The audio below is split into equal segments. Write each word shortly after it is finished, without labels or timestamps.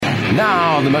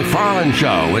Now, the McFarland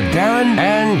Show with Darren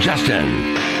and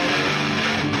Justin.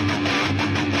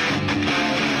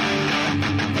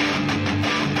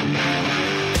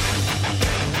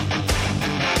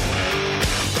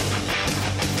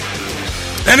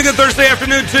 And a good Thursday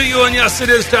afternoon to you. And yes, it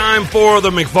is time for the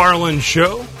McFarland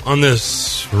Show on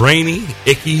this rainy,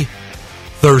 icky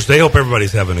Thursday. Hope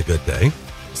everybody's having a good day.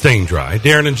 Staying dry.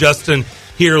 Darren and Justin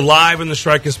here live in the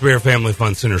Strike and Spare Family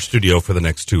Fun Center studio for the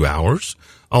next 2 hours.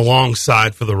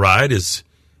 Alongside for the ride is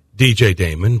DJ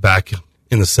Damon back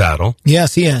in the saddle.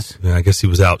 Yes, he is. Yeah, I guess he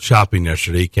was out shopping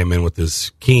yesterday. He came in with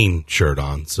his Keen shirt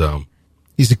on, so.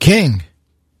 He's a king.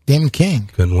 Damon King.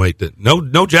 Couldn't wait to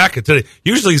no jacket today.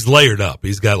 Usually he's layered up.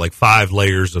 He's got like 5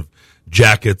 layers of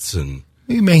jackets and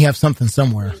He may have something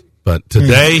somewhere. But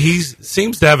today he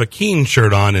seems to have a Keen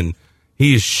shirt on and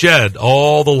he's shed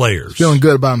all the layers. Feeling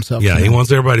good about himself. Yeah, he wants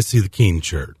everybody to see the Keen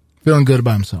shirt. Feeling good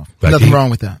about himself. Fact, Nothing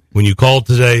wrong with that. When you called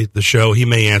today, the show, he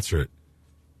may answer it.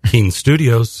 Keen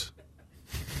Studios.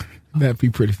 That'd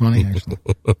be pretty funny, actually.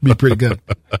 Be pretty good.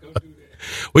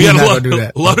 We got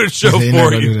a loaded show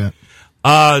for you.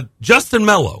 Justin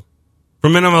Mello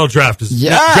from NML Draft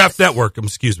Draft Network,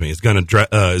 is going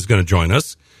to join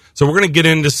us. So we're going to get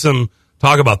into some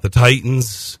talk about the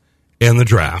Titans and the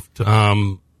draft.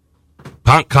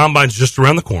 Combine's just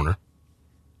around the corner.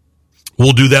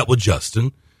 We'll do that with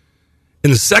Justin. In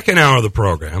the second hour of the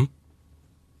program,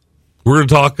 we're going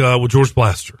to talk with George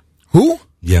Plastor. Who?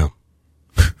 Yeah.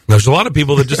 There's a lot of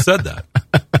people that just said that.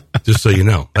 Just so you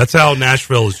know. That's how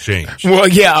Nashville has changed. Well,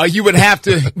 yeah, you would have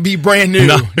to be brand new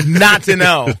not to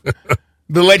know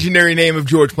the legendary name of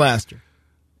George Plastor.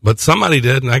 But somebody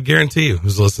did, and I guarantee you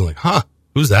who's listening like,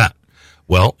 who's that?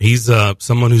 Well, he's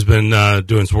someone who's been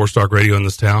doing sports talk radio in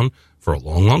this town for a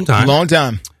long, long time. Long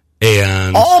time.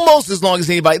 And almost as long as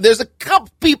anybody. There's a couple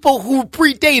people who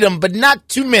predate him, but not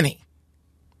too many.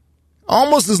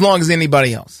 Almost as long as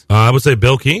anybody else. I would say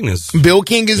Bill King is in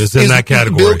that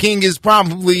category. Bill King is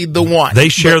probably the one. They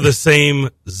share the same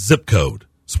zip code,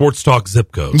 sports talk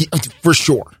zip code. For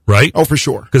sure. Right? Oh, for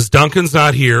sure. Because Duncan's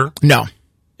not here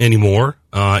anymore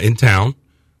in town.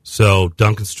 So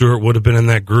Duncan Stewart would have been in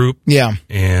that group. Yeah.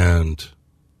 And...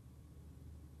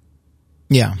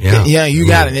 Yeah, you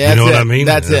got it. That's you know what I mean?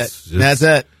 That's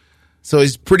it. So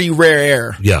he's pretty rare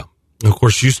air. Yeah. Of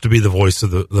course, used to be the voice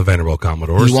of the Vanderbilt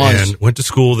Commodores. He was. And went to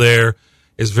school there.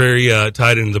 Is very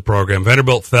tied into the program.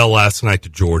 Vanderbilt fell last night to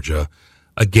Georgia.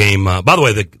 A game, by the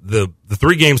way, the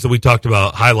 3 games that we talked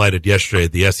about highlighted yesterday,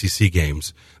 the SEC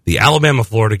games. The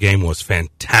Alabama-Florida game was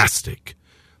fantastic.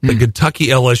 The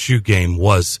Kentucky-LSU game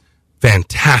was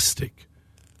fantastic.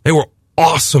 They were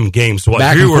awesome games to watch.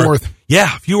 Back and forth.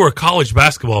 Yeah, if you were a college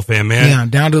basketball fan, man. Yeah,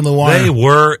 down to the wire. They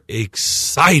were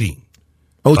exciting.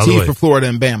 OT for Florida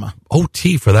and Bama.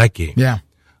 OT for that game. Yeah.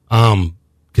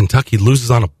 Kentucky loses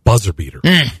on a buzzer beater.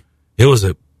 It was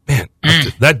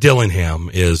that Dillingham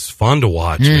is fun to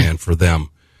watch, man, for them.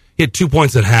 He had 2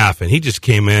 points at half, and he just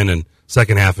came in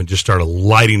second half and just started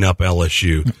lighting up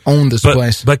LSU. Owned this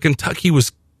place. But Kentucky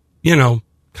was, kind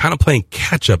of playing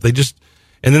catch up. And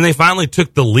then they finally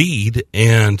took the lead,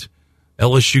 and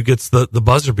LSU gets the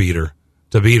buzzer beater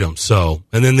to beat them. So,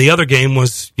 and then the other game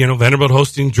was, Vanderbilt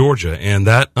hosting Georgia, and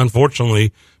that,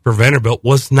 unfortunately, for Vanderbilt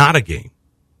was not a game.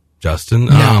 Justin,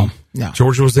 no.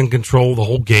 Georgia was in control the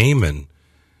whole game, and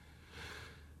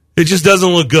it just doesn't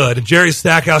look good. And Jerry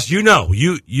Stackhouse, you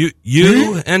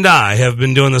and I have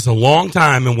been doing this a long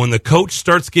time, and when the coach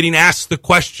starts getting asked the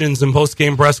questions in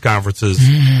post-game press conferences,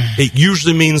 it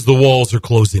usually means the walls are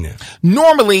closing in.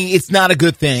 Normally, it's not a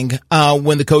good thing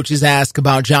when the coaches ask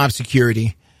about job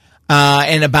security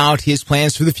and about his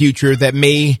plans for the future that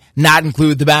may not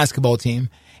include the basketball team.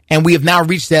 And we have now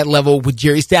reached that level with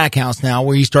Jerry Stackhouse now,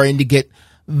 where he's starting to get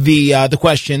the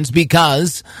questions,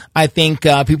 because I think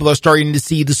people are starting to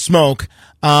see the smoke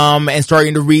and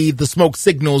starting to read the smoke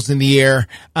signals in the air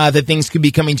that things could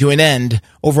be coming to an end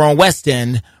over on West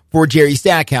End for Jerry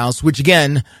Stackhouse, which,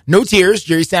 again, no tears.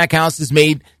 Jerry Stackhouse has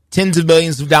made tens of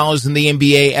millions of dollars in the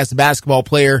NBA as a basketball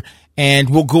player and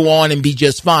will go on and be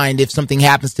just fine if something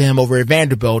happens to him over at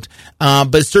Vanderbilt.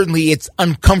 But certainly it's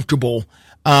uncomfortable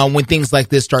when things like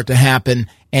this start to happen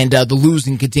and the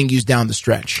losing continues down the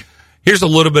stretch. Here's a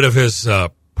little bit of his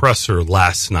presser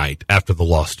last night after the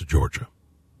loss to Georgia.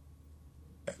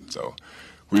 So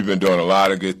we've been doing a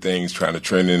lot of good things, trying to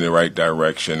trend in the right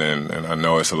direction, and I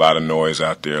know it's a lot of noise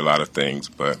out there, a lot of things,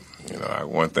 but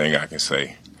one thing I can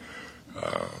say,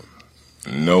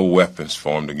 no weapons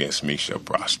formed against me shall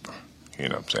prosper. You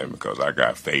know what I'm saying? Because I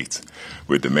got faith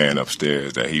with the man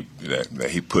upstairs that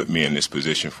he put me in this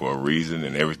position for a reason,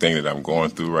 and everything that I'm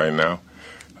going through right now,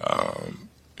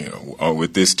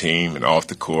 with this team and off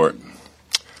the court,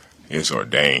 it's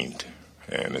ordained,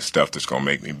 and it's stuff that's going to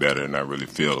make me better, and I really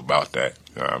feel about that.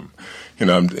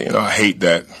 I hate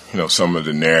that, some of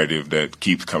the narrative that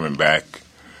keeps coming back,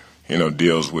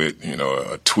 deals with,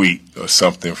 a tweet or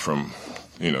something from,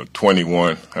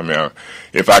 21. I mean,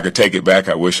 if I could take it back,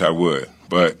 I wish I would.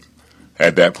 But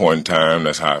at that point in time,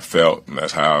 that's how I felt, and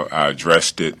that's how I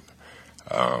addressed it.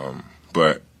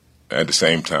 But at the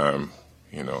same time,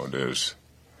 there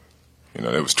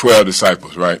was 12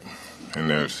 disciples, right? And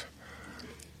there's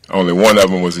only one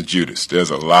of them was a Judas. There's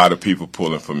a lot of people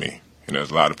pulling for me, and there's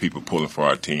a lot of people pulling for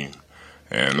our team.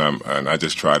 And I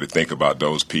just try to think about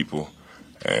those people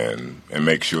and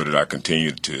make sure that I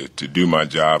continue to do my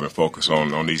job and focus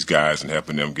on these guys and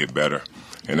helping them get better,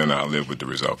 and then I'll live with the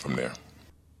result from there.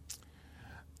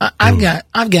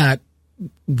 I've got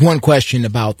one question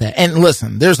about that. And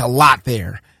listen, there's a lot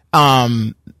there.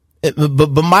 But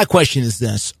my question is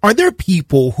this. Are there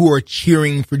people who are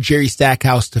cheering for Jerry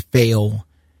Stackhouse to fail?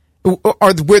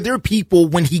 Were there people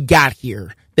when he got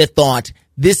here that thought,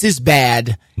 this is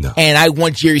bad, no, and I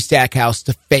want Jerry Stackhouse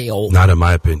to fail? Not in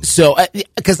my opinion. So,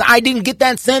 because I didn't get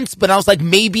that sense, but I was like,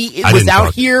 maybe it was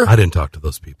out here. I didn't talk to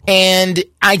those people. And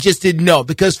I just didn't know,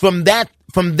 because from that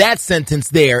sentence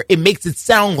there, it makes it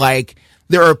sound like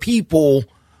there are people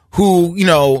who,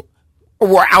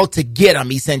 were out to get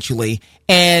him, essentially.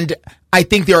 And I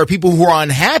think there are people who are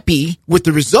unhappy with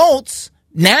the results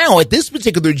now at this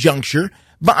particular juncture,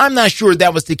 but I'm not sure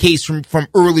that was the case from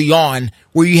early on,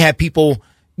 where you had people,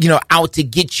 out to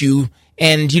get you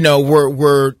and,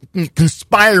 were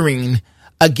conspiring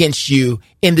against you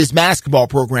in this basketball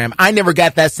program. I never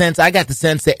got that sense. I got the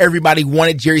sense that everybody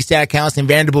wanted Jerry Stackhouse and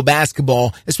Vanderbilt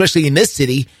basketball, especially in this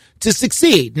city, to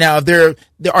succeed. Now,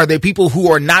 are there people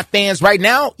who are not fans right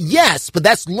now? Yes, but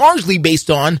that's largely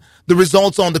based on the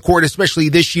results on the court, especially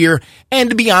this year. And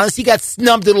to be honest, he got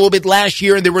snubbed a little bit last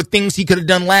year, and there were things he could have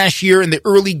done last year in the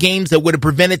early games that would have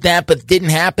prevented that, but didn't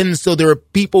happen. So there are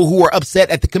people who are upset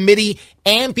at the committee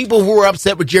and people who are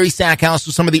upset with Jerry Stackhouse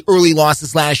for some of the early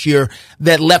losses last year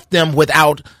that left them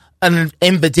without an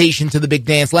invitation to the big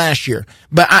dance last year.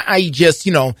 But I just,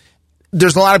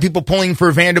 there's a lot of people pulling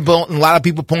for Vanderbilt and a lot of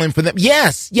people pulling for them.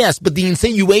 Yes, but the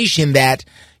insinuation that,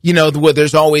 where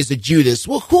there's always a Judas.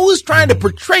 Well, who is trying to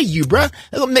portray you, bruh?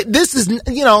 This is,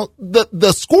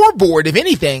 the scoreboard, if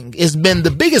anything, has been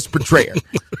the biggest portrayer.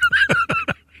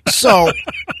 So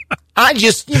I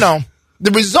just,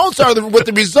 the results are what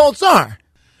the results are.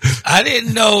 I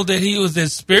didn't know that he was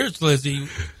as spiritual as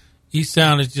he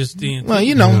sounded just then.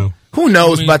 Well, who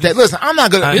knows about that? Listen, I'm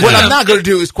not gonna. What I'm not gonna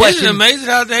do is question. Isn't it amazing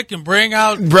how that can bring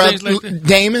out things like that?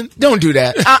 Damon, don't do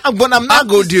that. What I'm not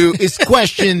gonna do is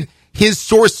question his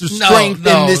source of strength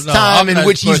in this time in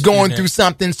which he's going through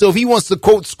something. So if he wants to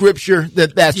quote scripture,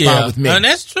 that's fine with me. And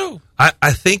that's true.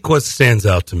 I think what stands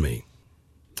out to me,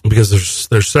 because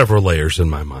there's several layers in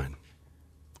my mind.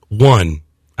 One,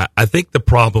 I think the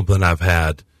problem that I've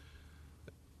had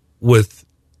with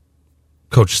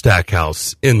Coach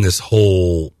Stackhouse in this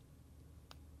whole,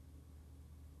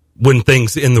 when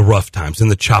things in the rough times, in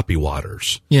the choppy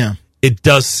waters, it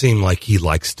does seem like he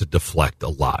likes to deflect a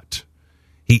lot.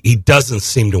 He doesn't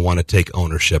seem to want to take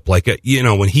ownership. Like,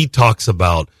 when he talks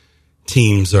about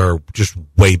teams are just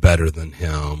way better than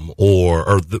him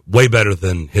or way better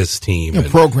than his team. And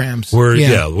programs. We're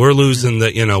losing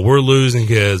we're losing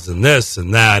his and this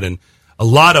and that. And a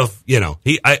lot of,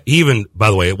 he even, by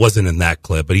the way, it wasn't in that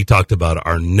clip, but he talked about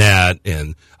our net,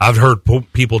 and I've heard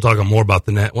people talking more about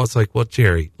the net. Well, it's like, well,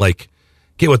 Jerry,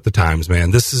 get with the times,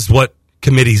 man. This is what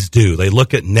committees do. They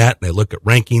look at net, they look at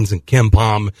rankings and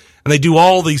KenPom, and they do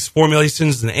all these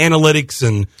formulations and analytics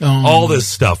and all this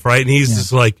stuff, right? And he's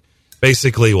just like,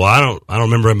 basically, well, I don't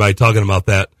remember anybody talking about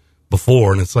that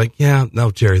before. And it's like, yeah,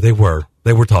 no, Jerry, they were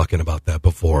talking about that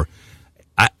before.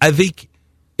 I think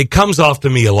it comes off to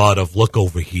me a lot of look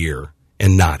over here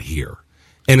and not here.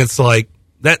 And it's like,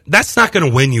 that's not going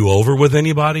to win you over with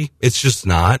anybody. It's just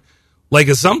not. Like,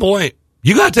 at some point,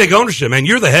 you got to take ownership, man.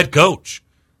 You're the head coach.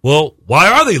 Well,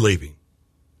 why are they leaving?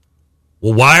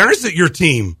 Well, why is it your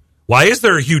team? Why is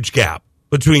there a huge gap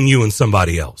between you and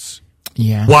somebody else?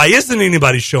 Yeah. Why isn't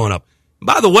anybody showing up?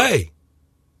 By the way,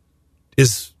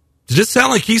 does it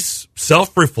sound like he's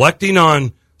self-reflecting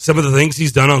on some of the things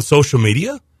he's done on social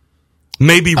media?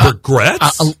 Maybe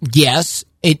regrets? Yes.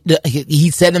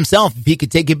 He said himself, if he could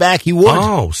take it back, he would.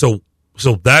 Oh, so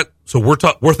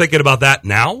we're thinking about that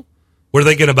now? We're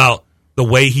thinking about the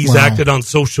way he's acted on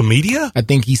social media? I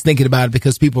think he's thinking about it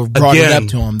because people have brought it up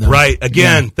to him, though. Right.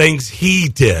 Again, things he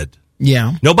did.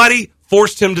 Yeah. Nobody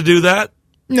forced him to do that.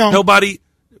 No.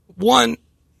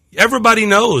 Everybody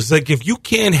knows, like, if you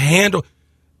can't handle,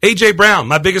 A.J. Brown,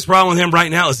 my biggest problem with him right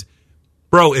now is,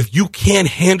 bro, if you can't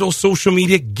handle social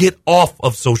media, get off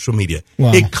of social media.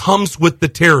 Wow. It comes with the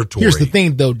territory. Here's the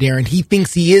thing, though, Darren. He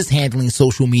thinks he is handling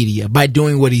social media by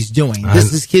doing what he's doing.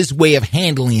 This is his way of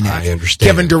handling it. I understand.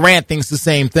 Kevin Durant thinks the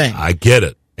same thing. I get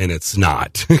it, and it's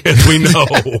not, as we know.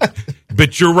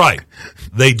 But you're right.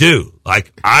 They do.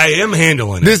 Like, I am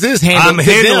handling it. This is handling. I'm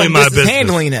handling my business.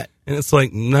 Handling it. And it's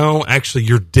like, no, actually,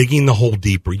 you're digging the hole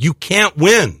deeper. You can't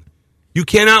win. You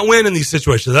cannot win in these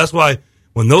situations. That's why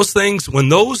when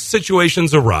those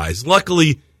situations arise,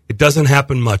 luckily, it doesn't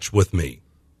happen much with me.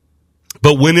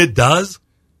 But when it does,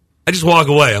 I just walk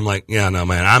away. I'm like, yeah, no,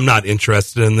 man, I'm not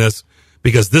interested in this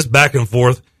because this back and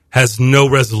forth has no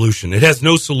resolution. It has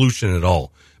no solution at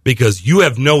all because you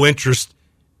have no interest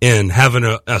in having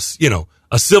a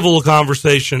civil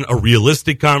conversation, a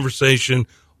realistic conversation,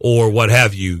 or what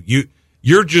have you.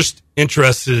 You're just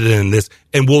interested in this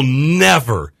and will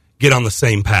never get on the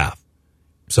same path.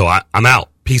 So I'm out.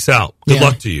 Peace out. Good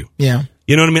luck to you. Yeah.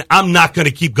 You know what I mean? I'm not going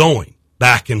to keep going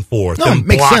back and forth. No, and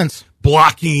makes sense.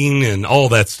 Blocking and all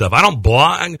that stuff. I don't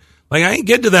block. Like, I ain't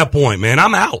getting to that point, man.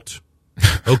 I'm out.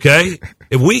 Okay?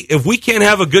 If we can't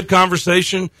have a good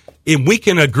conversation, if we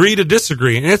can agree to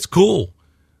disagree, and it's cool.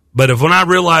 But when I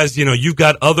realize, you've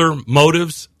got other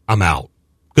motives, I'm out.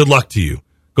 Good luck to you.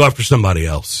 Go after somebody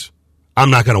else. I'm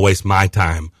not going to waste my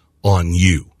time on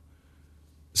you.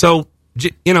 So,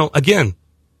 again,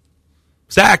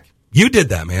 Zach, you did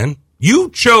that, man. You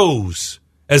chose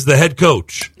as the head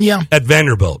coach at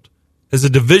Vanderbilt, as a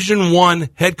Division I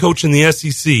head coach in the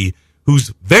SEC,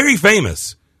 who's very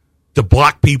famous, to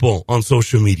block people on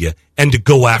social media and to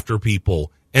go after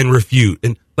people and refute.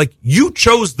 And, you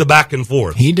chose the back and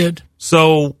forth. He did.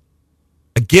 So,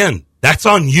 again, that's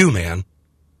on you, man.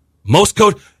 Most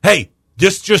coach, hey,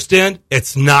 this just in,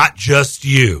 it's not just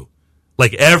you.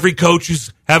 Like, every coach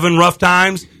who's having rough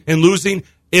times and losing,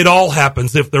 it all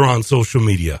happens if they're on social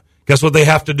media. Guess what they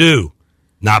have to do?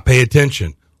 Not pay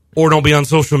attention or don't be on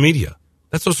social media.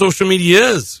 That's what social media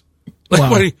is.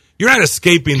 You're not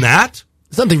escaping that.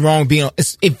 There's nothing wrong with being on,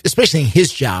 especially in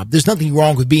his job. There's nothing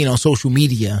wrong with being on social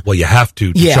media. Well, you have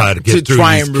to try to get through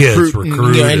these kids,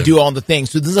 recruit and do all the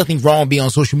things. So there's nothing wrong with being on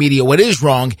social media. What is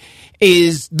wrong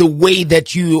is the way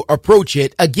that you approach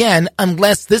it. Again,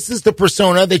 unless this is the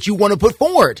persona that you want to put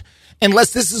forward.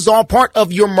 Unless this is all part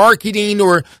of your marketing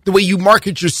or the way you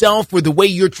market yourself or the way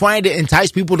you're trying to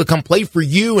entice people to come play for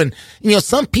you. And,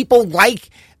 some people like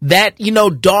that,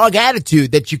 dog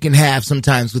attitude that you can have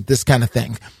sometimes with this kind of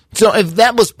thing. So if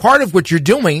that was part of what you're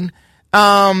doing,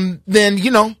 then,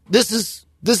 this is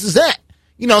it.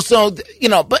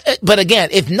 But again,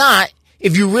 if not,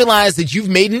 if you realize that you've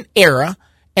made an error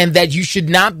and that you should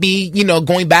not be,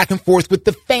 going back and forth with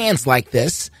the fans like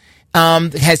this,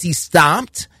 has he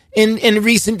stopped in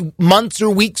recent months or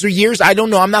weeks or years? I don't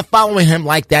know. I'm not following him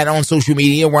like that on social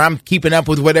media where I'm keeping up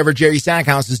with whatever Jerry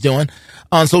Stackhouse is doing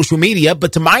on social media.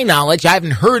 But to my knowledge, I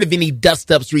haven't heard of any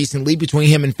dust-ups recently between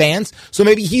him and fans. So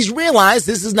maybe he's realized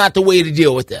this is not the way to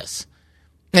deal with this.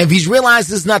 And if he's realized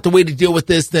this is not the way to deal with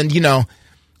this, then,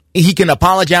 he can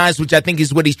apologize, which I think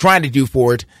is what he's trying to do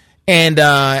for it. And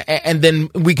then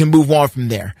we can move on from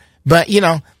there. But,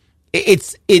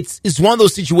 it's one of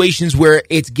those situations where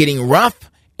it's getting rough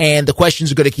and the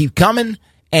questions are going to keep coming.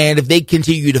 And if they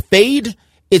continue to fade,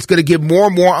 it's going to get more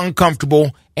and more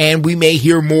uncomfortable. And we may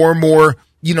hear more and more,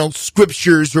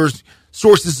 scriptures or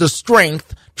sources of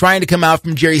strength trying to come out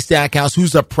from Jerry Stackhouse,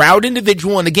 who's a proud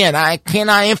individual. And again, I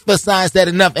cannot emphasize that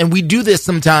enough. And we do this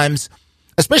sometimes,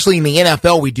 especially in the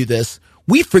NFL, we do this.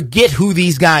 We forget who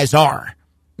these guys are.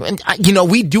 And,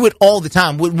 we do it all the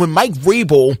time. When Mike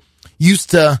Vrabel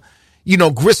used to,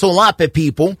 gristle up at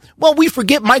people, well, we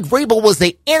forget Mike Vrabel was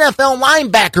a NFL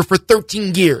linebacker for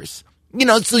 13 years.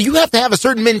 So you have to have a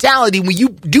certain mentality when you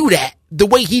do that, the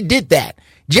way he did that.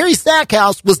 Jerry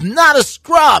Stackhouse was not a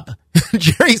scrub.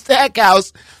 Jerry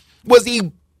Stackhouse was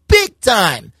a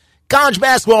big-time college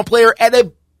basketball player at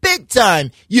a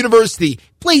big-time university.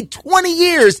 Played 20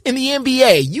 years in the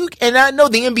NBA. And I know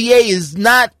the NBA is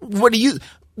not,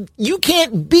 you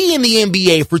can't be in the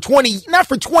NBA for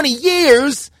 20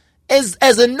 years as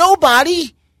a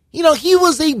nobody. He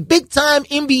was a big-time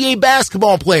NBA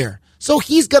basketball player. So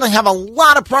he's going to have a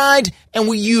lot of pride. And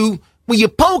when you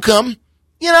poke him,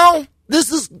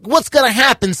 this is what's going to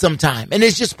happen sometime. And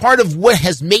it's just part of what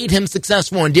has made him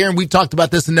successful. And Darren, we've talked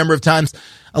about this a number of times.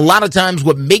 A lot of times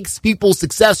what makes people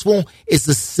successful is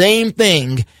the same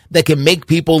thing that can make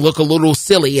people look a little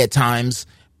silly at times,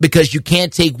 because you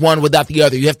can't take one without the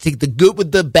other. You have to take the good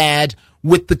with the bad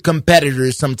with the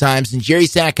competitors sometimes. And Jerry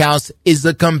Stackhouse is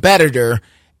a competitor.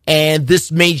 And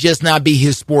this may just not be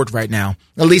his sport right now,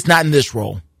 at least not in this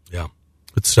role.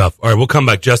 Good stuff. All right, we'll come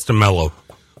back. Justin Mello.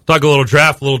 Talk a little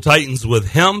draft, a little Titans with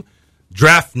him.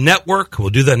 Draft Network. We'll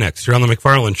do that next. You're on the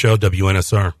McFarland Show,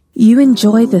 WNSR. You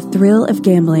enjoy the thrill of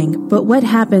gambling, but what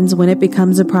happens when it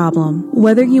becomes a problem?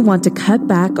 Whether you want to cut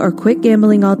back or quit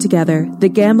gambling altogether, the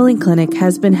Gambling Clinic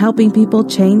has been helping people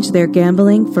change their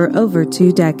gambling for over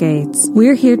 2 decades.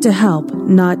 We're here to help,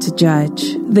 not to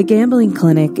judge. The Gambling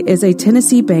Clinic is a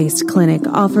Tennessee-based clinic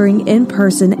offering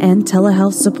in-person and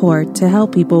telehealth support to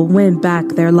help people win back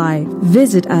their life.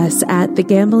 Visit us at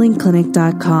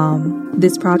thegamblingclinic.com.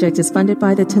 This project is funded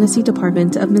by the Tennessee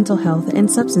Department of Mental Health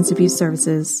and Substance Abuse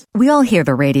Services. We all hear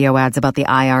the radio ads about the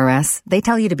IRS. They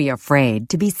tell you to be afraid,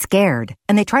 to be scared,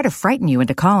 and they try to frighten you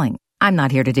into calling. I'm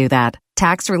not here to do that.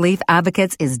 Tax Relief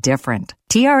Advocates is different.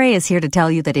 TRA is here to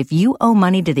tell you that if you owe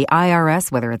money to the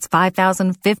IRS, whether it's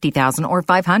 $5,000, $50,000, or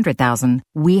 $500,000,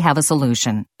 we have a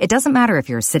solution. It doesn't matter if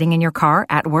you're sitting in your car,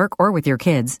 at work, or with your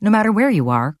kids. No matter where you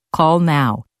are, call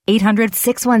now.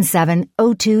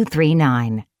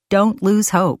 800-617-0239. Don't lose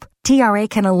hope. TRA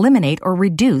can eliminate or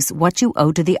reduce what you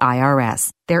owe to the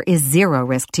IRS. There is zero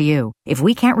risk to you. If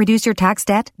we can't reduce your tax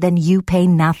debt, then you pay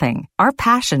nothing. Our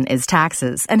passion is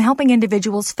taxes and helping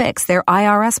individuals fix their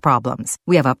IRS problems.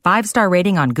 We have a 5-star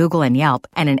rating on Google and Yelp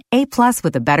and an A+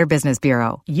 with the Better Business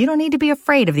Bureau. You don't need to be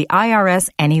afraid of the IRS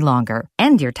any longer.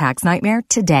 End your tax nightmare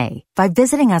today by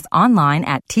visiting us online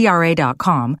at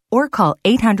TRA.com or call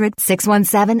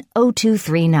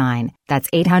 800-617-0239. That's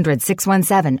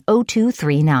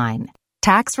 800-617-0239.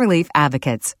 Tax Relief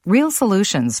Advocates. Real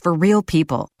solutions for real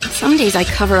people. Some days I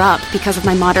cover up because of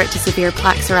my moderate to severe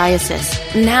plaque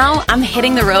psoriasis. Now I'm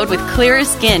hitting the road with clearer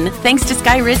skin thanks to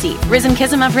Skyrizi,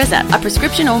 Risankizumab Riza, a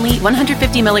prescription-only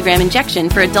 150 milligram injection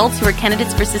for adults who are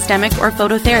candidates for systemic or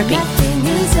phototherapy.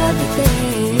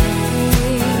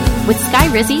 With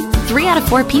Skyrizi, 3 out of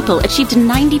 4 people achieved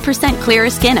 90%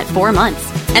 clearer skin at 4 months.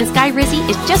 And Skyrizi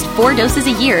is just 4 doses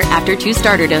a year after 2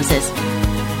 starter doses.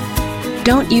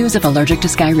 Don't use if allergic to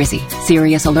Skyrizi.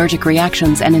 Serious allergic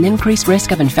reactions and an increased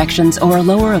risk of infections or a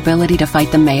lower ability to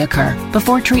fight them may occur.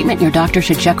 Before treatment, your doctor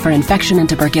should check for infection and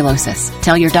tuberculosis.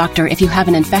 Tell your doctor if you have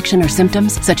an infection or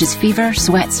symptoms such as fever,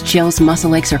 sweats, chills,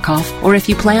 muscle aches, or cough, or if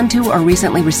you plan to or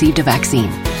recently received a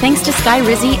vaccine. Thanks to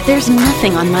Skyrizi, there's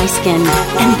nothing on my skin,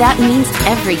 and that means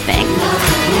everything.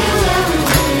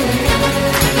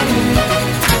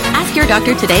 Your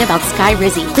doctor today about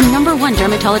Skyrizi, the #1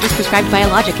 dermatologist prescribed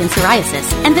biologic in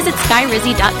psoriasis, and visit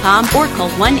skyrizi.com or call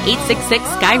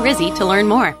 1-866-SKYRIZI to learn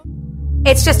more.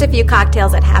 It's just a few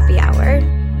cocktails at happy hour.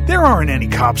 There aren't any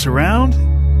cops around.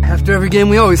 After every game,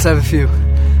 we always have a few.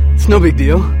 It's no big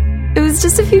deal. It was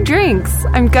just a few drinks.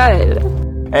 I'm good.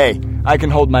 Hey, I can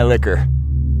hold my liquor.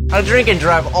 I drink and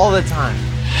drive all the time.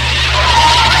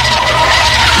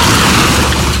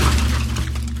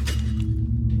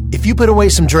 If you put away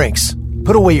some drinks,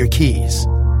 put away your keys.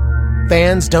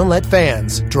 Fans don't let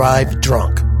fans drive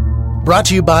drunk. Brought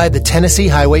to you by the Tennessee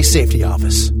Highway Safety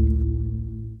Office.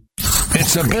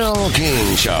 It's a Bill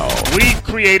King Show. We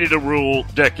created a rule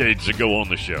decades ago on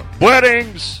the show.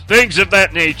 Weddings, things of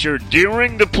that nature,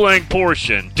 during the playing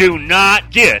portion, do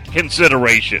not get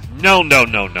consideration. No.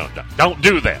 Don't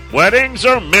do that. Weddings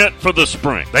are meant for the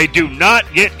spring. They do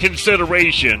not get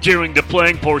consideration during the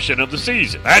playing portion of the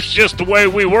season. That's just the way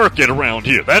we work it around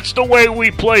here. That's the way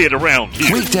we play it around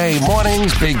here. Weekday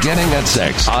mornings beginning at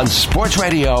 6 on Sports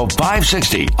Radio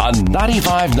 560 on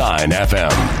 95.9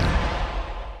 FM.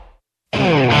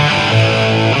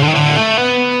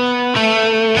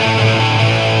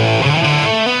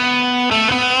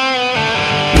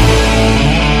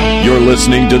 You're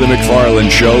listening to The McFarland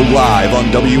Show live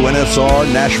on WNSR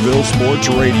Nashville Sports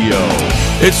Radio.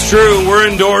 It's true. We're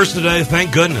indoors today.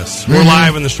 Thank goodness. We're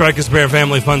live in the Strikers Bear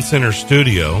Family Fun Center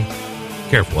studio.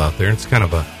 Careful out there. It's kind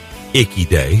of a icky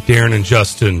day. Darren and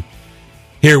Justin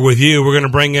here with you. We're going to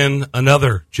bring in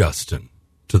another Justin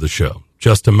to the show.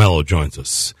 Justin Mello joins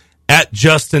us at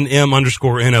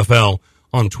JustinM_NFL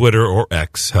on Twitter or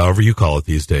X, however you call it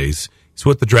these days. He's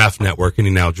with the Draft Network, and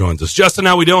he now joins us. Justin,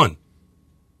 how we doing?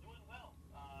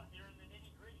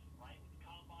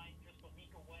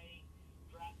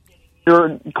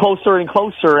 You're closer and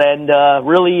closer and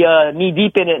really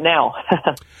knee-deep in it now.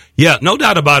 Yeah, no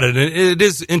doubt about it. And it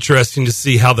is interesting to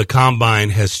see how the Combine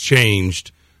has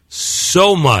changed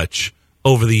so much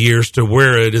over the years to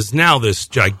where it is now this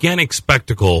gigantic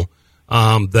spectacle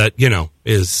that, you know,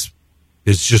 is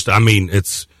just, I mean,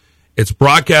 it's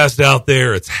broadcast out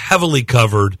there. It's heavily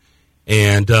covered.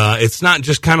 And it's not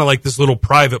just kind of like this little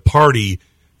private party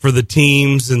for the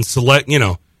teams and select, you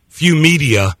know, few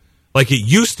media like it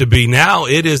used to be. Now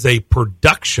it is a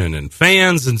production and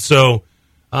fans. And so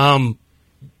the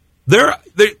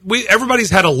everybody's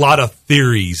had a lot of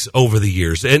theories over the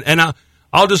years, and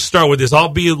I'll just start with this. I'll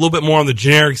be a little bit more on the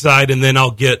generic side, and then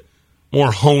I'll get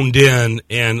more honed in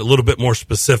and a little bit more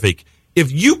specific.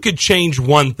 If you could change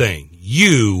one thing,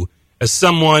 you, as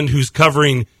someone who's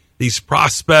covering these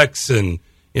prospects and,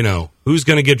 who's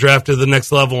going to get drafted to the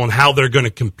next level and how they're going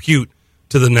to compute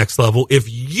to the next level, if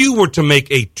you were to make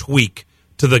a tweak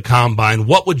to the combine,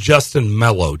 what would Justin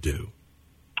Mello do?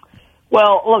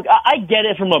 Well, look, I get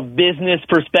it from a business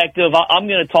perspective. I'm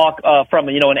going to talk from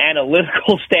an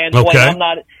analytical standpoint.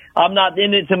 Okay. I'm not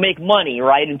in it to make money,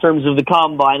 right, in terms of the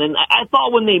combine. And I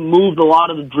thought when they moved a lot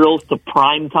of the drills to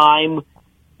prime time,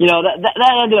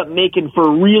 that ended up making for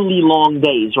really long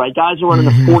days, right? Guys are running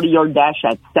a 40-yard dash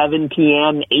at 7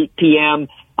 p.m., 8 p.m.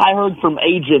 I heard from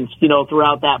agents,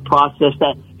 throughout that process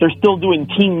that they're still doing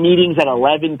team meetings at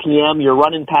 11 p.m. You're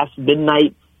running past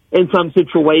midnight in some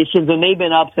situations, and they've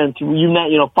been up since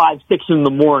 5, 6 in the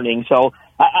morning. So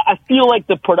I feel like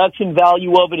the production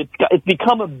value of it's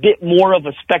become a bit more of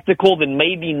a spectacle than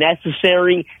maybe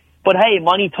necessary. But hey,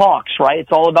 money talks, right?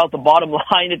 It's all about the bottom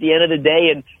line at the end of the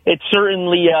day, and it's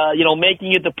certainly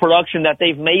making it the production that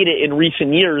they've made it in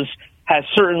recent years has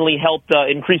certainly helped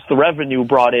increase the revenue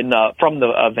brought in from the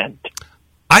event.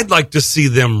 I'd like to see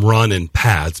them run in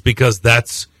pads because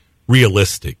that's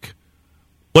realistic.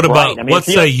 What about, what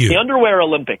say you? The underwear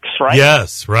Olympics, right?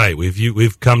 Yes, right.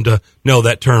 We've come to know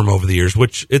that term over the years,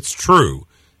 which it's true.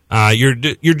 You're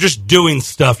just doing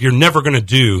stuff you're never going to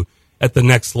do at the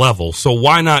next level. So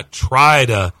why not try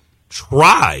to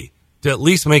at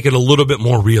least make it a little bit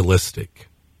more realistic?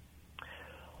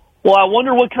 Well, I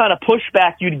wonder what kind of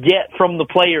pushback you'd get from the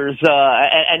players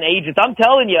and agents. I'm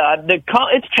telling you,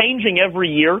 it's changing every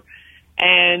year,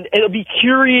 and it'll be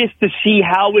curious to see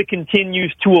how it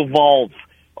continues to evolve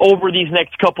over these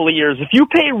next couple of years. If you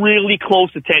pay really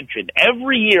close attention,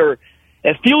 every year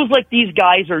it feels like these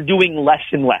guys are doing less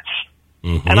and less.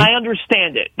 Mm-hmm. And I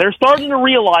understand it. They're starting to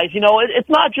realize, it's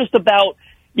not just about,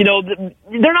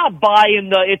 they're not buying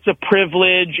it's a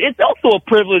privilege. It's also a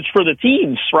privilege for the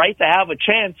teams, right, to have a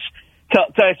chance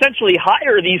to essentially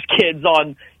hire these kids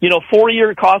on,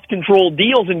 4-year cost-controlled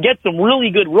deals and get some really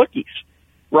good rookies,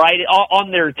 right, on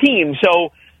their team.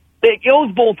 So it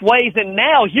goes both ways. And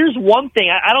now, here's one thing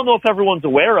I don't know if everyone's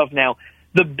aware of now.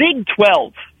 The Big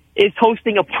 12 is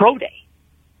hosting a pro day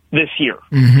this year.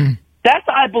 Mm-hmm. That's,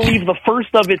 I believe, the first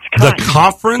of its kind. The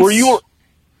conference? Where you are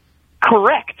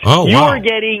correct. Oh, wow. You are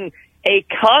getting a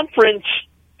conference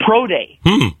pro day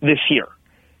this year.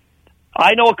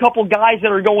 I know a couple guys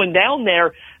that are going down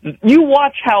there. You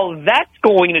watch how that's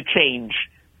going to change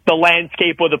the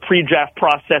landscape of the pre-draft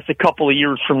process a couple of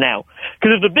years from now.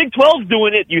 Because if the Big 12's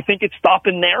doing it, you think it's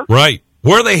stopping there? Right.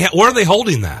 Where are they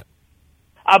holding that?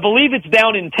 I believe it's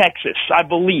down in Texas,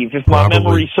 if my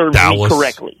memory serves me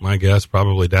correctly. My guess,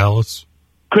 probably Dallas.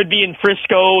 Could be in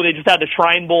Frisco. They just had the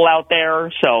Shrine Bowl out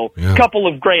there. So a couple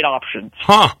of great options.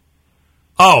 Huh.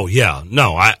 Oh, yeah.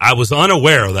 No, I was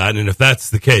unaware of that. And if that's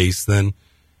the case, then,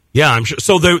 yeah, I'm sure.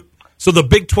 So the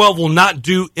Big 12 will not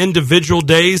do individual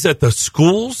days at the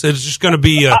schools? It's just going to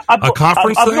be a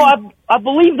conference thing? I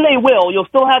believe they will. You'll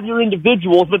still have your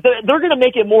individuals, but they're going to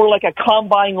make it more like a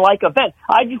combine-like event.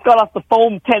 I just got off the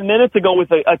phone 10 minutes ago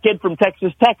with a kid from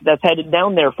Texas Tech that's headed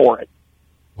down there for it.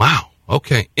 Wow.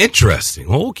 Okay. Interesting.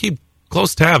 Well, we'll keep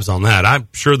close tabs on that. I'm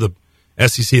sure the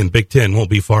SEC and Big Ten won't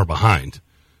be far behind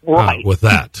with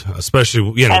that,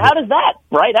 especially, And how does that,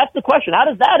 right? That's the question. How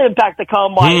does that impact the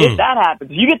combine if that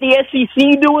happens? You get the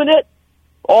SEC doing it,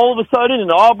 all of a sudden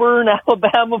in Auburn,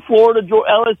 Alabama, Florida,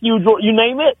 LSU, you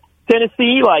name it,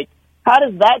 Tennessee, how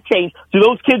does that change? Do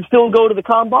those kids still go to the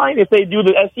combine if they do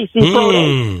the SEC pro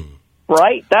day?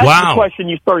 Right? That's the question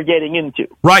you start getting into.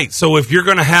 Right. So if you're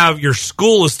going to have your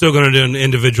school is still going to do an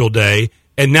individual day,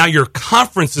 and now your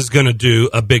conference is going to do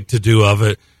a big to-do of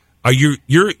it,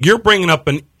 you're bringing up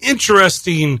an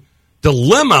interesting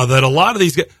dilemma that a lot of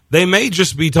these guys, they may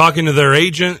just be talking to their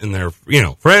agent and their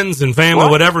friends and family,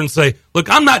 whatever, and say, look,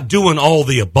 I'm not doing all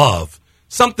the above.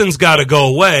 Something's got to go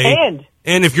away.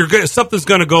 And if something's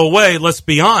going to go away, let's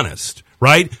be honest,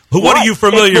 right? What are you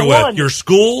familiar with? Your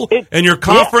school and your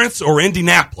conference or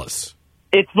Indianapolis?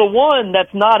 It's the one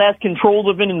that's not as controlled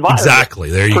of an environment. Exactly.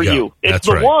 There you go. It's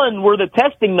the one where the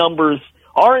testing numbers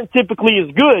aren't typically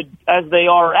as good as they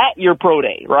are at your pro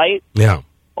day, right? Yeah.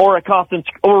 Or a conference,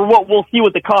 or we'll see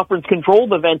what the conference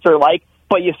controlled events are like,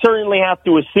 but you certainly have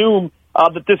to assume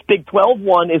that this Big 12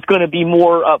 one is going to be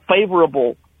more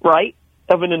favorable, right,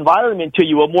 of an environment to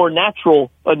you, a more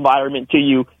natural environment to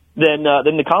you than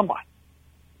the combine.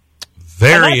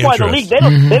 Very and that's interesting. Why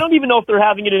the league, they don't even know if they're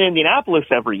having it in Indianapolis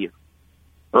every year,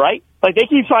 right? They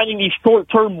keep signing these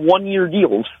short-term 1-year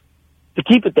deals to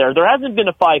keep it there. There hasn't been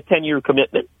a 5-10 year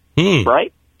commitment,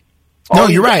 right? No,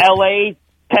 you're right. L.A.,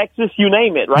 Texas, you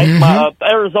name it, right?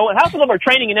 Arizona, half of them are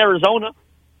training in Arizona,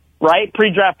 right?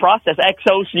 Pre-draft process,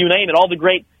 Exos, you name it. All the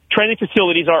great training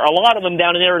facilities are, a lot of them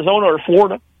down in Arizona or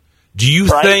Florida. Do you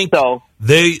think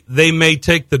they may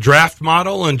take the draft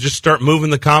model and just start moving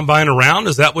the combine around?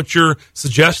 Is that what you're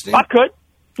suggesting? I could.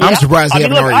 I'm surprised they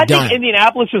haven't already done it. I think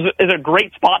Indianapolis is a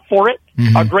great spot for it.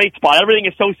 A great spot. Everything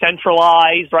is so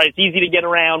centralized, right? It's easy to get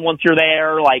around once you're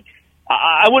there. Like,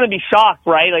 I wouldn't be shocked,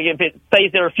 right? Like, if it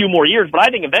stays there a few more years. But I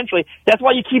think eventually, that's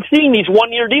why you keep seeing these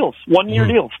one-year deals.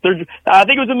 Deals. I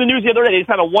think it was in the news the other day. They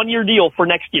just had a one-year deal for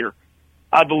next year,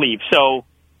 I believe. So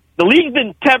the league's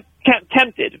been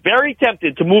tempted, very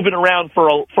tempted to move it around for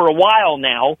a while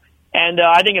now. And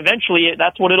I think eventually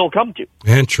that's what it'll come to.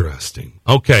 Interesting.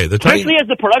 Okay. Especially as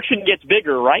the production gets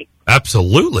bigger, right?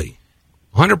 Absolutely.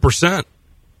 100%.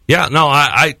 Yeah, no,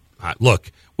 I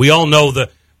look, we all know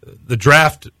the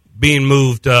draft being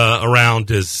moved around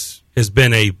has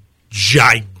been a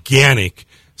gigantic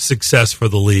success for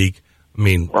the league. I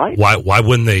mean, why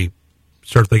wouldn't they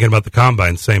start thinking about the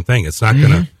combine? Same thing. It's not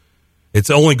going to, it's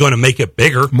only going to make it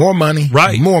bigger. More money.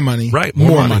 Right. More money. Right.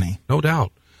 More money. No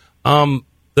doubt.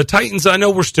 The Titans, I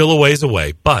know we're still a ways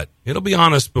away, but it'll be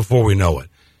honest before we know it.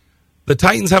 The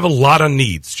Titans have a lot of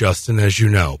needs, Justin, as you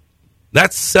know.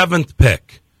 That's 7th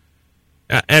pick.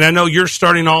 And I know you're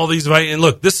starting all these, and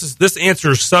look, this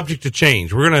answer is subject to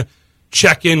change. We're going to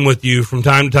check in with you from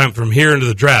time to time from here into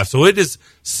the draft. So it is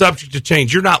subject to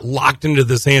change. You're not locked into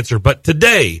this answer. But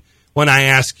today, when I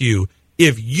ask you,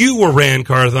 if you were Rand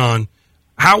Carthon,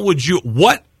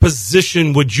 what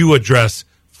position would you address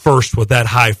first with that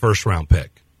high first-round pick?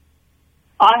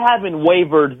 I haven't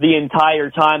wavered the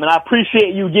entire time, and I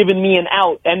appreciate you giving me an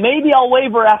out. And maybe I'll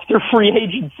waver after free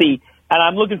agency, and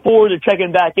I'm looking forward to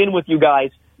checking back in with you guys.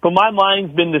 But my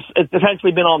mind's it's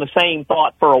essentially been on the same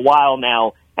thought for a while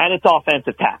now, and it's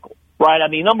offensive tackle, right? I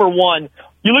mean, number one,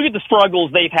 you look at the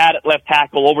struggles they've had at left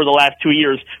tackle over the last 2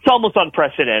 years. It's almost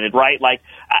unprecedented, right? Like,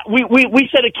 we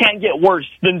said it can't get worse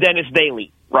than Dennis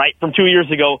Daly, right, from 2 years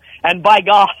ago, and by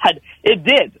God, it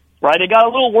did. Right, it got a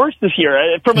little worse this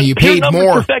year. From a pure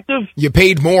numbers perspective, you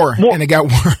paid more, and it got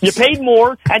worse. You paid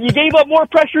more, and you gave up more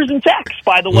pressures and sacks,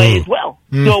 by the way, as well.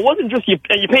 So it wasn't just you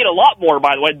paid a lot more,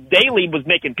 by the way. Daly was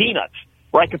making peanuts,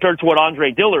 right, compared to what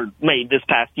Andre Dillard made this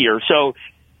past year. So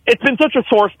it's been such a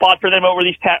sore spot for them over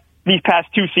these past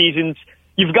 2 seasons.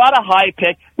 You've got a high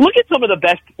pick. Look at some of the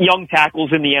best young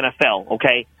tackles in the NFL,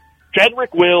 okay?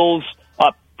 Jedrick Wills,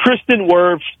 Tristan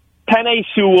Wirfs, Penei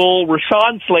Sewell,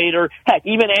 Rashawn Slater, heck,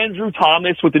 even Andrew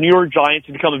Thomas with the New York Giants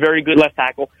has become a very good left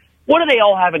tackle. What do they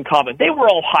all have in common? They were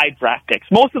all high draft picks.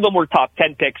 Most of them were top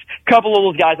 10 picks. A couple of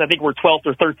those guys, I think, were 12th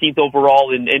or 13th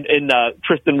overall in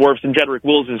Tristan Wirfs and Jedrick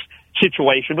Wills'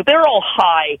 situation. But they're all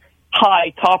high,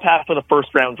 top half of the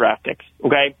first-round draft picks,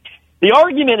 okay? The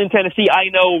argument in Tennessee, I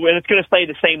know, and it's going to stay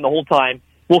the same the whole time.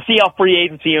 We'll see how free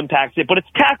agency impacts it, but it's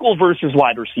tackle versus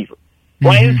wide receiver.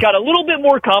 Right, it's got a little bit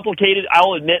more complicated,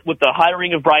 I'll admit, with the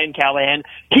hiring of Brian Callahan.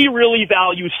 He really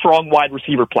values strong wide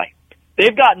receiver play.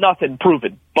 They've got nothing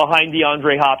proven behind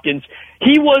DeAndre Hopkins.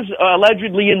 He was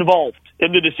allegedly involved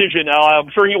in the decision.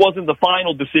 I'm sure he wasn't the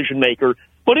final decision maker,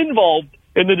 but involved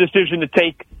in the decision to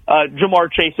take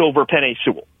Jamar Chase over Penei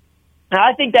Sewell. Now,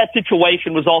 I think that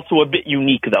situation was also a bit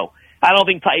unique, though. I don't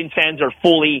think Titans fans are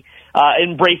fully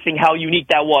embracing how unique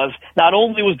that was. Not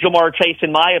only was Jamar Chase,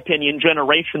 in my opinion,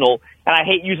 generational, and I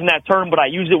hate using that term, but I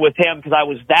use it with him because I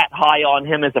was that high on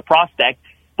him as a prospect.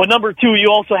 But number two, you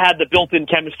also had the built-in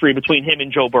chemistry between him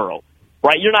and Joe Burrow,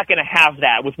 right? You're not going to have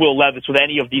that with Will Levis, with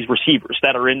any of these receivers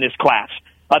that are in this class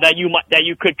that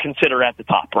you could consider at the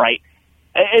top, right?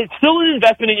 It's still an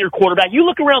investment in your quarterback. You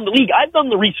look around the league. I've done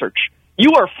the research.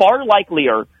 You are far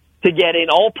likelier to get an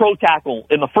all-pro tackle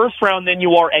in the first round than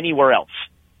you are anywhere else.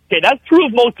 Okay, that's true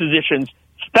of most positions,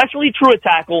 especially true at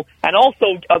tackle. And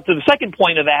also, to the second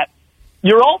point of that,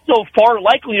 you're also far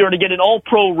likelier to get an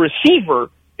all-pro receiver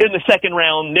in the second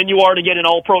round than you are to get an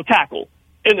all-pro tackle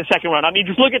in the second round. I mean,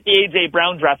 just look at the A.J.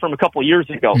 Brown draft from a couple of years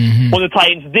ago when the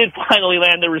Titans did finally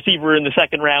land their receiver in the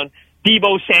second round.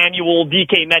 Debo Samuel,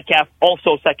 DK Metcalf,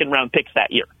 also second-round picks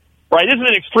that year. Right, this is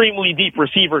an extremely deep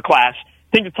receiver class.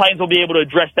 I think the Titans will be able to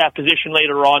address that position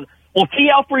later on. We'll see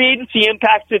how free agency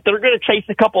impacts it. They're going to chase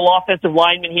a couple offensive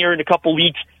linemen here in a couple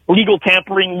weeks. Legal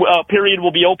tampering period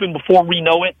will be open before we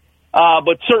know it.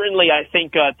 But certainly, I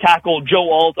think tackle Joe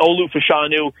Alt, Olu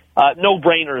Fashanu,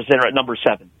 no-brainers there at number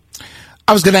 7.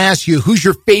 I was going to ask you, who's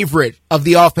your favorite of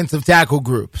the offensive tackle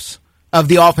groups? of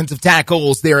the offensive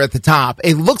tackles there at the top,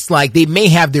 it looks like they may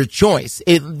have their choice.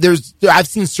 I've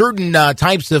seen certain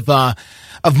types of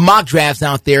mock drafts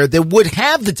out there that would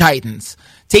have the Titans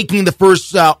taking the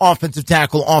first offensive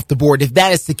tackle off the board. If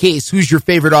that is the case, who's your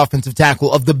favorite offensive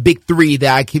tackle of the big three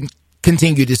that I can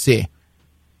continue to see?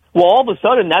 Well, all of a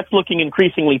sudden, that's looking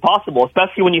increasingly possible,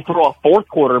 especially when you throw a fourth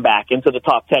quarterback into the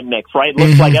top 10 mix, right? It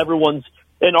looks like everyone's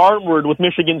enamored with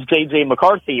Michigan's J.J.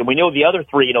 McCarthy, and we know the other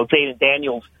three, Jaden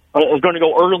Daniels, is going to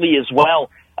go early as well.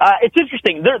 It's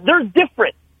interesting. They're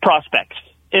different prospects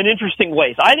in interesting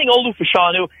ways. I think Olu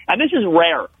Fashanu, and this is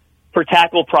rare for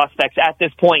tackle prospects at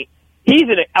this point, he's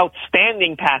an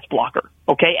outstanding pass blocker,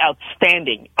 okay?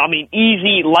 Outstanding. I mean,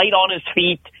 easy, light on his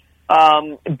feet,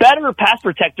 better pass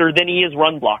protector than he is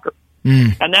run blocker.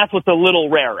 And that's what's a little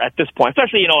rare at this point,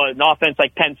 especially, an offense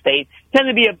like Penn State tends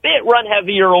to be a bit run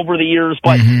heavier over the years,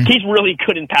 but he's really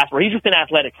good in pass block. He's just an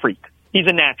athletic freak. He's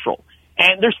a natural.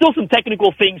 And there's still some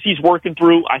technical things he's working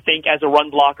through, I think, as a run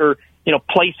blocker,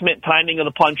 placement, timing of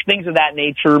the punch, things of that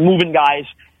nature, moving guys.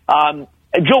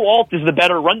 Joe Alt is the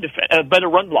better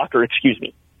run blocker, excuse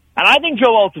me. And I think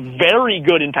Joe Alt's very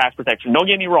good in pass protection. Don't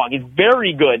get me wrong. He's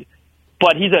very good,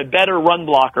 but he's a better run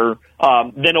blocker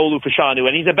than Olu Fashanu,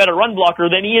 and he's a better run blocker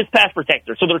than he is pass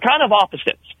protector. So they're kind of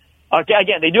opposites. Okay,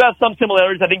 again, they do have some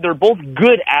similarities. I think they're both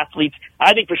good athletes.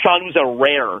 I think Fashanu's a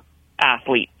rare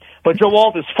athlete. But Joe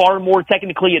Alt is far more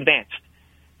technically advanced,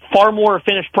 far more a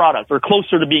finished product, or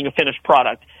closer to being a finished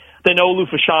product than Olu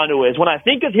Fashanu is. When I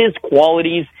think of his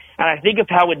qualities, and I think of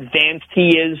how advanced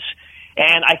he is,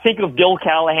 and I think of Bill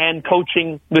Callahan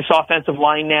coaching this offensive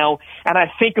line now, and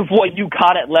I think of what you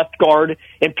got at left guard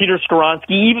and Peter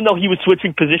Skoronski, even though he was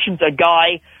switching positions, a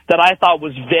guy that I thought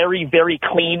was very, very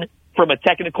clean from a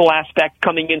technical aspect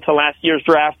coming into last year's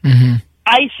draft.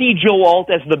 I see Joe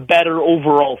Alt as the better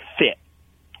overall fit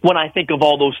when I think of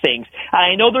all those things.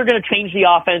 I know they're going to change the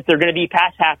offense. They're going to be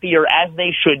pass happier, as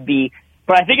they should be.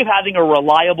 But I think of having a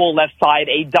reliable left side,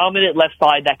 a dominant left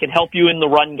side that can help you in the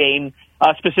run game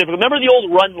specifically. Remember the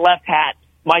old run left hat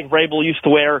Mike Vrabel used to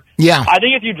wear? Yeah. I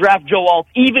think if you draft Joe Alt,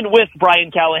 even with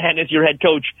Brian Callahan as your head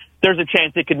coach, there's a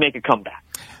chance it could make a comeback.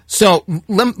 So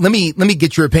let me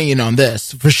get your opinion on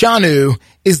this. Fashanu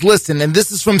is listed, and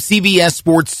this is from CBS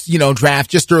Sports, draft,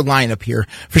 just their lineup here.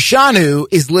 Fashanu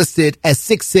is listed as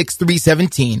 6'6",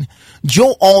 317.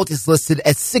 Joe Alt is listed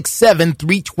as 6'7",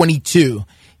 322.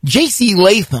 J.C.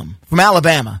 Latham from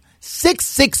Alabama,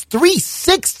 6'6",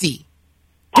 360.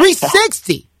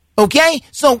 360. Okay?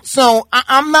 So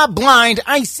I'm not blind.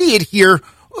 I see it here.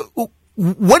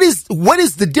 What is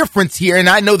the difference here? And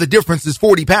I know the difference is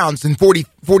 40 pounds and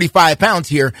 45 pounds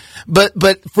here. But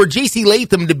for J.C.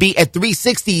 Latham to be at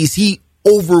 360, is he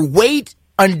overweight,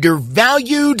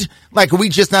 undervalued? Like, are we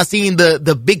just not seeing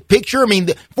the big picture? I mean,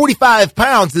 45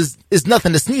 pounds is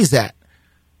nothing to sneeze at.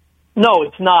 No,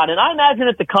 it's not. And I imagine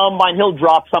at the combine, he'll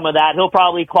drop some of that. He'll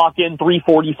probably clock in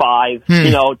 345,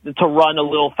 to run a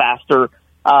little faster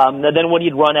than what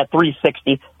he'd run at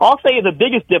 360. I'll say the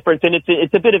biggest difference, and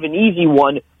it's a bit of an easy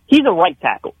one, he's a right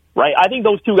tackle, right? I think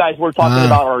those two guys we're talking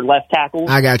about are left tackles.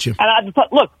 I got you. And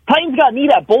look, Titans got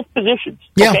need at both positions.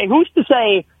 Yeah. Okay, who's to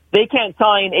say they can't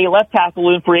sign a left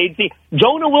tackle in free agency?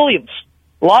 Jonah Williams,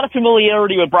 a lot of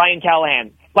familiarity with Brian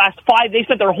Callahan. Last 5, they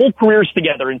spent their whole careers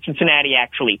together in Cincinnati,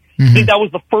 actually. I think that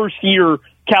was the first year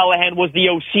Callahan was the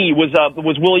OC,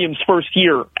 was Williams' first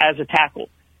year as a tackle.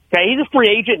 Okay, he's a free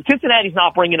agent. Cincinnati's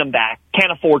not bringing him back.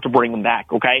 Can't afford to bring him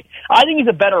back, okay? I think he's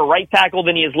a better right tackle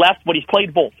than he is left, but he's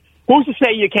played both. Who's to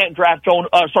say you can't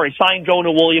sign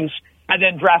Jonah Williams and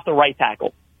then draft a right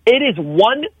tackle? It is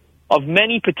one of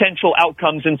many potential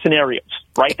outcomes and scenarios,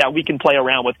 right, that we can play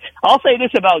around with. I'll say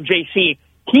this about JC.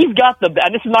 He's got and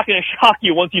this is not going to shock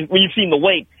you when you've seen the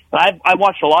weight. I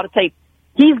watched a lot of tape.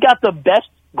 He's got the best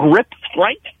grip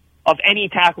strength of any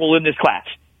tackle in this class.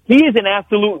 He is an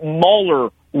absolute mauler,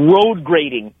 road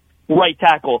grading right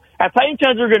tackle. And Titans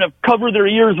fans are going to cover their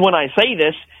ears when I say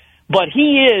this, but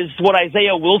he is what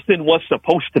Isaiah Wilson was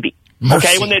supposed to be. Mercy.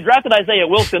 Okay, when they drafted Isaiah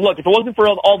Wilson, look, if it wasn't for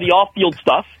all the off-field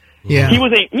stuff, he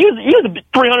was a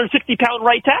 360-pound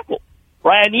right tackle.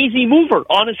 Right, an easy mover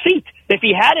on his feet. If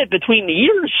he had it between the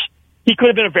ears, he could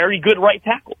have been a very good right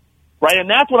tackle. Right, and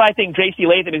that's what I think J.C.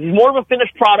 Latham is. He's more of a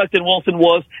finished product than Wilson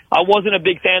was. I wasn't a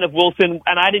big fan of Wilson,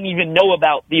 and I didn't even know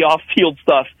about the off-field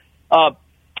stuff.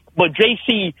 But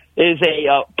J.C. is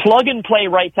a plug-and-play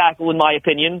right tackle, in my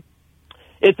opinion.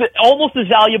 It's almost as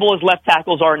valuable as left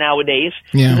tackles are nowadays.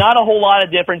 Yeah. Not a whole lot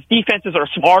of difference. Defenses are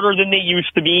smarter than they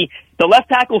used to be. The left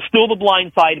tackle's still the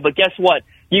blind side, but guess what?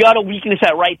 You got a weakness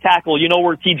at right tackle. You know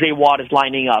where TJ Watt is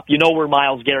lining up. You know where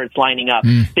Myles Garrett's lining up.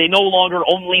 They no longer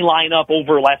only line up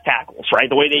over left tackles, right?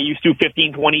 The way they used to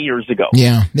 15, 20 years ago.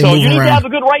 Yeah. So you need to have a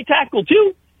good right tackle,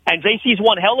 too. And JC's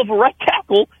one hell of a right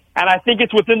tackle, and I think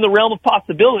it's within the realm of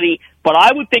possibility. But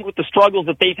I would think with the struggles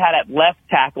that they've had at left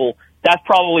tackle, that's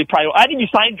probably I think you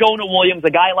sign Jonah Williams, a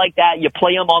guy like that, you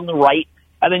play him on the right,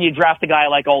 and then you draft a guy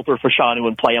like Alter Fashanu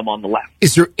and play him on the left.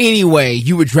 Is there any way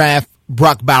you would draft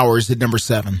Brock Bowers at number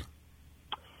 7?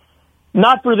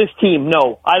 Not for this team,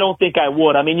 no. I don't think I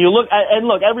would. I mean, look,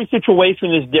 every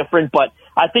situation is different, but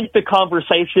I think the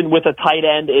conversation with a tight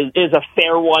end is a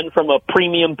fair one from a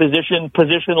premium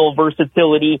positional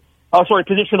versatility,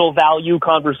 positional value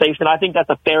conversation. I think that's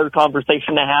a fair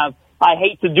conversation to have. I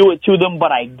hate to do it to them,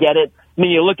 but I get it. I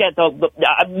mean, you look at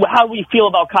how we feel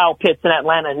about Kyle Pitts in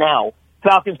Atlanta now.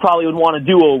 Falcons probably would want a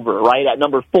do-over, right, at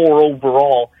number 4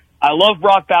 overall. I love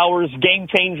Brock Bowers, game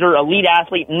changer, elite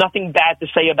athlete, nothing bad to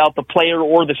say about the player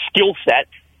or the skill set.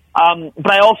 But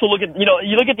I also look at,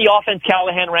 you look at the offense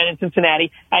Callahan ran in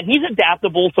Cincinnati, and he's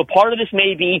adaptable, so part of this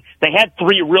may be they had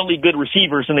 3 really good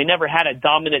receivers and they never had a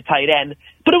dominant tight end,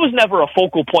 but it was never a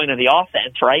focal point of the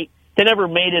offense, right? They never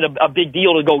made it a big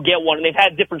deal to go get one, and they've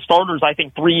had different starters, I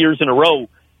think, 3 years in a row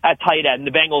at tight end.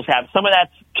 The Bengals have. Some of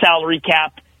that's salary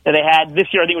cap that they had. This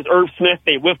year, I think it was Irv Smith.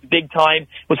 They whiffed big time.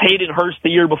 It was Hayden Hurst the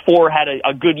year before, had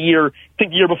a good year. I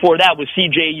think the year before that was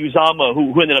C.J. Uzomah,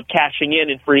 who ended up cashing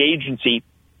in free agency.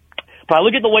 But I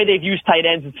look at the way they've used tight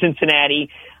ends in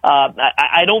Cincinnati.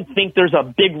 I don't think there's a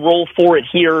big role for it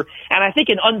here. And I think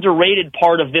an underrated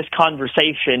part of this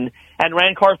conversation, and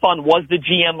Rand Carthon was the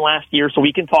GM last year, so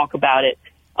we can talk about it.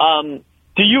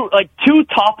 Do you, 2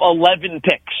 top 11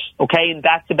 picks, okay, in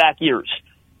back-to-back years?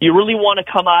 You really want to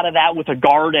come out of that with a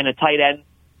guard and a tight end?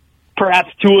 Perhaps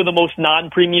 2 of the most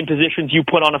non-premium positions you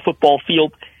put on a football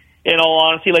field. In all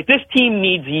honesty, this team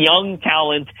needs young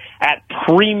talent at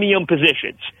premium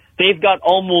positions. They've got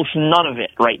almost none of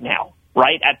it right now,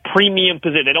 right? At premium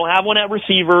position. They don't have one at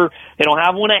receiver. They don't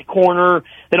have one at corner.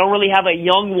 They don't really have a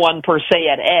young one per se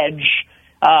at edge.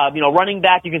 Running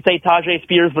back, you can say Tajay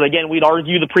Spears, but again, we'd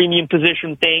argue the premium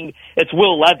position thing. It's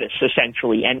Will Levis,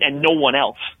 essentially, and no one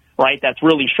else, right? That's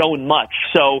really shown much.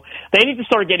 So they need to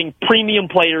start getting premium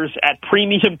players at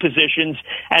premium positions,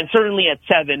 and certainly at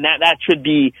 7, that should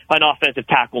be an offensive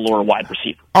tackle or a wide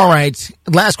receiver. All right.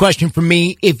 Last question for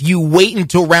me. If you wait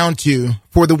until round 2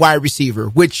 for the wide receiver,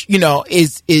 which,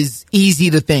 is easy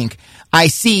to think, I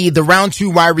see the round 2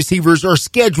 wide receivers are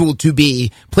scheduled to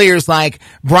be players like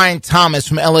Brian Thomas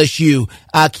from LSU,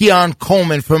 Keon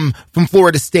Coleman from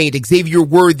Florida State, Xavier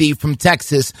Worthy from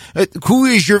Texas.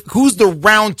 Who's the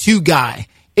round 2 guy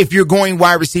if you're going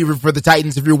wide receiver for the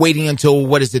Titans, if you're waiting until,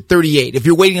 38? If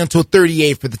you're waiting until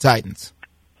 38 for the Titans.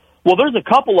 Well, there's a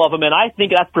couple of them, and I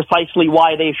think that's precisely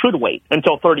why they should wait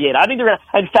until 38. I think they're going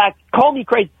to, in fact, call me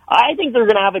crazy, I think they're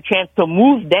going to have a chance to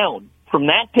move down from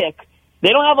that pick. They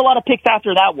don't have a lot of picks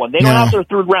after that one. They don't have their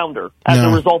 3rd rounder as a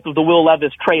result of the Will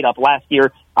Levis trade up last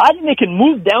year. I think they can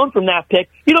move down from that pick.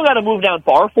 You don't got to move down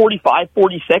far, 45,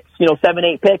 46, 7,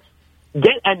 8 picks,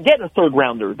 get a 3rd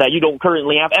rounder that you don't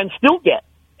currently have, and still get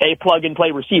a plug-and-play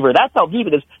receiver. That's how deep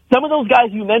it is. Some of those guys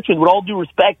you mentioned, with all due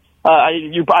respect, I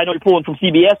know you're pulling from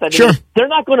CBS. They're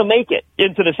not going to make it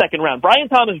into the 2nd round. Brian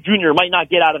Thomas Jr. might not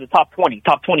get out of the top 20,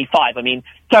 top 25. I mean,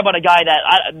 talk about a guy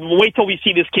that, wait till we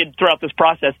see this kid throughout this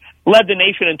process, led the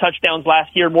nation in touchdowns last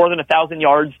year, more than 1,000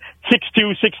 yards,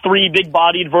 6'2", 6'3",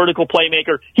 big-bodied, vertical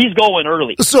playmaker. He's going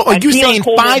early. So are you saying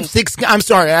 5, 6, I'm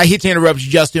sorry, I hate to interrupt you,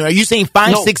 Justin. Are you saying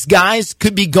 5, 6 guys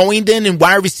could be going then in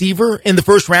wide receiver in the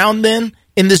 1st round then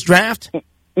in this draft?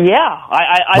 Yeah,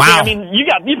 I mean, you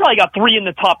probably got 3 in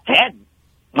the top 10,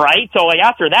 right? So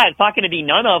after that, it's not going to be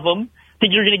none of them. I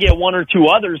think you're going to get 1 or 2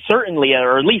 others, certainly,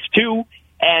 or at least 2.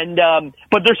 And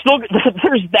but there's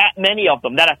that many of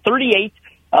them that at 38.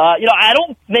 I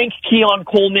don't think Keon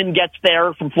Coleman gets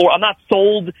there from Florida. I'm not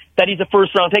sold that he's a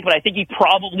 1st round pick, but I think he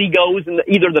probably goes in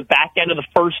either the back end of the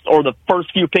 1st or the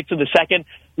first few picks of the 2nd.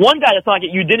 One guy that's not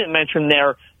you didn't mention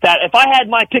there, that if I had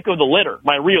my pick of the litter,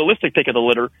 my realistic pick of the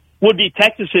litter, would be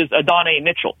Texas's Adonai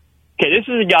Mitchell. Okay, this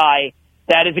is a guy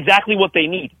that is exactly what they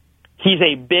need. He's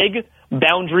a big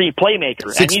boundary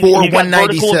playmaker. 6'4",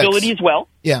 196. Vertical ability as well.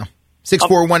 Yeah,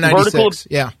 6'4", 196.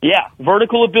 Yeah,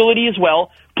 vertical ability as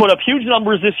well. Put up huge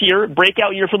numbers this year,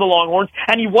 breakout year for the Longhorns,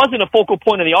 and he wasn't a focal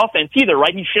point of the offense either,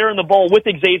 right? He's sharing the ball with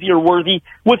Xavier Worthy,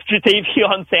 with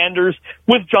Jatavion Sanders,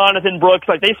 with Jonathan Brooks.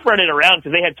 They spread it around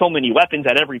because they had so many weapons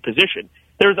at every position.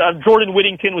 There's Jordan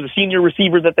Whittington was a senior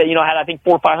receiver that they had, I think,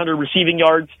 400 or 500 receiving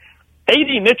yards.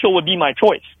 A.D. Mitchell would be my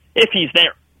choice if he's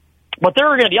there. But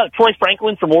there are going to be other. Troy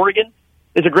Franklin from Oregon.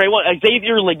 is a great one.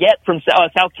 Xavier Legette from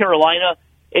South Carolina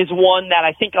is one that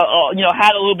I think,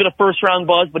 had a little bit of first-round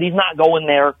buzz, but he's not going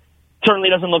there. Certainly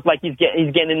doesn't look like he's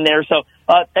getting in there. So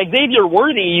Xavier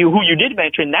Worthy, who you did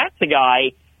mention, that's a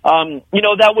guy,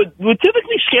 that would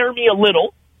typically scare me a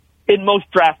little in most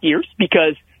draft years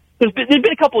because there's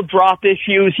been a couple of drop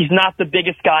issues. He's not the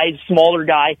biggest guy, he's a smaller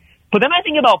guy. But then I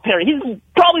think about Perry. He's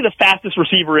probably the fastest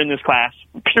receiver in this class,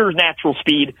 pure natural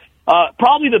speed.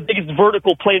 Probably the biggest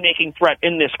vertical playmaking threat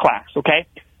in this class, okay?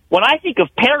 When I think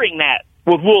of pairing that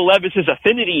with Will Levis's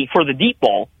affinity for the deep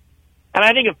ball, and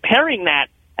I think of pairing that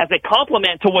as a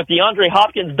complement to what DeAndre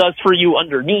Hopkins does for you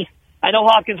underneath. I know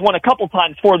Hopkins won a couple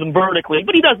times for them vertically,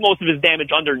 but he does most of his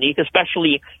damage underneath,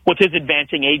 especially with his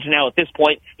advancing age now at this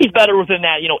point. He's better within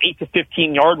that, 8 to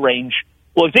 15-yard range.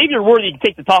 Well, Xavier Worthy can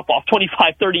take the top off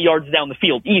 25, 30 yards down the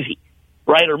field, easy,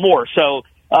 right, or more. So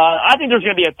I think there's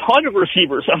going to be a ton of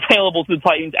receivers available to the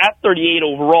Titans at 38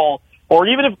 overall, or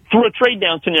even if through a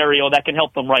trade-down scenario that can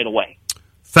help them right away.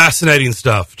 Fascinating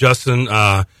stuff, Justin.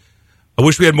 I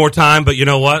wish we had more time, but you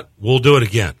know what? We'll do it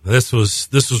again. This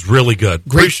was really good.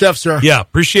 Great stuff, sir. Yeah,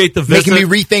 appreciate the visit. Making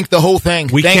me rethink the whole thing.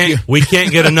 Thank you. We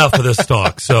can't get enough of this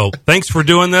talk. So thanks for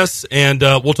doing this, and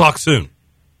we'll talk soon.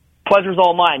 Pleasure's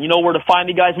all mine. You know where to find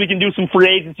me, guys. We can do some free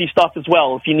agency stuff as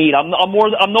well if you need. I'm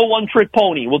no one-trick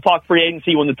pony. We'll talk free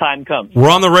agency when the time comes. We're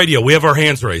on the radio. We have our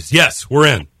hands raised. Yes, we're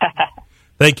in.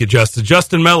 Thank you, Justin.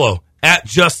 Justin Mello, at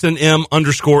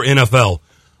JustinM_NFL.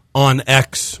 On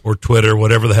X or Twitter,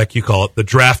 whatever the heck you call it, the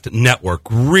Draft Network.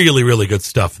 Really, really good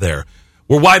stuff there.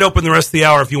 We're wide open the rest of the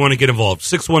hour if you want to get involved.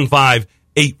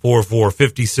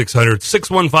 615-844-5600.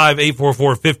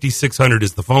 615-844-5600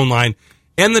 is the phone line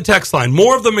and the text line.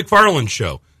 More of the McFarland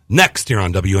Show next here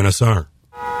on WNSR.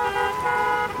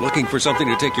 Looking for something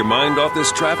to take your mind off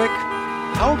this traffic?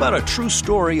 How about a true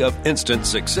story of instant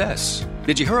success?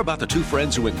 Did you hear about the two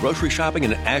friends who went grocery shopping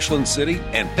in Ashland City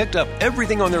and picked up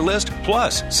everything on their list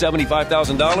plus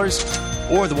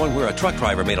 $75,000? Or the one where a truck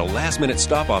driver made a last-minute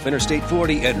stop off Interstate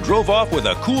 40 and drove off with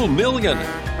a cool $1 million?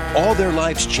 All their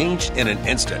lives changed in an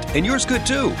instant, and yours could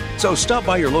too. So stop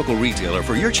by your local retailer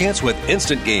for your chance with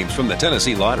instant games from the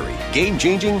Tennessee Lottery.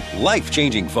 Game-changing,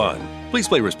 life-changing fun. Please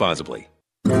play responsibly.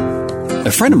 A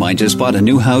friend of mine just bought a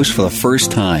new house for the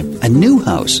first time. A new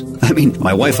house. I mean,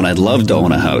 my wife and I'd love to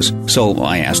own a house. So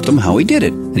I asked him how he did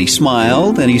it. And he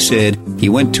smiled and he said he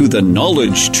went to the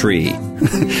knowledge tree.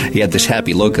 He had this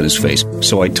happy look on his face.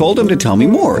 So I told him to tell me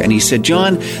more. And he said,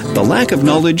 John, the lack of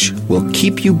knowledge will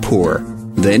keep you poor.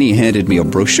 Then he handed me a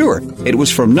brochure. It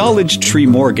was from Knowledge Tree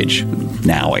Mortgage.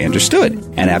 Now I understood.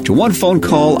 And after one phone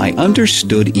call, I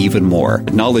understood even more.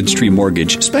 Knowledge Tree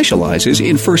Mortgage specializes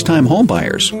in first-time home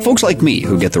buyers. Folks like me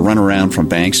who get the runaround from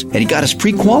banks, and he got us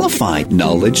pre-qualified.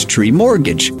 Knowledge Tree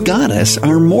Mortgage got us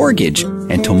our mortgage.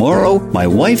 And tomorrow, my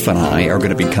wife and I are going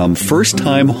to become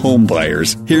first-time home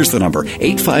buyers. Here's the number,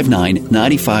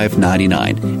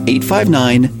 859-9599.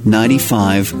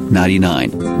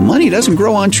 859-9599. Money doesn't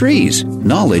grow on trees.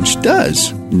 Knowledge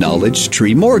does. Knowledge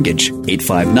Tree Mortgage.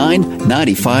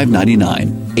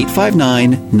 859-9599.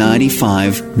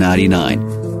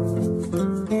 859-9599.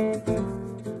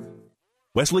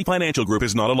 Wesley Financial Group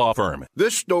is not a law firm.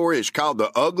 This story is called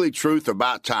The Ugly Truth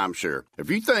About Timeshare. If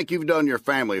you think you've done your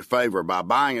family a favor by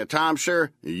buying a timeshare,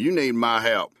 you need my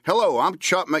help. Hello, I'm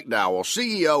Chuck McDowell,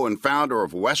 CEO and founder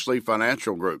of Wesley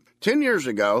Financial Group. 10 years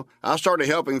ago, I started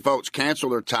helping folks cancel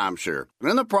their timeshare. And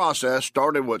in the process,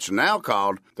 started what's now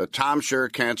called the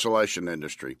timeshare cancellation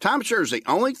industry. Timeshare is the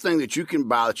only thing that you can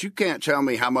buy that you can't tell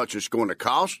me how much it's going to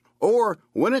cost or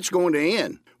when it's going to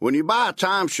end. When you buy a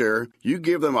timeshare, you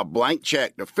give them a blank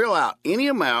check to fill out any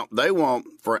amount they want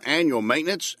for annual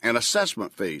maintenance and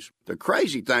assessment fees. The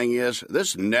crazy thing is,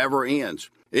 this never ends.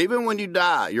 Even when you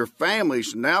die, your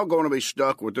family's now going to be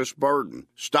stuck with this burden.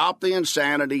 Stop the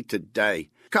insanity today.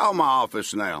 Call my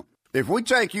office now. If we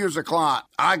take you as a client,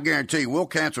 I guarantee we'll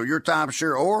cancel your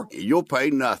timeshare or you'll pay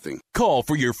nothing. Call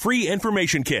for your free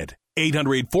information kit.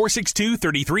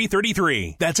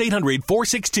 800-462-3333. That's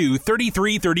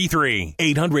 800-462-3333.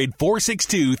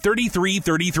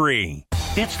 800-462-3333.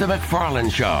 It's the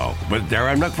McFarland Show with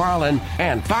Darren McFarland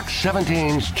and Fox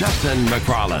 17's Justin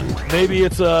McFarland. Maybe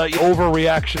it's a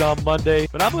overreaction on Monday,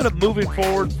 but I'm going to, moving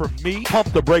forward, for me,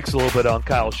 pump the brakes a little bit on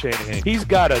Kyle Shanahan. He's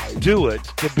got to do it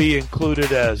to be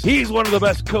included as he's one of the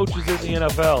best coaches in the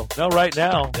NFL. Now, right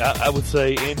now, I would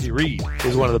say Andy Reid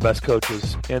is one of the best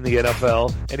coaches in the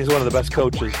NFL, and he's one of the best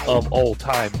coaches of all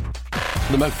time.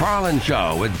 The McFarland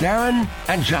Show with Darren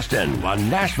and Justin on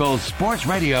Nashville Sports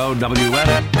Radio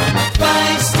WN.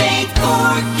 Five-state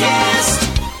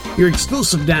forecast. Your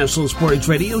exclusive National Sports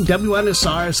Radio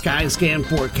WNSR Skyscan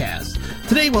forecast.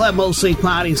 Today we'll have mostly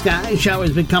cloudy skies.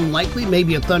 Showers become likely,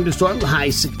 maybe a thunderstorm, the high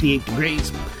 68 degrees.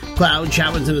 Cloud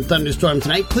showers and a thunderstorm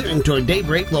tonight, clearing toward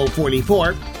daybreak, low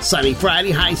 44. Sunny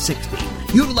Friday, high 60.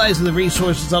 Utilizing the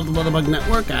resources of the Little Bug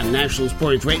Network on National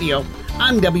Sports Radio,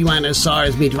 I'm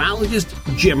WNSR's meteorologist,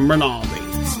 Jim Rinaldi.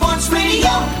 Sports Radio,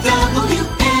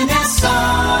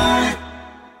 WNSR.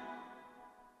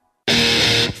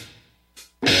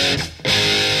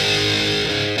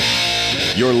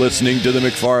 You're listening to The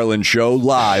McFarland Show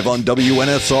live on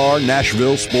WNSR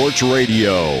Nashville Sports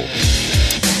Radio.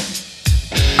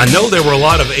 I know there were a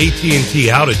lot of AT&T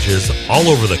outages all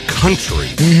over the country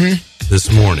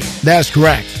this morning. That's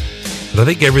correct. But I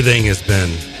think everything has been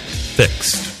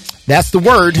fixed. That's the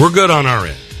word. We're good on our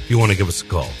end. If you want to give us a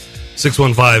call,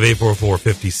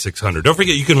 615-844-5600. Don't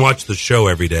forget, you can watch the show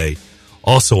every day.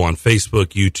 Also on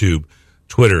Facebook, YouTube,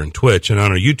 Twitter, and Twitch. And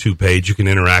on our YouTube page, you can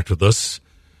interact with us.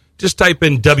 Just type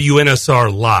in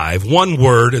WNSR Live, one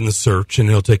word in the search, and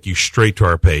it'll take you straight to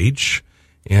our page.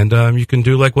 And you can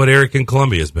do like what Eric in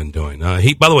Columbia has been doing. By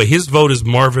the way, his vote is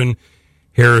Marvin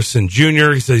Harrison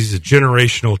Jr. He says he's a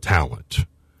generational talent.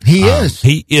 He is.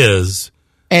 He is.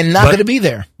 And not going to be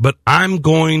there. But I'm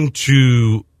going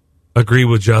to agree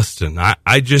with Justin.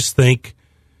 I just think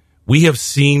we have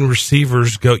seen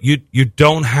receivers go. You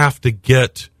don't have to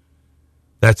get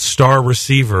that star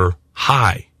receiver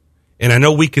high. And I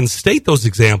know we can state those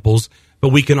examples, but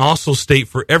we can also state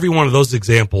for every one of those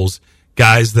examples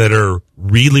guys that are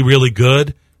really, really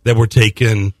good that were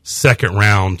taken second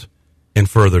round and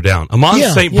further down. Amon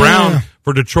St. Brown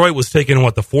for Detroit was taken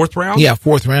in, the fourth round? Yeah,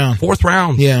 fourth round. Fourth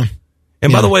round. Yeah.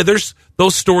 And by the way, there's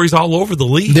those stories all over the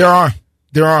league. There are.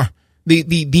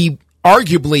 The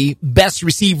arguably best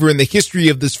receiver in the history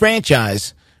of this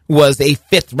franchise was a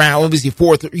fifth round. What was he?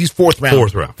 He's fourth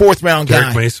round. Fourth round guy.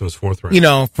 Derek Mason was fourth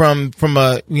round. From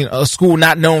a school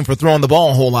not known for throwing the ball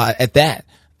a whole lot at that.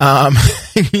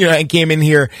 And came in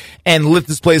here and lit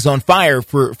this place on fire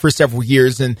for several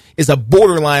years and is a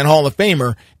borderline Hall of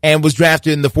Famer and was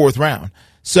drafted in the fourth round.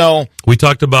 So we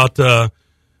talked about the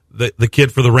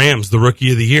kid for the Rams, the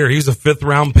rookie of the year. He's a fifth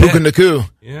round pick. Puka Nacua.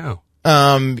 Yeah.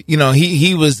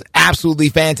 He was absolutely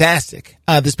fantastic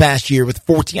this past year with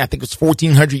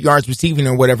 1,400 yards receiving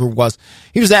or whatever it was.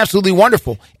 He was absolutely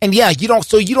wonderful. And you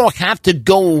don't have to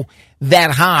go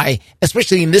that high,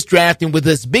 especially in this draft and with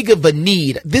as big of a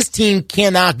need. This team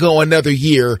cannot go another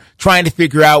year trying to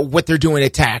figure out what they're doing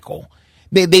at tackle.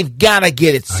 They've got to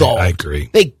get it solved. I agree.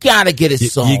 They got to get it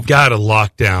solved. You got to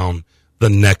lock down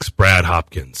the next Brad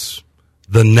Hopkins,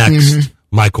 the next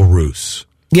Michael Roos.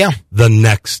 Yeah. The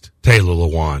next Taylor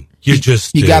Lewan. You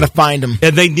got to find him.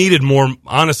 And they needed more,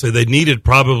 honestly, they needed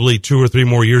probably 2 or 3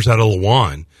 more years out of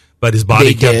Lewan. But his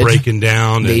body kept breaking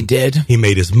down. They did. He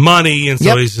made his money, and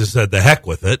so he just said, the heck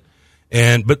with it.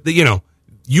 But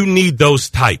you need those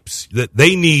types. That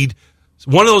they need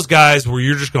one of those guys where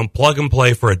you're just going to plug and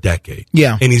play for a decade.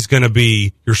 Yeah. And he's going to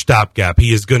be your stopgap.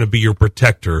 He is going to be your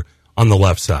protector on the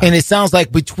left side. And it sounds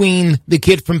like between the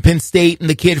kid from Penn State and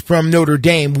the kid from Notre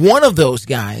Dame, one of those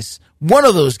guys,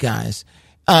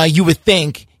 you would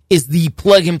think is the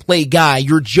plug-and-play guy.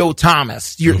 You're Joe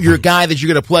Thomas. You're a guy that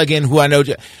you're going to plug in who I know.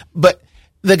 But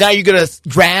the guy you're going to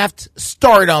draft,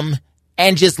 start him,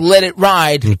 and just let it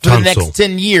ride for the next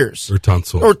 10 years. Or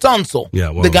Tunsil.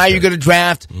 Yeah, the guy you're going to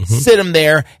draft, sit him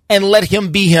there, and let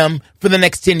him be him for the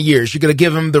next 10 years. You're going to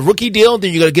give him the rookie deal,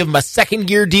 then you're going to give him a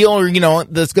second-year deal, or, then you're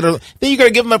going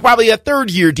to give him probably a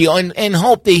third-year deal and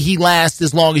hope that he lasts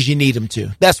as long as you need him to.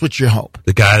 That's what you hope.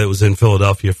 The guy that was in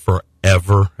Philadelphia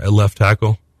forever at left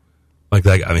tackle. Like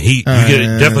that. I mean,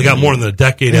 definitely got more than a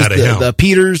decade out of him. The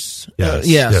Peters.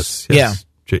 Yes. Yeah.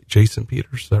 Jason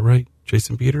Peters. Is that right?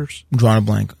 Jason Peters? I'm drawing a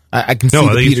blank. I can see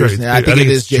the Peters. I think it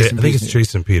is Jason Peters. I think it's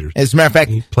Jason Peters. As a matter of fact,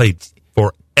 he played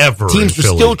forever. Teams were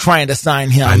still trying to sign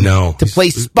him. I know. To play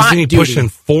spot duty. Pushing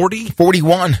 40?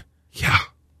 41. Yeah.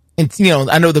 And,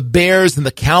 I know the Bears and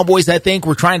the Cowboys, I think,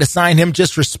 were trying to sign him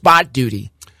just for spot duty.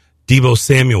 Deebo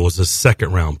Samuel was a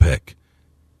second-round pick.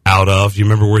 Do you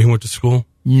remember where he went to school?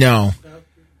 No.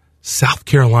 South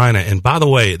Carolina. And by the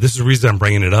way, this is the reason I'm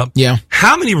bringing it up. Yeah.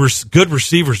 How many good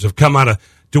receivers have come out of...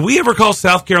 Do we ever call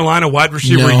South Carolina wide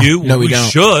receiver U? No, we don't.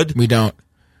 Should. We don't.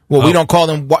 Well, we don't call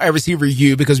them wide receiver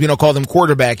U because we don't call them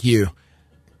quarterback U.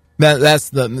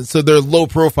 So they're low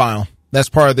profile. That's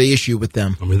part of the issue with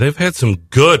them. I mean, they've had some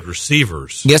good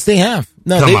receivers. Yes, they have.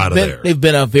 No, they've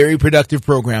been a very productive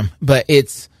program, but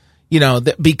it's,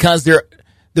 because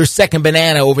they're second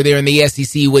banana over there in the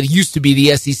SEC, what used to be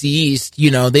the SEC East,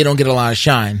 they don't get a lot of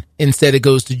shine. Instead, it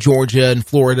goes to Georgia and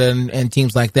Florida and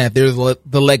teams like that. They're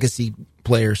the legacy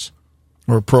players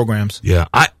or programs. Yeah,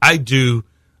 I do.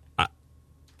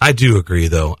 I do agree,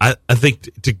 though. I think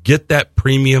to get that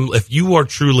premium, if you are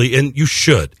truly, and you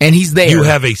should, and he's there, you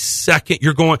have a second.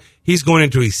 He's going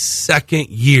into a second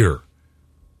year.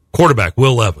 Quarterback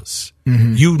Will Levis.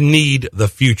 Mm-hmm. You need the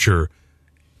future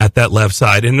at that left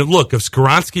side. And look, if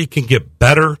Skoronski can get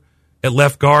better at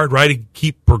left guard, right, and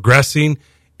keep progressing,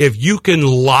 if you can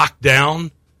lock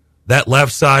down that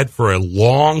left side for a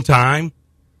long time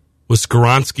with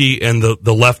Skoronski and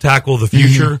the left tackle of the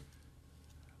future,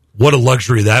 what a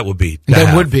luxury that would be.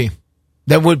 That would be.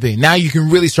 Now you can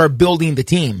really start building the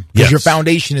team because your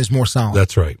foundation is more solid.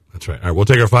 That's right. All right, we'll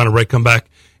take our final break, come back,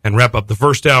 and wrap up the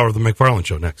first hour of the McFarland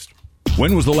Show next.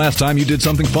 When was the last time you did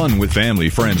something fun with family,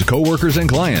 friends, coworkers, and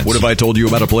clients? What if I told you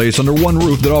about a place under one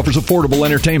roof that offers affordable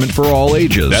entertainment for all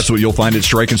ages? That's what you'll find at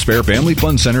Strike and Spare Family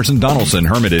Fun Centers in Donaldson,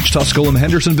 Hermitage, Tusculum,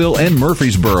 Hendersonville, and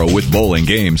Murfreesboro with bowling,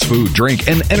 games, food, drink,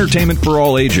 and entertainment for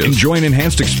all ages. Enjoy an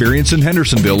enhanced experience in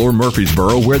Hendersonville or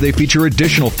Murfreesboro where they feature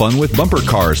additional fun with bumper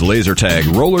cars, laser tag,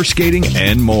 roller skating,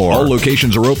 and more. All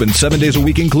locations are open 7 days a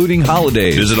week, including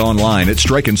holidays. Visit online at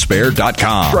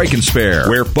strikeandspare.com. Strike and Spare,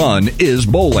 where fun is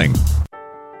bowling.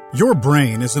 Your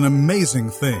brain is an amazing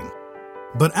thing,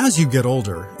 but as you get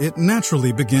older, it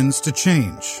naturally begins to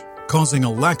change, causing a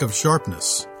lack of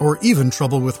sharpness or even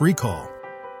trouble with recall.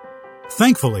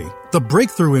 Thankfully, the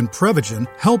breakthrough in Prevagen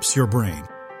helps your brain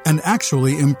and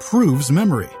actually improves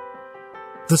memory.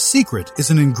 The secret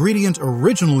is an ingredient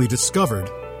originally discovered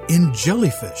in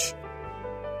jellyfish.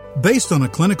 Based on a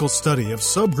clinical study of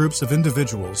subgroups of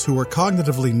individuals who are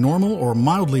cognitively normal or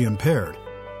mildly impaired,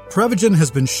 Prevagen has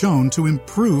been shown to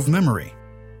improve memory.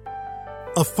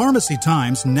 A Pharmacy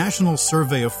Times National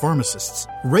Survey of Pharmacists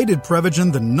rated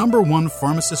Prevagen the #1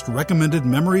 pharmacist-recommended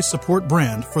memory support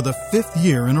brand for the 5th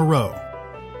year in a row.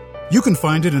 You can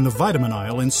find it in the vitamin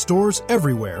aisle in stores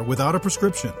everywhere without a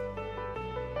prescription.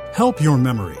 Help your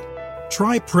memory.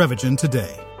 Try Prevagen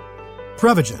today.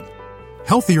 Prevagen.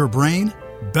 Healthier brain,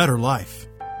 better life.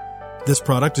 This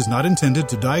product is not intended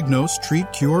to diagnose,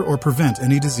 treat, cure, or prevent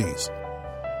any disease.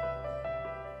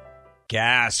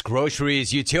 Gas,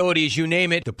 groceries, utilities, you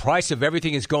name it, the price of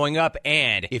everything is going up,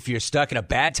 and if you're stuck in a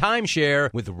bad timeshare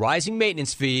with rising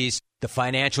maintenance fees, the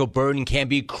financial burden can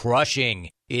be crushing.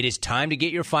 It is time to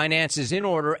get your finances in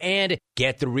order and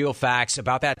get the real facts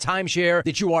about that timeshare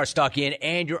that you are stuck in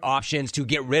and your options to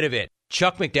get rid of it.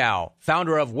 Chuck McDowell,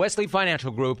 founder of Wesley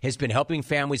Financial Group, has been helping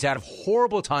families out of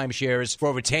horrible timeshares for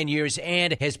over 10 years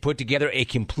and has put together a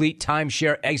complete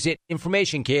timeshare exit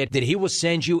information kit that he will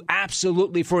send you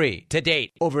absolutely free. To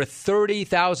date, over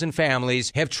 30,000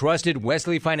 families have trusted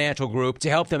Wesley Financial Group to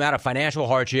help them out of financial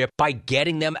hardship by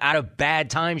getting them out of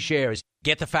bad timeshares.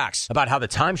 Get the facts about how the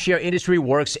timeshare industry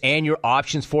works and your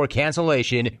options for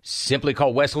cancellation. Simply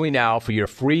call Wesley now for your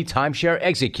free timeshare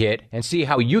exit kit and see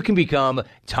how you can become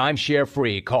timeshare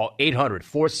free. Call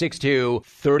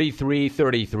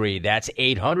 800-462-3333. That's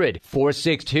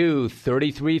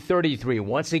 800-462-3333.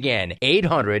 Once again,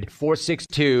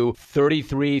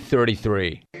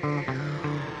 800-462-3333.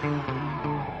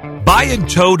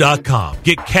 Buyandtow.com.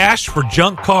 Get cash for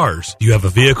junk cars. Do you have a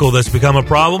vehicle that's become a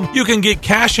problem? You can get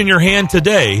cash in your hand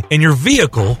today and your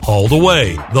vehicle hauled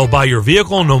away. They'll buy your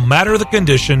vehicle no matter the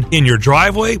condition, in your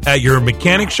driveway, at your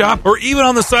mechanic shop, or even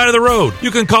on the side of the road.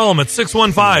 You can call them at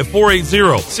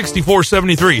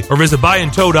 615-480-6473 or visit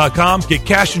buyandtow.com. Get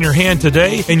cash in your hand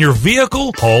today and your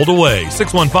vehicle hauled away.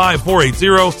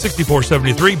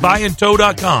 615-480-6473.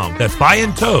 Buyandtow.com. That's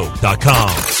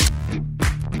buyandtow.com.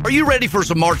 Are you ready for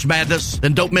some March Madness?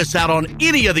 Then don't miss out on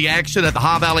any of the action at the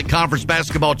High Valley Conference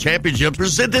Basketball Championship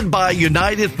presented by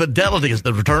United Fidelity as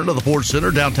the return to the Ford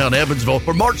Center downtown Evansville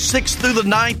for March 6th through the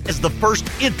 9th as the first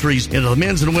entries into the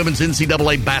men's and women's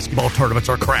NCAA basketball tournaments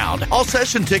are crowned. All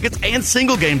session tickets and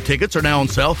single game tickets are now on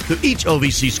sale through each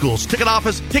OVC school's ticket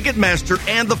office, Ticketmaster,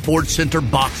 and the Ford Center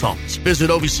box office.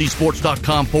 Visit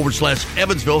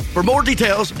OVCsports.com/Evansville for more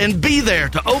details and be there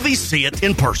to OVC it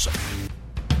in person.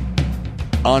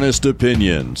 Honest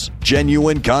opinions,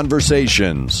 genuine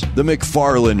conversations. The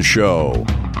McFarland Show.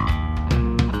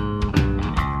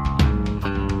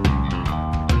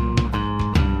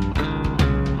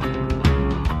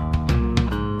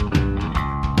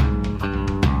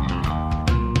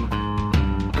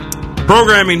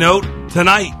 Programming note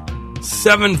tonight,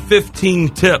 7:15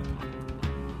 tip.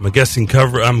 I'm guessing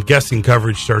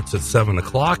coverage starts at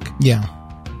 7:00. Yeah,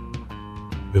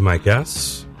 be my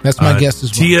guess. That's my guess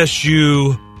as well.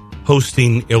 TSU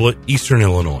hosting Eastern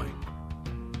Illinois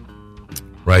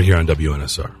right here on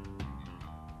WNSR.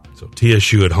 So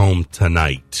TSU at home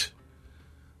tonight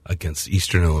against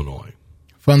Eastern Illinois.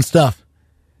 Fun stuff.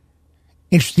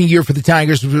 Interesting year for the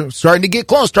Tigers. We're starting to get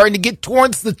close, starting to get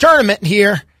towards the tournament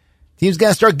here. Teams got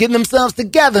to start getting themselves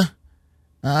together.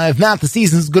 If not, the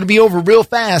season's going to be over real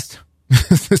fast.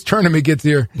 This tournament gets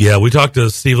here. Yeah, we talked to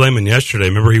Steve Lehman yesterday.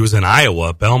 Remember, he was in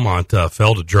Iowa. Belmont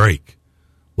fell to Drake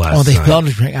last night. Oh, they fell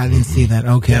to Drake. I didn't see that.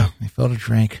 Okay. Yeah. They fell to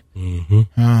Drake. Mm-hmm.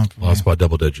 Oh, lost by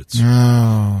double digits.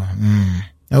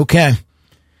 Okay.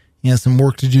 Yeah, some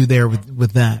work to do there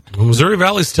with that. Well, Missouri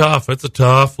Valley's tough. It's a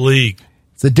tough league.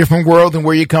 It's a different world than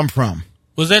where you come from.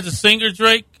 Was that the singer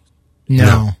Drake?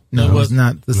 No, it was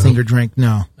not the singer Drake.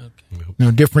 No. Okay.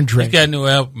 No, different Drake. He got a new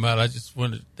album out. I just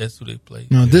wondered if that's who they played.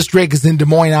 No, this Drake is in Des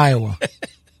Moines, Iowa.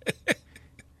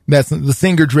 That's the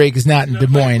singer Drake is not in Des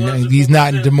Moines. He's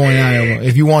not in Des Moines, Iowa.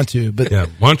 If you want to, but yeah,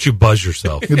 why don't you buzz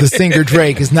yourself? The singer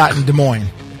Drake is not in Des Moines.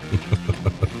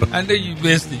 I know you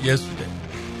missed it yesterday.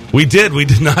 We did. We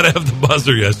did not have the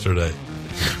buzzer yesterday.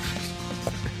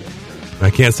 I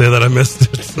can't say that I missed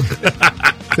it.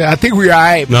 I think we were all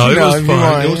right. No, it was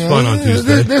fun. It was fun on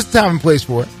Tuesday. There's time and place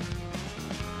for it.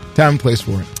 Time and place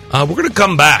for it. We're going to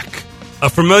come back. A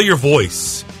familiar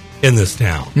voice in this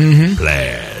town. Mm-hmm.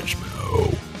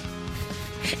 Plasmo.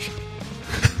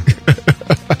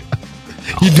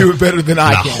 You do it better than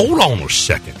I can. Hold on a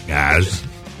second, guys.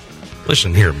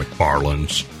 Listen here,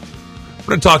 McFarlands.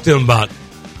 We're going to talk to him about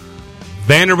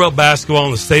Vanderbilt basketball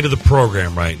and the state of the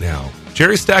program right now.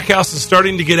 Jerry Stackhouse is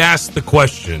starting to get asked the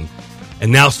question and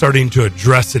now starting to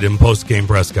address it in post-game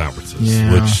press conferences,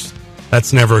 which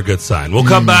that's never a good sign. We'll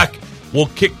come back. We'll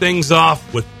kick things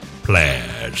off with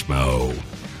Plasmo.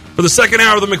 For the second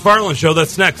hour of the McFarland Show,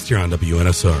 that's next here on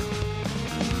WNSR.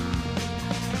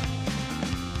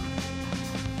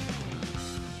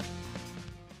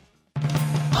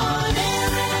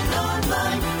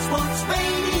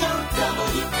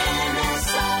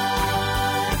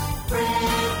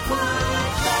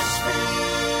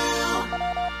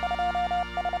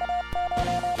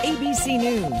 ABC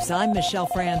News, I'm Michelle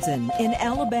Franzen. In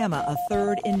Alabama, a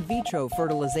third in vitro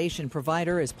fertilization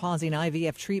provider is pausing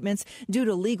IVF treatments due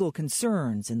to legal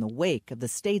concerns in the wake of the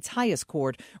state's highest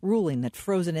court ruling that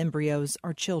frozen embryos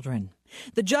are children.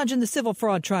 The judge in the civil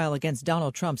fraud trial against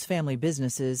Donald Trump's family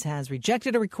businesses has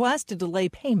rejected a request to delay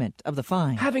payment of the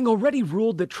fine. Having already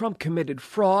ruled that Trump committed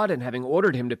fraud and having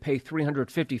ordered him to pay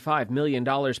 $355 million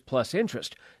plus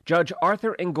interest, Judge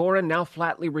Arthur Engoron now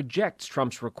flatly rejects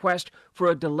Trump's request for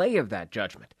a delay of that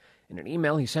judgment. In an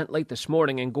email he sent late this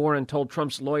morning, Engoron told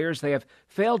Trump's lawyers they have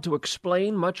failed to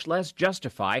explain, much less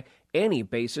justify, any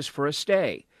basis for a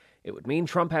stay. It would mean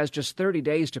Trump has just 30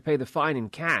 days to pay the fine in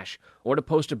cash or to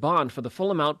post a bond for the full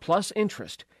amount plus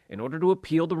interest in order to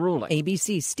appeal the ruling.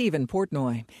 ABC's Stephen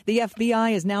Portnoy. The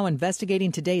FBI is now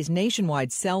investigating today's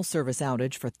nationwide cell service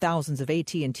outage for thousands of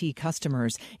AT&T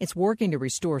customers. It's working to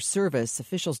restore service.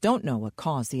 Officials don't know what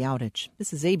caused the outage.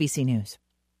 This is ABC News.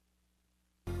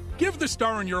 Give the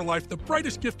star in your life the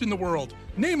brightest gift in the world.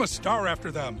 Name a star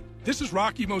after them. This is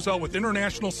Rocky Moselle with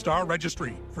International Star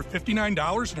Registry. For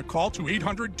 $59 and a call to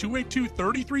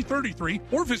 800-282-3333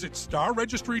 or visit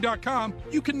starregistry.com,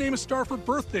 you can name a star for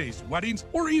birthdays, weddings,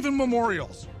 or even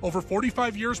memorials. Over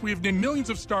 45 years, we have named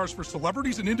millions of stars for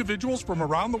celebrities and individuals from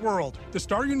around the world. The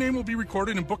star you name will be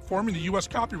recorded in book form in the U.S.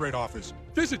 Copyright Office.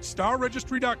 Visit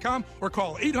starregistry.com or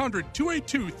call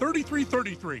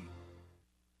 800-282-3333.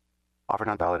 Offer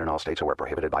not valid in all states or where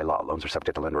prohibited by law. Loans are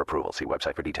subject to lender approval. See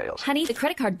website for details. Honey, the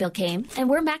credit card bill came, and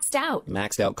we're maxed out.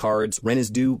 Maxed out cards, rent is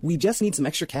due. We just need some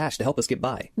extra cash to help us get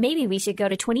by. Maybe we should go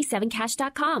to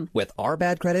 27cash.com. With our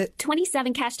bad credit?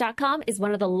 27cash.com is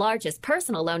one of the largest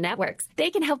personal loan networks. They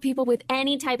can help people with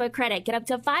any type of credit get up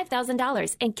to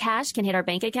 $5,000, and cash can hit our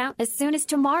bank account as soon as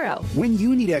tomorrow. When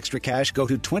you need extra cash, go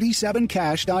to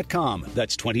 27cash.com.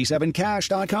 That's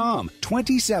 27cash.com.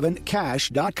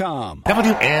 27cash.com.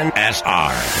 WNSR,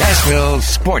 Nashville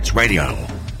Sports Radio.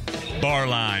 Bar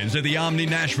Lines at the Omni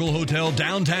Nashville Hotel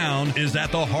downtown is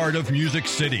at the heart of Music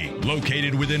City.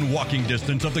 Located within walking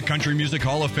distance of the Country Music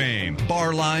Hall of Fame,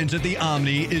 Bar Lines at the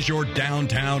Omni is your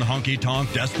downtown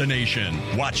honky-tonk destination.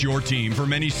 Watch your team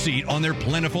from any seat on their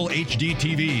plentiful HD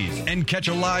TVs and catch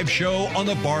a live show on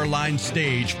the Bar Lines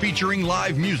stage featuring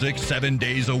live music 7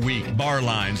 days a week. Bar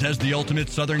Lines has the ultimate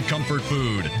Southern comfort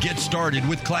food. Get started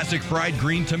with classic fried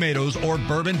green tomatoes or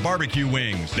bourbon barbecue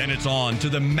wings. Then it's on to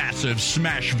the massive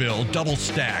Smashville double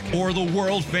stack or the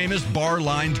world famous Bar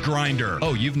Lines grinder.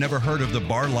 Oh, you've never heard of the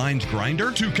Bar Lines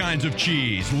grinder? 2 kinds of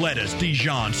cheese, lettuce,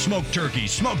 Dijon, smoked turkey,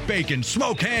 smoked bacon,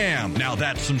 smoked ham. Now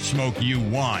that's some smoke you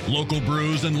want. Local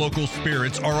brews and local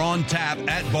spirits are on tap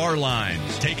at Bar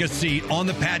Lines. Take a seat on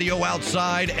the patio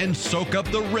outside and soak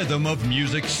up the rhythm of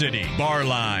Music City. Bar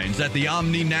Lines at the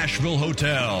Omni Nashville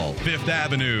Hotel, 5th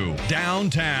Avenue,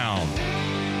 downtown.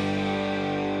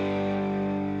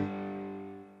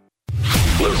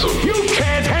 Listen, you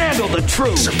can't have handle the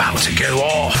truth. It's about to go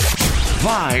off.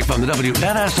 Live from the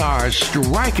WNSR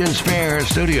Strike and Spare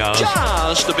studios.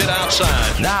 Just a bit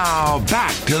outside. Now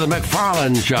back to the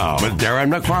McFarland Show with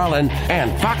Darren McFarland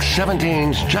and Fox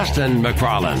 17's Justin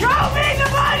McFarland. Show me the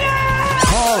money!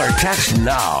 Call or text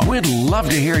now. We'd love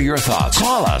to hear your thoughts.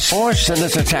 Call us or send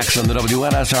us a text on the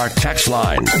WNSR text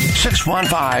line.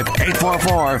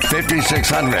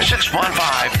 615-844-5600.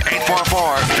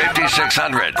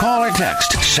 615-844-5600. Call or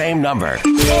text. Same number.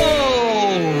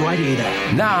 Alrighty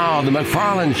then. Now, the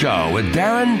McFarland Show with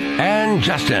Darren and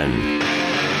Justin.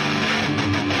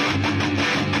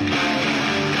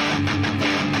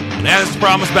 And as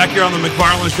promised, back here on the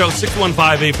McFarland Show,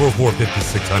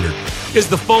 615-844-5600 is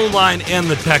the phone line and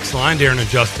the text line. Darren and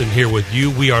Justin here with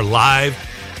you. We are live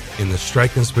in the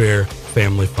Strike and Spare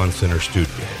Family Fun Center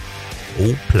studio.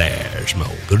 Old Plasmo,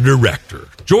 the director.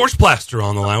 George Plastor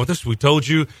on the line with us. We told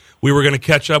you we were going to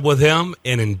catch up with him,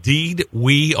 and indeed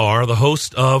we are the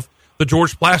host of the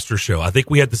George Plastor Show. I think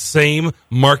we had the same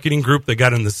marketing group that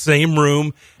got in the same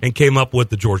room and came up with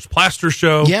the George Plastor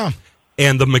Show. Yeah.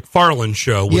 And the McFarland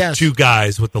Show with two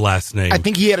guys with the last name. I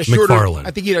think he had a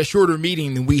shorter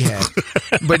meeting than we had.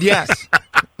 But yes,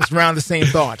 it's around the same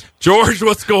thought. George,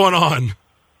 what's going on?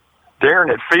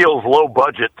 Darren, it feels low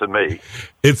budget to me.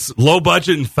 It's low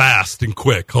budget and fast and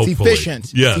quick, hopefully. It's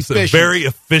efficient. Yes, it's efficient. Very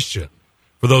efficient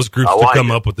for those groups to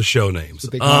come up with the show names.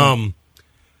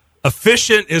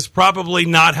 Efficient is probably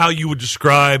not how you would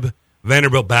describe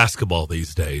Vanderbilt basketball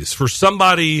these days. For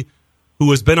somebody who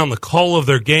has been on the call of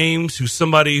their games, who's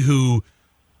somebody who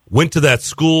went to that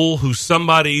school, who's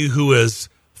somebody who has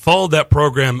followed that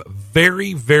program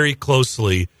very, very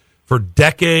closely for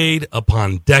decade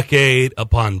upon decade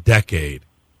upon decade.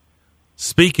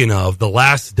 Speaking of, the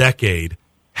last decade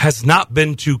has not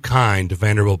been too kind to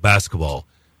Vanderbilt basketball.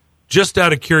 Just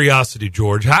out of curiosity,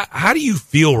 George, how do you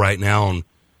feel right now? And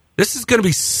this is going to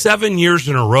be 7 years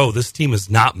in a row this team has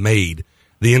not made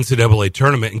the NCAA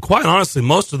tournament. And quite honestly,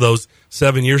 most of those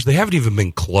 7 years, they haven't even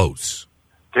been close.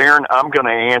 Darren, I'm going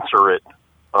to answer it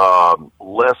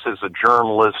less as a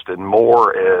journalist and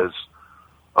more as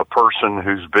a person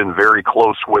who's been very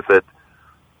close with it,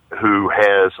 who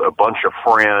has a bunch of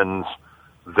friends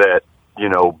that,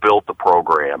 built the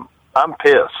program. I'm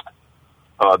pissed.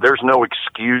 There's no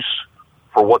excuse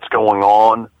for what's going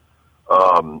on.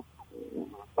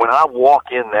 When I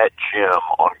walk in that gym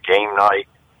on game night,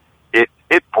 it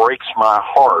breaks my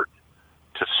heart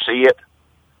to see it,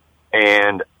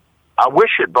 and I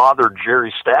wish it bothered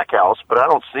Jerry Stackhouse, but I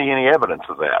don't see any evidence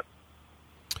of that.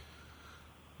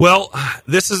 Well,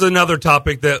 this is another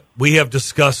topic that we have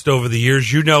discussed over the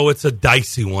years. It's a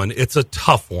dicey one. It's a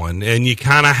tough one, and you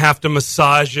kind of have to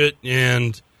massage it,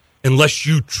 and unless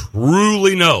you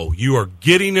truly know, you are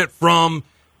getting it from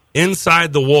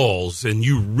inside the walls, and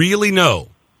you really know,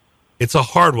 it's a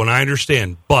hard one, I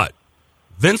understand, but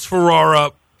Vince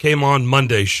Ferrara came on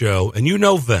Monday's show, and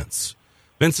Vince.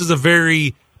 Vince is a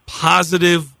very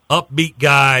positive, upbeat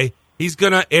guy. He's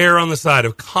going to err on the side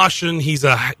of caution. He's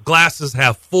a glasses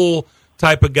half full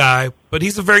type of guy, but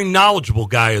he's a very knowledgeable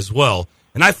guy as well.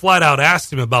 And I flat out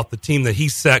asked him about the team that he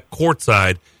sat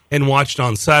courtside and watched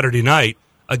on Saturday night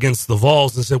against the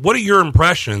Vols and said, what are your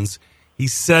impressions? He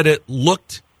said it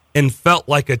looked and felt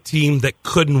like a team that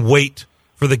couldn't wait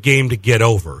for the game to get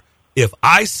over. If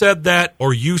I said that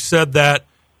or you said that,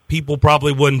 people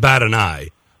probably wouldn't bat an eye.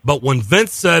 But when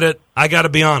Vince said it, I got to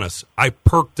be honest, I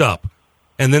perked up.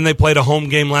 And then they played a home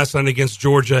game last night against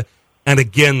Georgia, and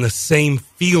again, the same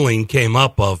feeling came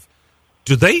up of,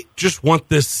 do they just want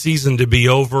this season to be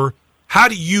over? How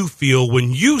do you feel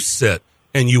when you sit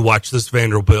and you watch this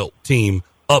Vanderbilt team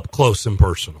up close and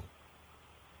personal?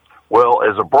 Well,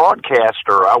 as a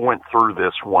broadcaster, I went through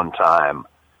this one time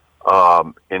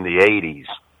in the 80s.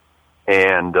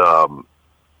 And,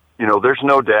 there's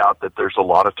no doubt that there's a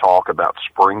lot of talk about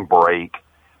spring break.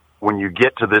 When you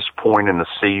get to this point in the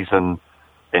season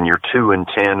and you're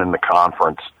 2-10 in the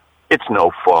conference, it's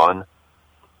no fun.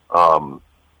 I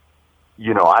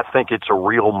think it's a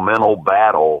real mental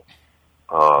battle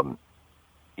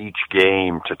each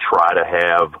game to try to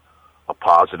have a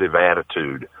positive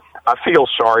attitude. I feel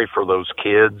sorry for those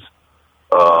kids,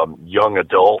 young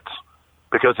adults,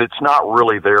 because it's not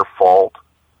really their fault.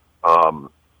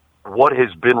 What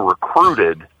has been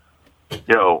recruited,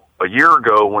 a year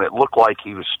ago when it looked like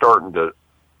he was starting to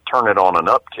turn it on an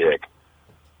uptick,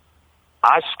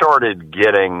 I started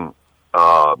getting,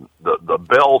 the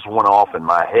bells went off in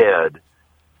my head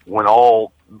when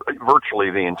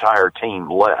virtually the entire team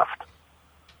left.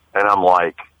 And I'm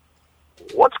like,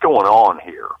 what's going on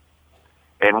here?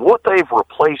 And what they've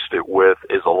replaced it with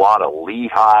is a lot of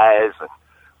Lehighs and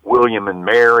William and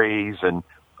Marys and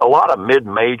a lot of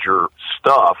mid-major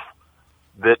stuff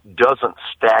that doesn't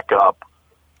stack up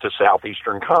to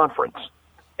Southeastern Conference.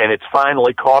 And it's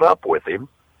finally caught up with him,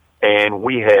 and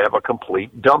we have a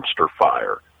complete dumpster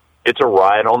fire. It's a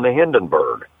riot on the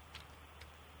Hindenburg.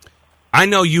 I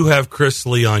know you have Chris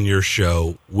Lee on your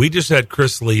show. We just had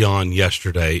Chris Lee on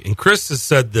yesterday, and Chris has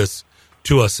said this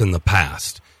to us in the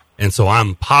past, and so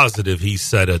I'm positive he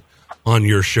said it on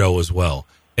your show as well.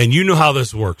 And you know how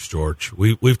this works, George.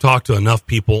 We've talked to enough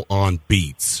people on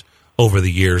beats over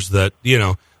the years that, you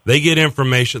know, they get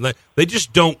information. They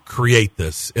just don't create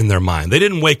this in their mind. They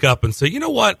didn't wake up and say, you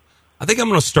know what, I think I'm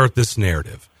going to start this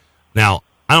narrative. Now,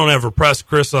 I don't ever press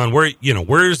Chris on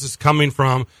where is this coming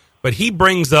from, but he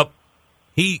brings up,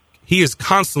 he has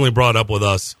constantly brought up with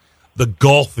us the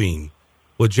golfing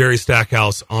with Jerry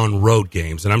Stackhouse on road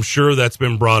games, and I'm sure that's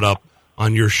been brought up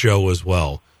on your show as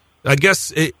well. I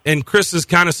guess, and Chris is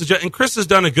kind of and Chris has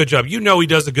done a good job. You know, he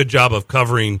does a good job of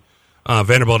covering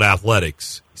Vanderbilt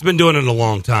athletics. He's been doing it a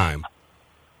long time,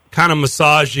 kind of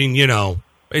massaging, you know,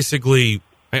 basically,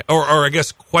 or I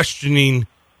guess questioning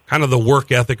kind of the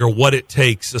work ethic or what it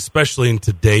takes, especially in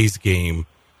today's game,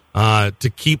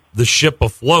 to keep the ship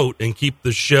afloat and keep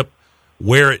the ship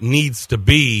where it needs to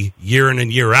be year in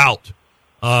and year out.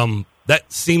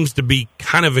 That seems to be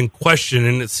kind of in question,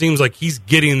 and it seems like he's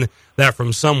getting that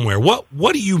from somewhere. What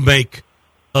do you make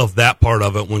of that part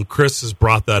of it when Chris has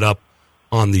brought that up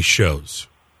on these shows?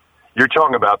 You're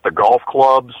talking about the golf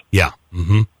clubs? Yeah.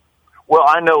 Mm-hmm. Well,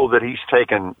 I know that he's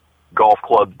taken golf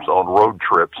clubs on road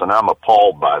trips, and I'm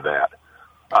appalled by that.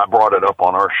 I brought it up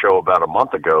on our show about a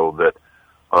month ago that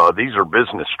these are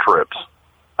business trips.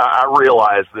 I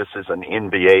realize this is an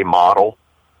NBA model,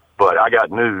 but I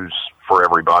got news for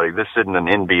everybody. This isn't an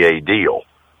NBA deal.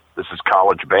 This is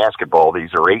college basketball.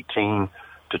 These are 18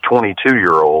 to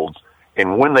 22-year-olds,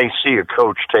 and when they see a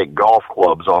coach take golf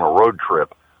clubs on a road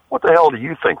trip, what the hell do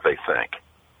you think they think?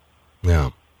 Yeah.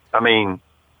 I mean,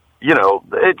 you know,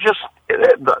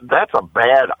 that's a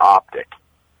bad optic.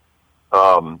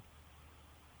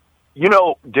 You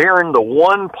know, Darren, the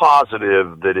one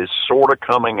positive that is sort of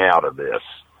coming out of this,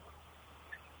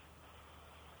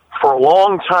 for a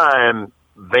long time,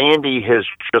 Vandy has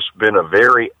just been a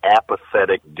very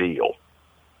apathetic deal.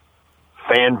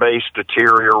 Fan base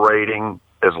deteriorating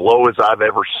as low as I've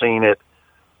ever seen it.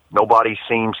 Nobody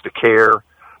seems to care.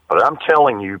 But I'm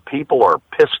telling you, people are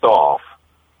pissed off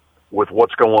with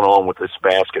what's going on with this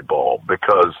basketball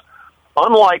because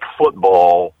unlike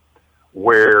football,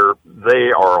 where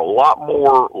they are a lot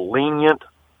more lenient,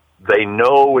 they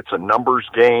know it's a numbers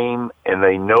game, and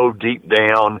they know deep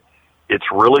down it's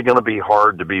really going to be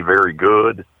hard to be very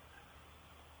good.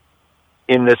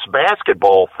 In this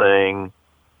basketball thing,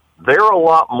 they're a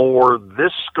lot more,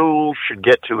 this school should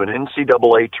get to an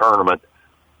NCAA tournament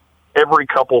every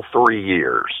 3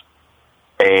 years.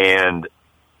 And,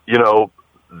 you know,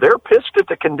 they're pissed at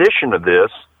the condition of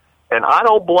this, and I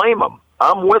don't blame them.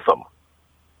 I'm with them.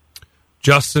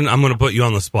 Justin, I'm going to put you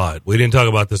on the spot. We didn't talk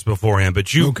about this beforehand,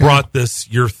 but you brought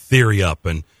your theory up,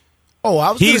 and I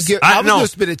was going to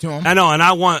spit it to him. I know, and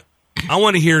I want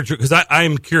to hear, because I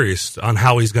am curious on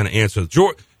how he's going to answer.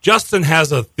 Justin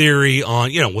has a theory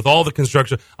on, you know, with all the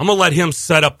construction. I'm going to let him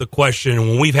set up the question, and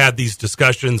when we've had these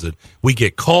discussions and we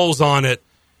get calls on it,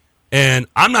 and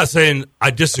I'm not saying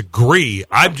I disagree.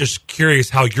 I'm just curious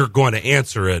how you're going to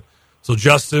answer it. So,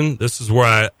 Justin, this is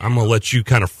where I'm going to let you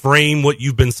kind of frame what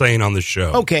you've been saying on the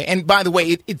show. Okay, and by the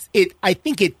way, I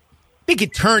think it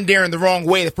turned Darren the wrong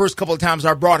way the first couple of times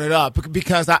I brought it up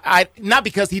because I not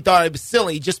because he thought it was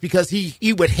silly, just because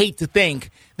he would hate to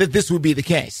think that this would be the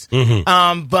case.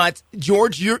 Mm-hmm. But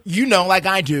George, you know, like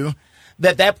I do,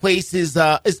 that place is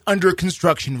under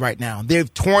construction right now.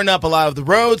 They've torn up a lot of the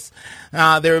roads.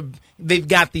 They've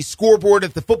got the scoreboard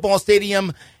at the football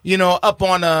stadium, you know, up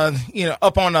on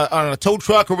a tow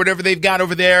truck or whatever they've got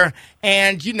over there.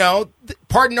 And, you know,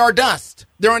 pardon our dust,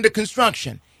 they're under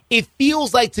construction. It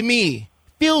feels like to me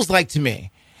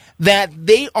that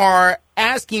they are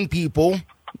asking people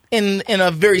in a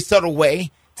very subtle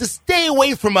way to stay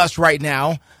away from us right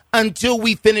now until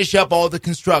we finish up all the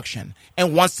construction.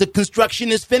 And once the construction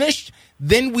is finished,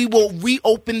 then we will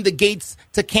reopen the gates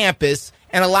to campus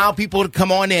and allow people to come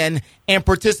on in and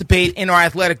participate in our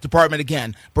athletic department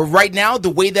again. But right now, the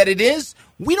way that it is,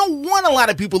 we don't want a lot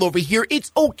of people over here.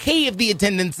 It's okay if the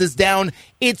attendance is down.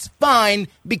 It's fine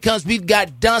because we've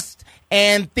got dust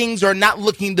and things are not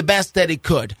looking the best that it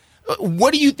could.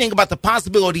 What do you think about the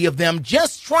possibility of them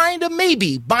just trying to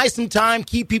maybe buy some time,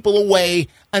 keep people away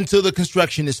until the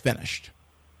construction is finished?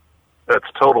 That's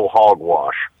total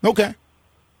hogwash. Okay.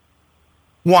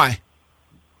 Why?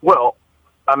 Well,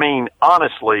 I mean,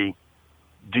 honestly,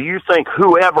 do you think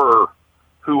whoever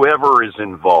is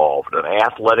involved, an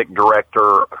athletic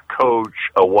director, a coach,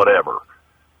 or whatever,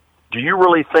 do you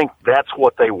really think that's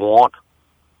what they want?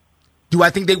 Do I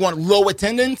think they want low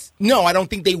attendance? No, I don't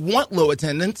think they want low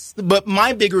attendance. But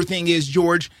my bigger thing is,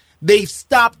 George, they've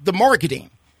stopped the marketing.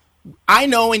 I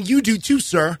know, and you do too,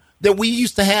 sir, that we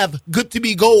used to have Good to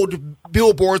Be Gold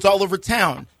billboards all over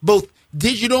town, both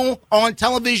digital, on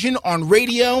television, on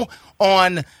radio,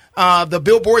 on the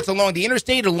billboards along the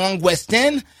interstate, along West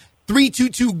End.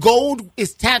 322 Gold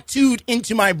is tattooed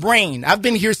into my brain. I've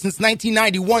been here since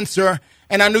 1991, sir,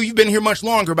 and I know you've been here much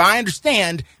longer, but I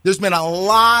understand there's been a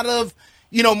lot of,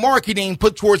 marketing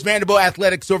put towards Vanderbilt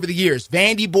athletics over the years.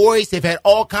 Vandy boys have had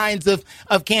all kinds of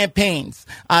campaigns.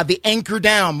 The Anchor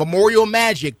Down, Memorial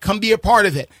Magic, come be a part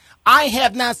of it. I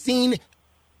have not seen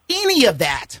any of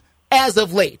that as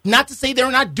of late. Not to say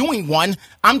they're not doing one.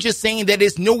 I'm just saying that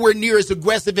it's nowhere near as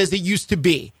aggressive as it used to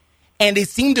be. And it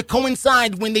seemed to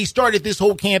coincide when they started this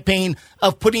whole campaign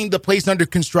of putting the place under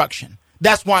construction.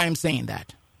 That's why I'm saying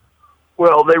that.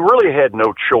 Well, they really had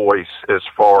no choice as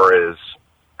far as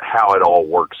how it all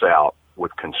works out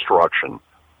with construction.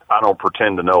 I don't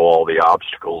pretend to know all the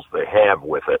obstacles they have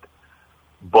with it.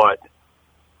 But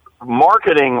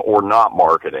marketing or not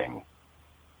marketing,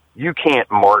 you can't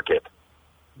market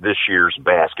this year's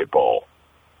basketball.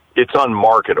 It's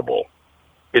unmarketable.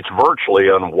 It's virtually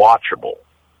unwatchable.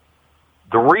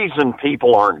 The reason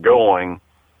people aren't going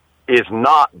is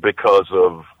not because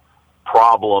of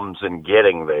problems in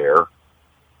getting there.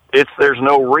 There's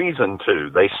no reason to.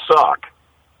 They suck.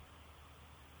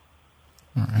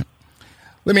 All right.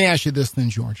 Let me ask you this then,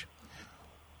 George.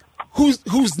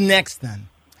 Who's next then?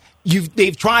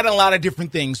 They've tried a lot of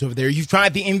different things over there. You've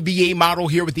tried the NBA model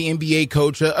here with the NBA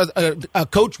coach, a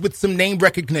coach with some name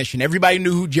recognition. Everybody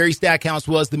knew who Jerry Stackhouse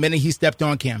was the minute he stepped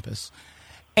on campus.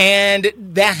 And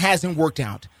that hasn't worked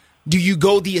out. Do you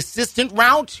go the assistant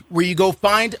route where you go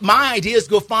find, my idea is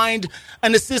go find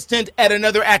an assistant at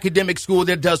another academic school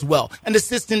that does well, an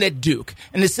assistant at Duke,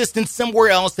 an assistant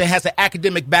somewhere else that has an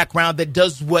academic background that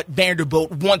does what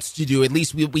Vanderbilt wants to do, at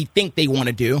least we think they want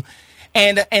to do,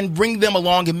 and bring them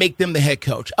along and make them the head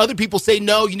coach. Other people say,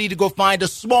 no, you need to go find a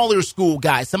smaller school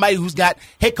guy, somebody who's got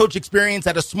head coach experience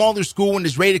at a smaller school and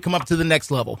is ready to come up to the next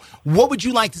level. What would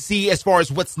you like to see as far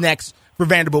as what's next for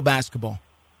Vanderbilt basketball?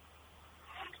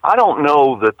 I don't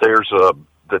know that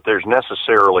there's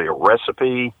necessarily a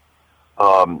recipe.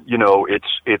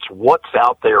 It's what's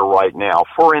out there right now.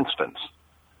 For instance,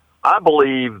 I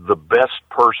believe the best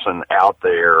person out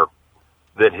there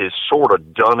that has sort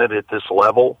of done it at this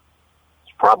level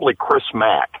is probably Chris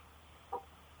Mack.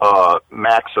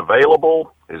 Mack's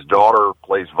available. His daughter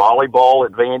plays volleyball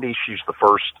at Vandy. She's the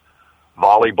first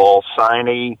volleyball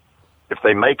signee. If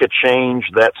they make a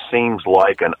change, that seems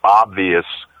like an obvious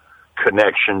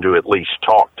connection to at least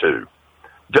talk to.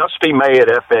 Dusty May at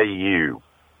FAU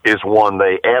is one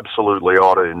they absolutely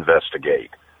ought to investigate.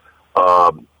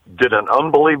 Did an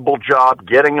unbelievable job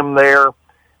getting him there.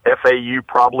 FAU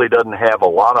probably doesn't have a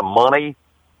lot of money.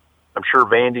 I'm sure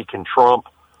Vandy can trump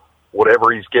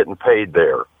whatever he's getting paid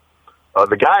there.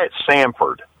 The guy at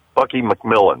Samford, Bucky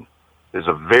McMillan, is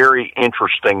a very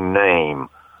interesting name.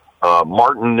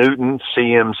 Martin Newton,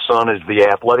 CM's son, is the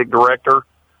athletic director.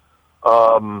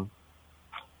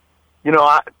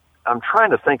 I'm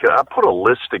trying to think. I put a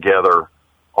list together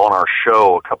on our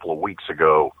show a couple of weeks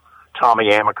ago.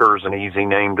 Tommy Amaker is an easy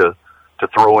name to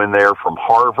throw in there from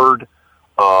Harvard.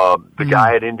 The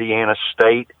guy at Indiana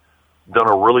State, done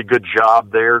a really good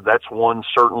job there. That's one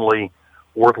certainly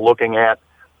worth looking at.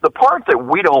 The part that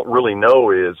we don't really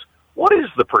know is, what is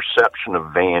the perception of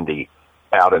Vandy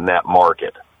out in that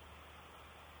market?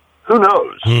 Who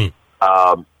knows?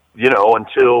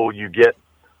 Until you get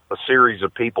a series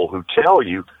of people who tell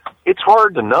you, it's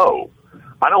hard to know.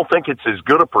 I don't think it's as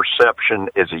good a perception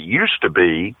as it used to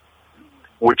be,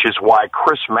 which is why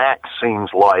Chris Mack seems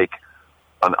like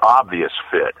an obvious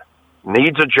fit.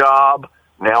 Needs a job,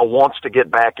 now wants to get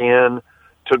back in,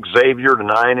 took Xavier to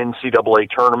 9 NCAA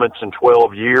tournaments in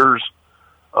 12 years.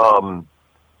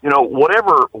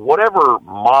 Whatever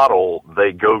model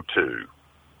they go to,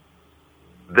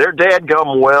 their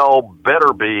dadgum well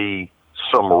better be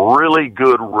some really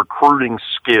good recruiting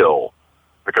skill,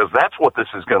 because that's what this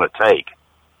is going to take.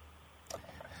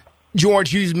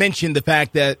 George, you mentioned the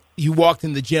fact that you walked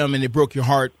in the gym and it broke your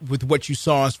heart with what you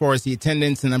saw as far as the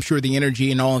attendance and I'm sure the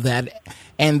energy and all of that,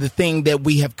 and the thing that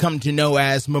we have come to know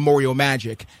as Memorial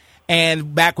Magic.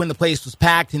 And back when the place was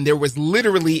packed and there was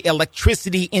literally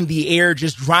electricity in the air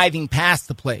just driving past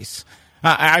the place.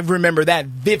 I remember that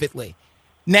vividly.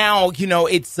 Now,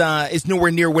 it's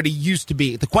nowhere near what it used to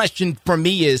be. The question for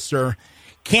me is, sir,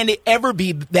 Can it ever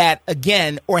be that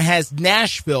again, or has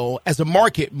Nashville as a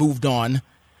market moved on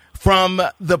from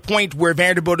the point where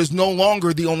Vanderbilt is no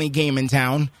longer the only game in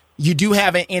town? You do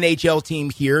have an NHL team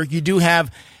here. You do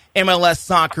have MLS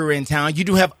soccer in town. You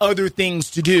do have other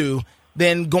things to do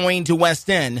than going to West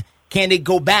End. Can it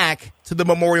go back to the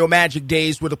Memorial Magic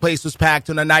days where the place was packed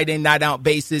on a night-in, night-out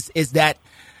basis? Is that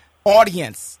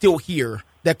audience still here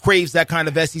that craves that kind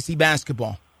of SEC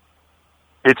basketball?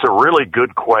 It's a really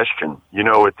good question. You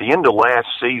know, at the end of last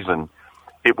season,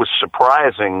 it was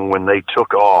surprising when they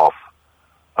took off,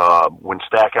 when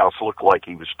Stackhouse looked like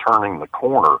he was turning the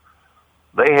corner.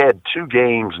 They had 2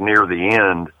 games near the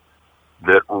end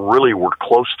that really were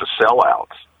close to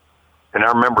sellouts. And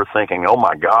I remember thinking, oh,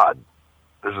 my God,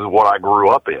 this is what I grew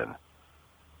up in.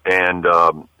 And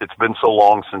it's been so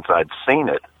long since I'd seen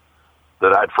it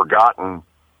that I'd forgotten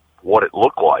what it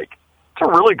looked like. It's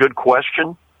a really good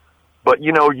question. But,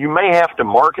 you know, you may have to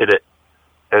market it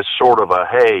as sort of a,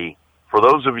 hey, for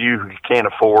those of you who can't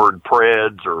afford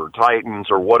Preds or Titans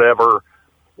or whatever,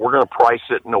 we're going to price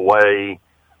it in a way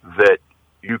that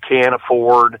you can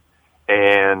afford,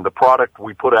 and the product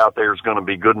we put out there is going to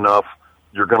be good enough,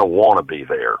 you're going to want to be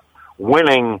there.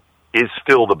 Winning is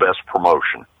still the best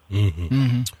promotion. Mm-hmm.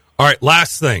 Mm-hmm. All right,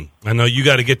 last thing. I know you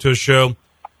got to get to a show,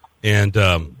 and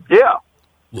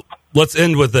let's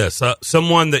end with this.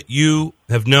 Someone that you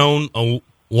have known a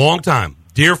long time,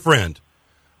 dear friend.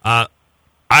 I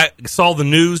saw the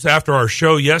news after our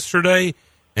show yesterday,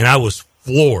 and I was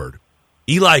floored.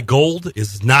 Eli Gold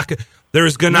is not –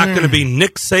 there's not going to be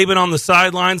Nick Saban on the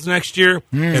sidelines next year,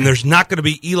 and there's not going to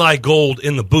be Eli Gold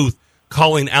in the booth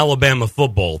calling Alabama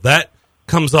football. That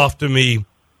comes off to me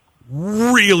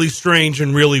really strange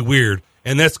and really weird,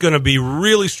 and that's going to be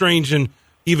really strange and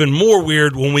even more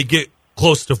weird when we get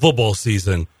close to football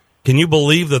season. Can you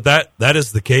believe that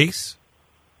is the case?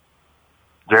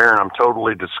 Darren, I'm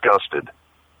totally disgusted.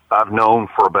 I've known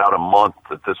for about a month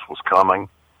that this was coming,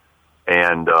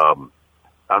 and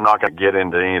I'm not going to get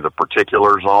into any of the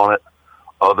particulars on it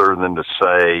other than to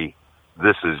say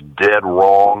this is dead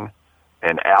wrong,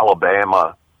 and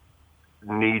Alabama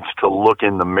needs to look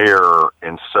in the mirror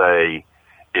and say,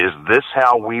 is this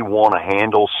how we want to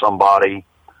handle somebody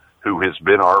who has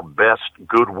been our best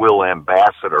goodwill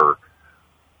ambassador,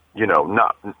 you know,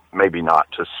 maybe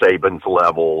not to Saban's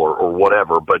level or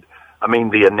whatever, but, I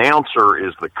mean, the announcer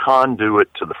is the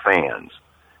conduit to the fans,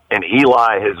 and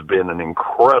Eli has been an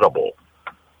incredible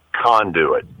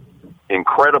conduit,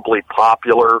 incredibly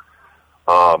popular.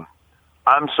 I'm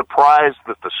surprised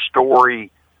that the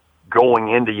story going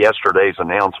into yesterday's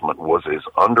announcement was as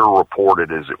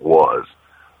underreported as it was.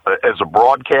 As a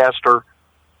broadcaster,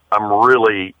 I'm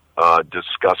really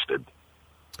disgusted.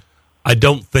 I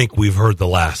don't think we've heard the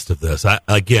last of this. I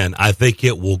think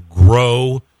it will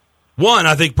grow. One,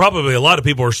 I think probably a lot of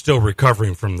people are still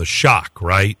recovering from the shock,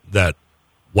 right? That,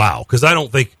 wow, because I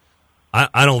don't think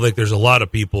there's a lot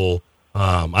of people,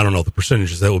 I don't know the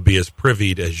percentages, that would be as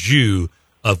privy as you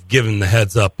of giving the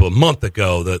heads up a month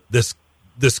ago that this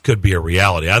could be a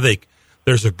reality. I think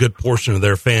there's a good portion of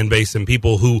their fan base and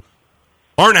people who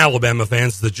aren't Alabama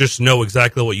fans that just know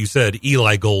exactly what you said,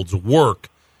 Eli Gold's work,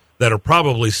 that are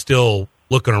probably still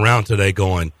looking around today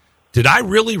going, did I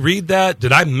really read that?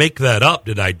 Did I make that up?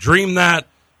 Did I dream that?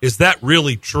 Is that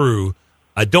really true?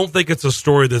 I don't think it's a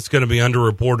story that's going to be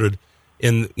underreported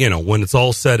when it's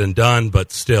all said and done,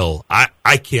 but still,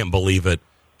 I can't believe it.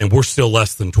 And we're still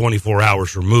less than 24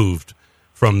 hours removed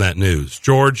from that news.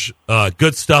 George,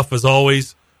 good stuff as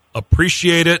always.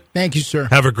 Appreciate it. Thank you, sir.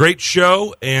 Have a great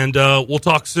show, and we'll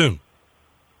talk soon.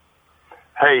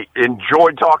 Hey,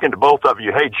 enjoyed talking to both of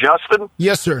you. Hey, Justin.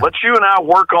 Yes, sir. Let's you and I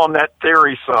work on that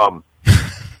theory some.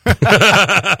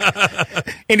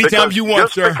 Anytime you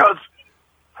want, sir. Because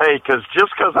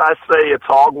just because I say it's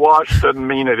hogwash doesn't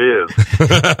mean it is.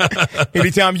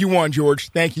 Anytime you want, George.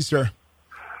 Thank you, sir.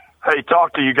 Hey,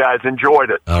 talk to you guys. Enjoyed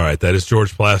it. All right, that is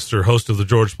George Plastor, host of the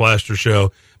George Plastor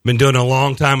Show. Been doing it a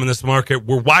long time in this market.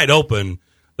 We're wide open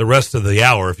the rest of the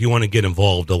hour if you want to get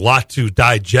involved. A lot to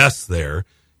digest there.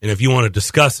 And if you want to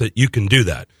discuss it, you can do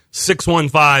that.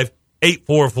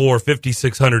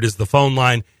 615-844-5600 is the phone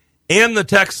line and the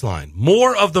text line.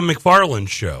 More of the McFarland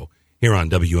Show here on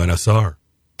WNSR.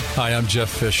 Hi, I'm Jeff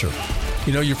Fisher.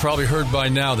 You know, you've probably heard by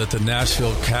now that the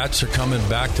Nashville Cats are coming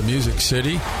back to Music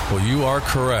City. Well, you are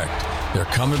correct. They're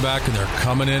coming back, and they're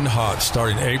coming in hot,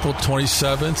 starting April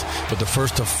 27th with the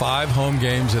first of 5 home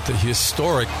games at the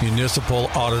historic Municipal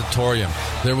Auditorium.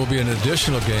 There will be an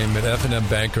additional game at F&M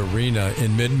Bank Arena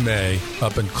in mid-May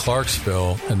up in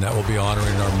Clarksville, and that will be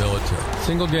honoring our military.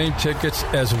 Single-game tickets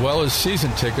as well as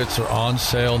season tickets are on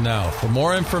sale now. For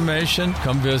more information,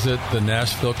 come visit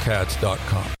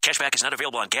thenashvillecats.com. Cashback is not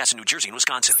available on gas in New Jersey and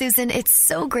Wisconsin. Susan, it's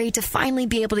so great to finally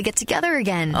be able to get together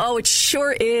again. Oh, it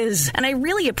sure is. And I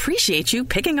really appreciate you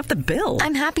picking up the bill.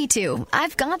 I'm happy to.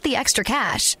 I've got the extra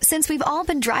cash. Since we've all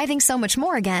been driving so much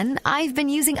more again, I've been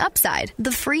using Upside,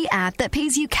 the free app that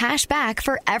pays you cash back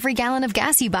for every gallon of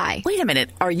gas you buy. Wait a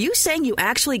minute. Are you saying you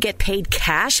actually get paid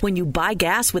cash when you buy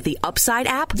gas with the Upside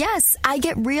app? Yes, I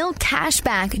get real cash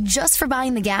back just for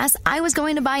buying the gas I was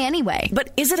going to buy anyway.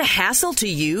 But is it a hassle to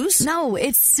use? No,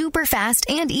 it's super fast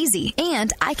and easy,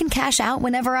 and I can cash out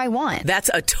whenever I want. That's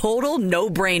a total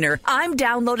no-brainer. I'm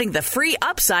downloading the free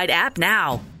Upside app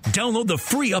now. Download the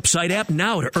free Upside app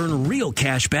now to earn real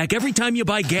cash back every time you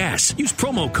buy gas. Use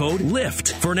promo code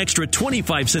LIFT for an extra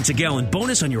 25 cents a gallon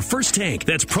bonus on your first tank.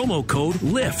 That's promo code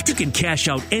LIFT. You can cash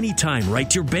out anytime right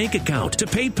to your bank account, to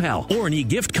PayPal, or an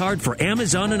e-gift card for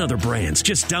Amazon and other brands.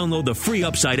 Just download the free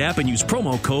Upside app and use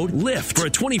promo code LIFT for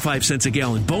a 25 cents a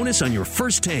gallon bonus on your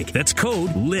first tank. That's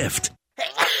code LIFT.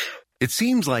 It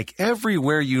seems like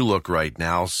everywhere you look right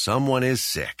now, someone is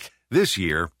sick. This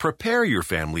year, prepare your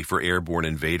family for airborne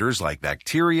invaders like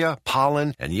bacteria,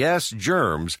 pollen, and yes,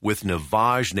 germs with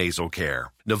Navage Nasal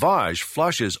Care. Navage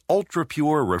flushes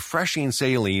ultra-pure, refreshing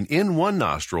saline in one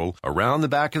nostril, around the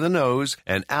back of the nose,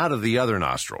 and out of the other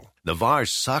nostril. Navage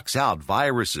sucks out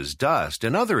viruses, dust,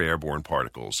 and other airborne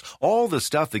particles, all the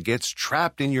stuff that gets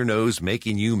trapped in your nose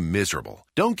making you miserable.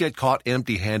 Don't get caught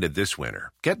empty-handed this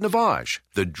winter. Get Navage,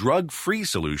 the drug-free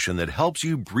solution that helps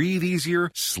you breathe easier,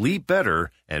 sleep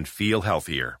better, and feel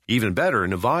healthier. Even better,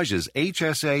 Navage is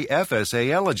HSA,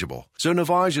 FSA eligible, so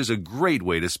Navage is a great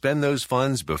way to spend those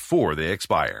funds before they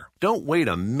expire. Don't wait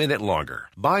a minute longer.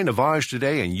 Buy Navage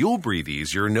today and you'll breathe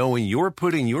easier knowing you're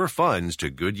putting your funds to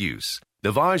good use.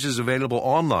 Navage is available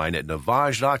online at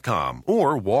Navage.com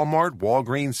or Walmart,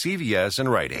 Walgreens, CVS,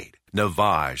 and Rite Aid.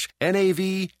 Navage,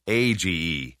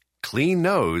 Navage. Clean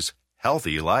nose,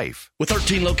 healthy life. With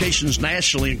 13 locations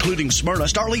nationally, including Smyrna,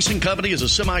 Star Leasing Company is a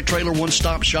semi-trailer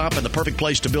one-stop shop and the perfect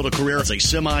place to build a career as a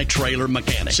semi-trailer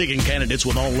mechanic. Seeking candidates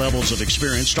with all levels of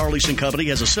experience, Star Leasing Company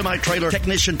has a semi-trailer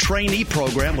technician trainee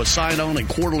program with sign-on and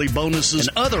quarterly bonuses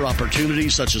and other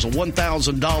opportunities such as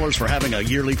 $1,000 for having a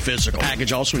yearly physical.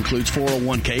 Package also includes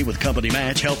 401k with company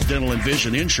match, health, dental, and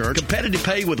vision insurance, competitive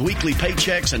pay with weekly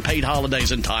paychecks, and paid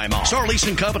holidays and time off. Star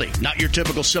Leasing Company, not your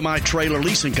typical semi-trailer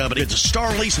leasing company. It's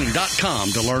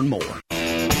starleasing.com to learn more.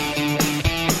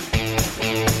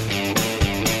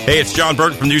 Hey, it's John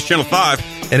Burton from News Channel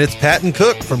 5. And it's Patton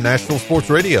Cook from Nashville Sports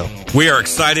Radio. We are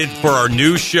excited for our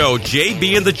new show,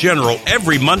 JB and the General,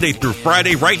 every Monday through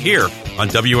Friday right here on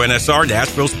WNSR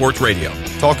Nashville Sports Radio.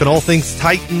 Talking all things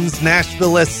Titans,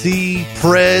 Nashville SC,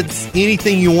 Preds,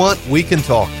 anything you want, we can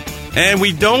talk. And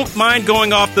we don't mind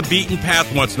going off the beaten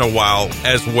path once in a while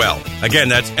as well. Again,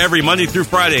 that's every Monday through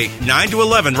Friday, 9 to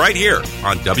 11, right here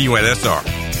on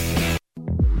WNSR.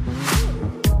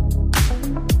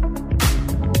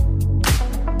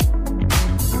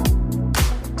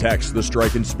 Text the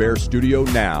Strike and Spare studio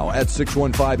now at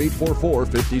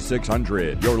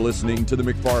 615-844-5600. You're listening to The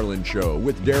McFarland Show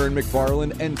with Darren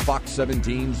McFarland and Fox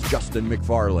 17's Justin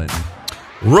McFarland.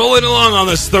 Rolling along on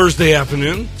this Thursday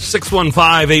afternoon,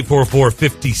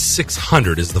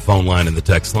 615-844-5600 is the phone line and the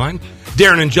text line.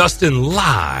 Darren and Justin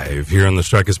live here in the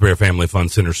Strike and Spare Family Fun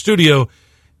Center studio.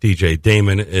 DJ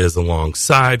Damon is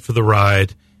alongside for the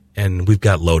ride, and we've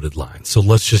got loaded lines. So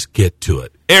let's just get to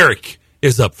it. Eric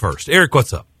is up first. Eric,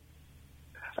 what's up?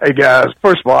 Hey, guys.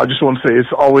 First of all, I just want to say it's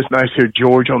always nice to hear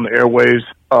George on the airwaves.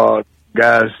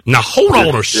 Guys. Now, hold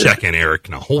on a second, Eric.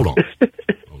 Now, hold on.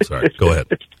 I'm sorry. Go ahead.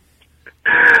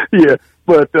 Yeah,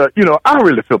 but, I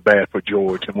really feel bad for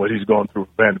George and what he's going through with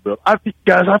Vanderbilt. I've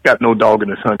got no dog in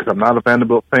this hunt because I'm not a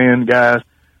Vanderbilt fan, guys,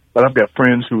 but I've got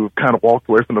friends who have kind of walked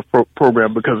away from the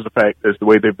program because of the fact that's the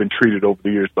way they've been treated over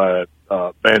the years by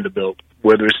Vanderbilt,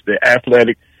 whether it's the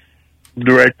athletic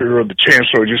director or the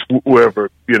chancellor or just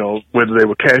whoever, whether they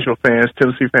were casual fans,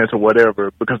 Tennessee fans, or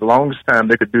whatever, because the longest time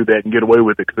they could do that and get away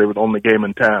with it because they were the only game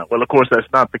in town. Well, of course,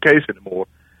 that's not the case anymore.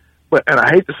 And I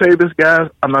hate to say this, guys,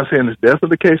 I'm not saying it's definitely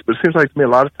the case, but it seems like to me a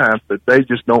lot of times that they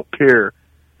just don't care,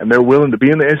 and they're willing to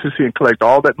be in the SEC and collect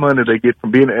all that money they get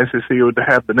from being in the SEC or to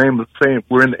have the name of saying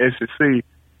we're in the SEC,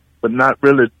 but not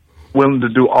really willing to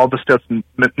do all the steps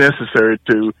necessary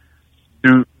to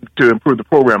improve the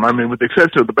program. I mean, with the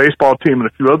exception of the baseball team and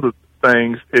a few other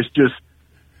things, it's just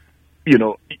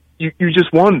you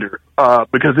just wonder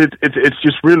because it's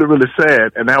just really, really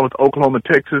sad. And now with Oklahoma,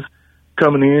 Texas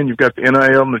coming in, you've got the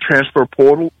NIL and the transfer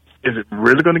portal. Is it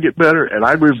really going to get better? And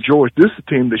I agree with George. This is a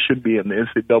team that should be in the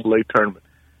NCAA tournament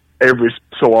every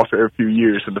so often, every few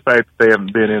years. And the fact that they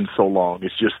haven't been in so long,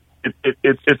 it's just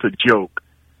it's a joke.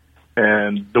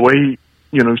 And the way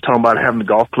he's talking about having the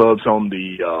golf clubs on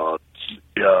the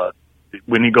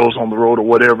when he goes on the road or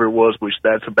whatever it was, which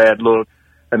that's a bad look.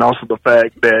 And also the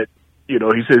fact that he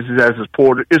says he has his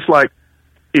porter. It's like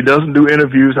he doesn't do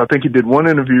interviews. I think he did one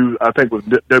interview, I think, with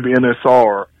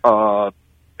WNSR, and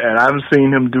I haven't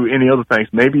seen him do any other things.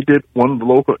 Maybe he did one of the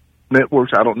local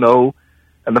networks. I don't know.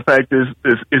 And the fact is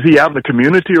he out in the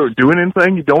community or doing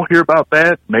anything? You don't hear about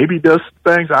that. Maybe he does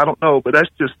things. I don't know. But that's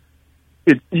just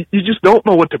you just don't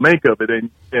know what to make of it.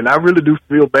 And I really do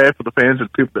feel bad for the fans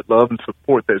and people that love and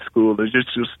support that school. It's just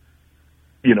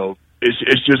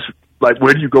it's just like,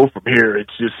 where do you go from here?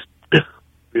 It's just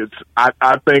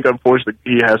I think, unfortunately,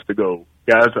 he has to go.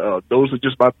 Guys, those are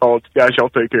just my thoughts. Guys, y'all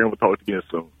take care, and we'll talk again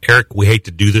soon. Eric, we hate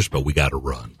to do this, but we got to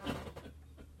run.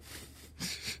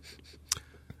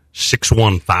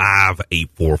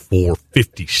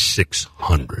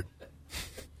 615-844-5600.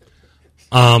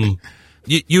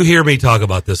 You hear me talk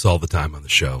about this all the time on the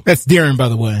show. That's Darren, by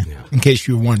the way, in case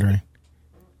you were wondering.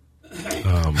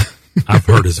 I've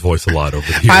heard his voice a lot over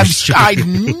the years. I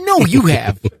know you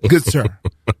have, good sir.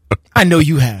 I know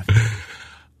you have.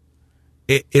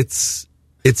 It's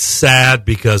sad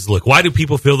because, look, why do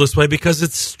people feel this way? Because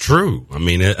it's true. I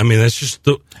mean, that's just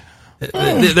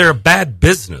they're a bad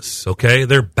business. Okay,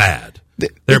 they're bad.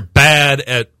 They're bad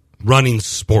at running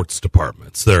sports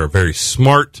departments. They're a very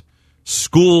smart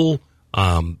school.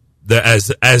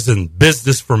 As in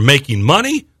business for making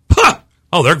money.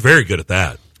 Oh, they're very good at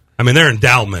that. I mean, their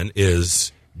endowment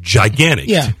is gigantic.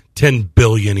 Yeah. $10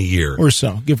 billion a year. Or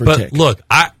so, give or take. But look,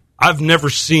 I've never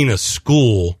seen a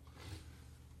school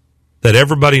that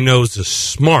everybody knows is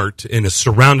smart and is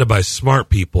surrounded by smart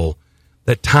people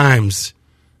that times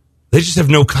they just have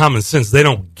no common sense. They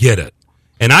don't get it.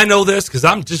 And I know this because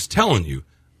I'm just telling you.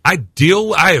 I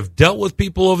have dealt with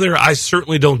people over there. I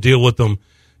certainly don't deal with them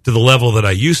to the level that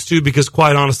I used to because,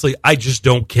 quite honestly, I just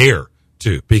don't care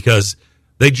to because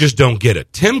they just don't get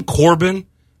it. Tim Corbin,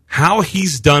 how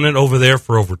he's done it over there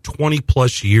for over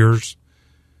 20-plus years,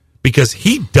 because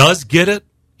he does get it.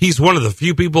 He's one of the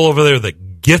few people over there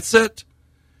that gets it.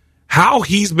 How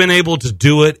he's been able to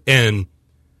do it and,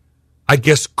 I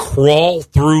guess, crawl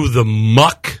through the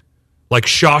muck like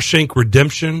Shawshank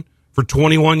Redemption for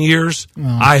 21 years,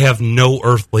 I have no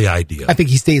earthly idea. I think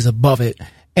he stays above it.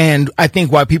 And I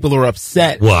think why people are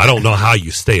upset. Well, I don't know how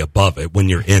you stay above it when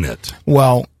you're in it.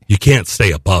 Well, you can't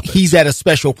stay above it. He's at a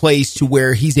special place to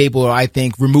where he's able to, I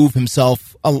think, remove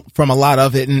himself from a lot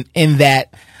of it. And in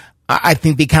that, I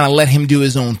think they kind of let him do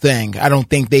his own thing. I don't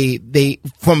think they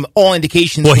from all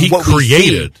indications. Well, he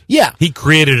created. Yeah. He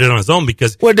created it on his own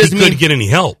because he couldn't get any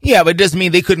help. Yeah, but it doesn't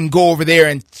mean they couldn't go over there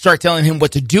and start telling him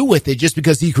what to do with it just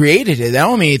because he created it. That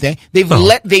don't mean anything. They've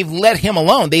let him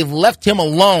alone. They've left him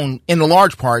alone in a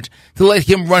large part to let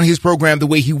him run his program the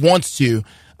way he wants to.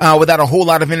 Without a whole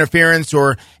lot of interference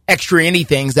or extra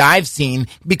anything that I've seen,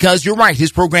 because you're right,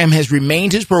 his program has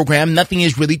remained his program. Nothing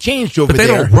has really changed over there.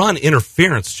 But they don't run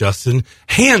interference, Justin.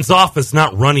 Hands off is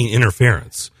not running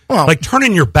interference. Well, like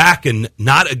turning your back and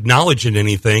not acknowledging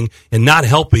anything and not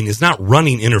helping is not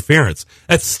running interference.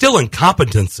 That's still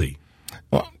incompetency.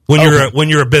 When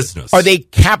you're a business. Are they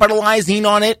capitalizing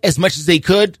on it as much as they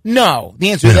could? No.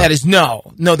 The answer to that is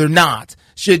no. No, they're not.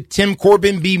 Should Tim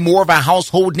Corbin be more of a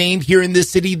household name here in this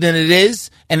city than it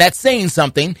is? And that's saying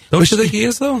something. Don't you think he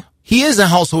is, though? He is a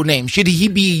household name. Should he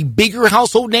be a bigger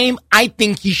household name? I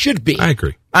think he should be. I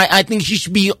agree. I think he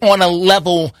should be on a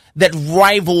level that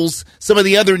rivals some of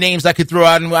the other names I could throw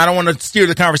out, and I don't want to steer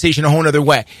the conversation a whole other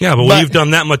way. Yeah, but when you've done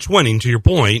that much winning, to your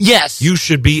point, yes, you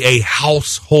should be a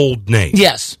household name.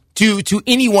 Yes, to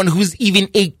anyone who's even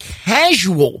a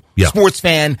casual sports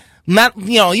fan. Not,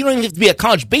 you don't even have to be a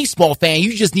college baseball fan.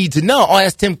 You just need to know,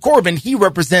 that's Tim Corbin. He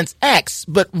represents X.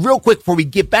 But real quick before we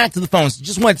get back to the phones,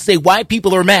 just wanted to say why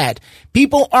people are mad.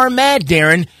 People are mad,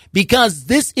 Darren, because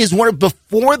this is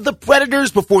before the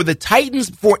Predators, before the Titans,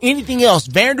 before anything else,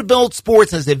 Vanderbilt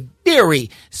sports has a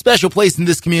very special place in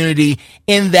this community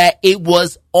in that it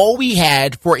was all we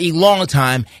had for a long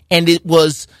time, and it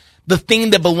was the thing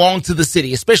that belonged to the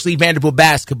city, especially Vanderbilt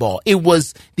basketball. It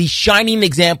was the shining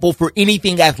example for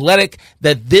anything athletic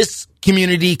that this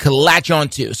community could latch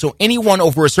onto. So anyone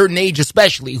over a certain age,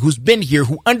 especially, who's been here,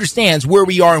 who understands where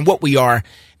we are and what we are,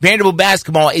 Vanderbilt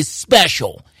basketball is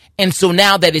special. And so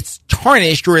now that it's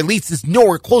tarnished, or at least it's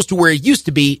nowhere close to where it used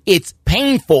to be, it's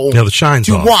painful the shine's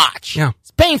to off. watch. Yeah.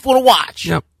 It's painful to watch.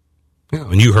 Yep. Yeah,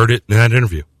 and you heard it in that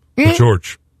interview with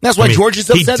George. That's why George is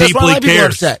upset. That's why a lot of people are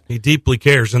upset. He deeply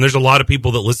cares. And there's a lot of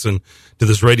people that listen to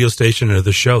this radio station or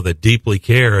the show that deeply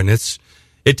care. And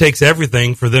it takes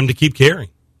everything for them to keep caring.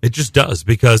 It just does,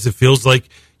 because it feels like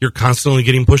you're constantly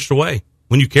getting pushed away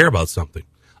when you care about something.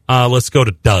 Let's go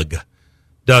to Doug.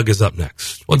 Doug is up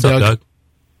next. What's up, Doug?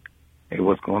 Hey,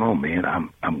 what's going on, man?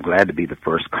 I'm glad to be the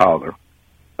first caller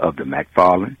of the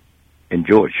McFarland and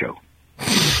George show.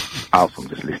 Awesome,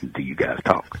 just listening to you guys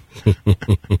talk.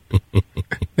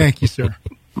 Thank you, sir.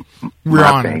 We're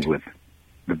My honored. thing with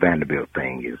the Vanderbilt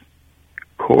thing is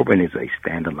Corbin is a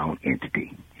standalone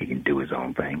entity. He can do his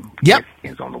own thing. Yep.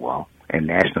 Hands on the wall. And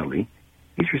nationally,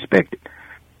 he's respected.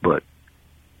 But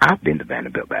I've been to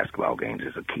Vanderbilt basketball games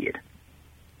as a kid.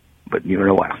 But you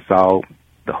know what I saw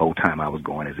the whole time I was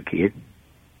going as a kid?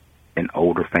 An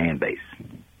older fan base.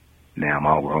 Now I'm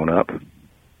all grown up.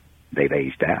 They've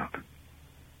aged out.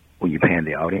 When you pan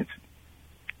the audience,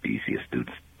 do you see a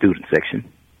student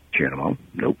section cheering them on?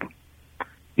 Nope.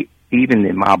 Even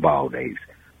in my ball days,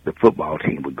 the football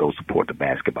team would go support the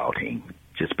basketball team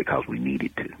just because we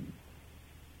needed to.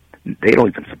 They don't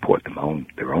even support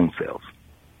their own selves.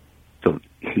 So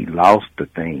he lost the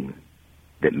thing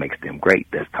that makes them great.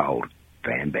 That's called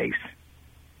fan base,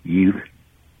 youth,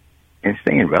 and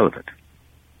staying relevant.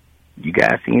 You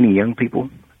guys see any young people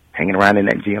hanging around in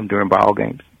that gym during ball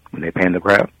games when they pan the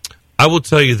crowd? I will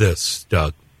tell you this,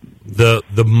 Doug. The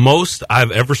most I've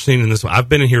ever seen in this, I've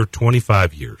been in here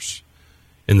 25 years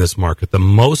in this market. The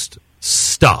most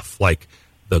stuff, like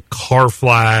the car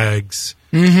flags,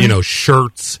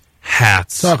 shirts,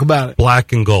 hats. Talk about it.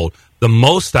 Black and gold. The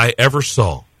most I ever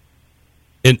saw,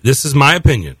 and this is my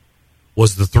opinion,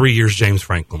 was the 3 years James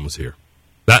Franklin was here.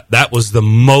 That was the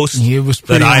most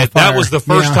that was the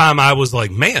first time I was like,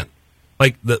 man,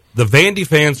 like the Vandy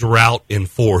fans were out in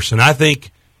force, and I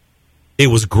think it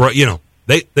was great.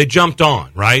 They jumped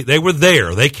on, right? They were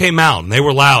there. They came out, and they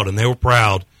were loud, and they were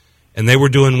proud, and they were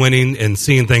doing winning and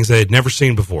seeing things they had never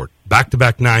seen before.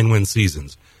 Back-to-back 9-win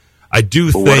seasons. I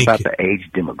do think. What about the age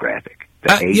demographic?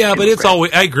 But it's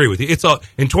always. I agree with you. It's all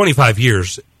in 25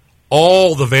 years.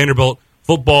 All the Vanderbilt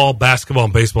football, basketball,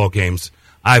 and baseball games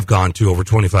I've gone to over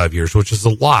 25 years, which is a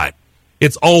lot.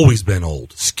 It's always been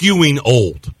old, skewing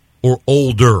old or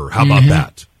older. How about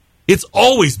that? It's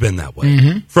always been that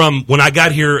way. From when I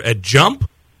got here at Jump,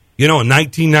 in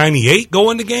 1998,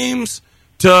 going to games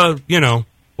to,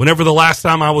 whenever the last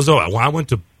time I was over. Well, I went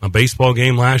to a baseball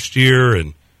game last year,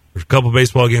 and there's a couple of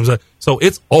baseball games. So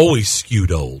it's always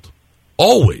skewed old.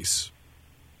 Always.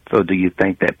 So do you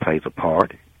think that plays a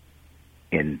part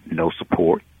in no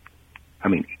support? I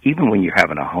mean, even when you're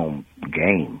having a home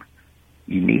game,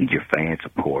 you need your fan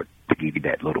support to give you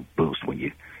that little boost when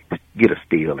you get a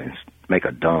steal and make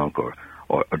a dunk or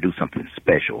do something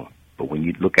special. But when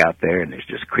you look out there and there's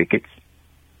just crickets,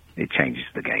 it changes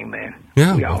the game, man.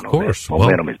 Yeah, we all of know course. That.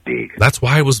 Momentum is big. That's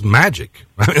why it was magic.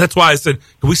 That's why I said,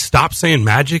 can we stop saying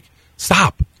magic?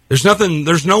 Stop.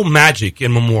 There's no magic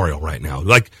in Memorial right now.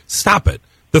 Like, stop it.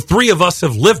 The three of us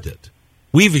have lived it.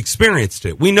 We've experienced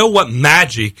it. We know what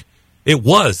magic it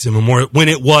was in Memorial when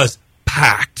it was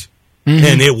packed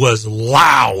and it was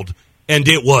loud and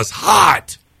it was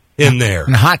hot in there.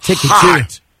 And a hot ticket,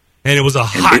 too. And it was a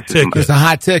hot ticket. It was a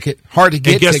hot ticket. Hard to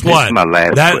get. And guess tickets. what? My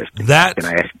last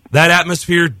question. That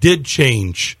atmosphere did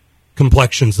change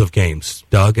complexions of games,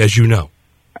 Doug, as you know.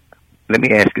 Let me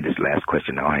ask you this last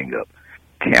question. I'll hang up.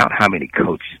 Count how many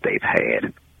coaches they've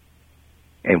had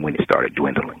and when it started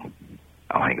dwindling.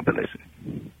 I'll hang up and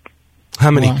listen. How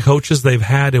many coaches they've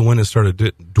had and when it started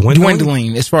dwindling?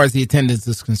 Dwindling, as far as the attendance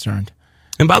is concerned.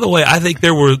 And by the way, I think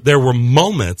there were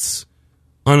moments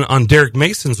on Derek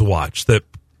Mason's watch that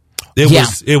it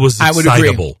was excitable. I would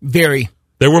agree. Very.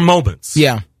 There were moments.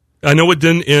 Yeah. I know it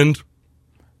didn't end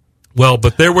well,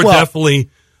 but there were definitely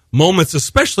moments,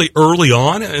 especially early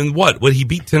on. And what he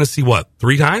beat Tennessee?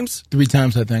 3 times? 3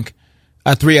 times, I think.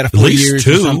 3 out of 4 years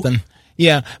 2. or something.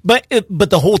 Yeah, but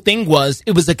the whole thing was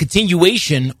it was a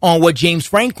continuation on what James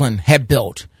Franklin had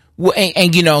built,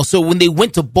 and so when they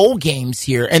went to bowl games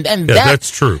here, and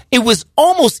that's true. It was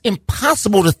almost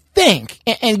impossible to think,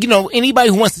 and anybody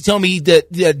who wants to tell me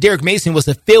that Derek Mason was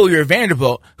a failure at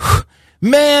Vanderbilt,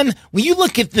 man, when you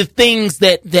look at the things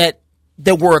that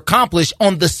were accomplished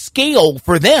on the scale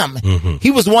for them,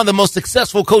 he was one of the most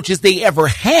successful coaches they ever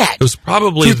had. It was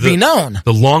probably the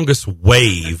longest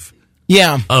wave.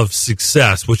 Of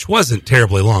success, which wasn't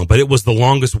terribly long, but it was the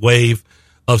longest wave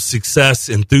of success,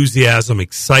 enthusiasm,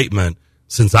 excitement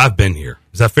since I've been here.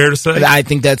 Is that fair to say? I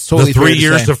think that's totally the fair 3 to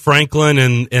years say. of Franklin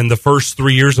and the first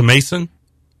 3 years of Mason?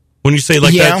 When you say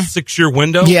that 6-year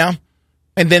window? Yeah.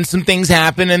 And then some things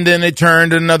happened, and then it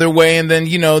turned another way, and then,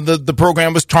 the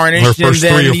program was tarnished. Or first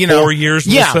and then, 3 or 4 years,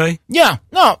 yeah, we'll say? Yeah.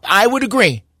 No, I would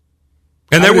agree.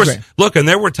 And there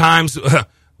were times,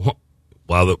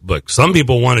 look, some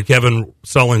people wanted Kevin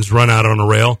Stallings run out on a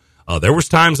rail. There was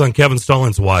times on Kevin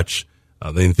Stallings' watch,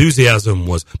 the enthusiasm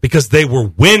was because they were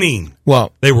winning.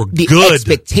 Well, they were the good.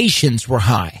 Expectations were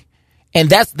high. And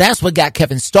that's what got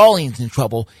Kevin Stallings in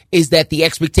trouble, is that the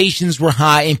expectations were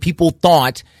high and people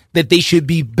thought that they should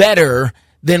be better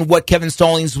than what Kevin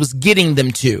Stallings was getting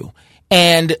them to.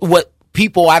 And what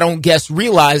people, I don't guess,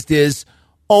 realized is,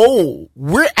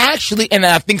 we're actually, and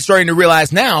I think starting to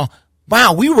realize now,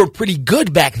 wow, we were pretty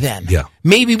good back then. Yeah.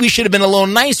 Maybe we should have been a little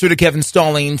nicer to Kevin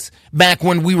Stallings back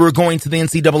when we were going to the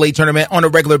NCAA tournament on a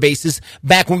regular basis,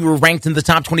 back when we were ranked in the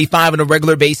top 25 on a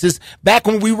regular basis, back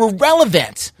when we were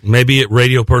relevant. Maybe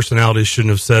radio personalities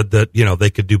shouldn't have said that, they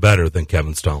could do better than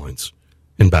Kevin Stallings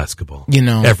in basketball.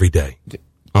 Every day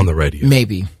on the radio.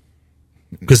 Maybe.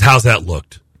 Because how's that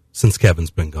looked since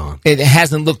Kevin's been gone? It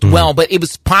hasn't looked well, but it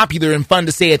was popular and fun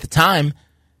to say at the time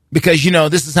because,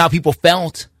 this is how people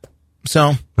felt.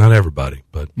 So not everybody,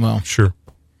 but sure.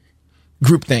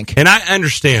 Groupthink. And I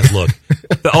understand, look,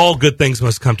 all good things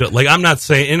must come to it. Like, I'm not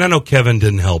saying, and I know Kevin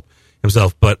didn't help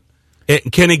himself, but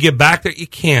can he get back there? You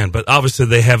can, but obviously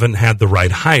they haven't had the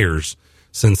right hires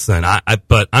since then.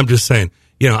 But I'm just saying,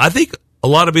 I think a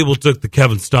lot of people took the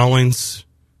Kevin Stallings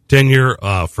tenure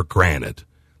for granted.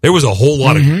 There was a whole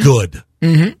lot of good.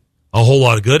 Mm-hmm. A whole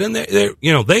lot of good. And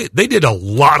they did a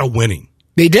lot of winning.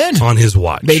 They did. On his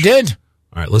watch. They did.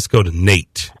 All right, let's go to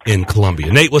Nate in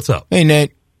Columbia. Nate, what's up? Hey,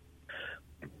 Nate.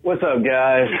 What's up,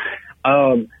 guys?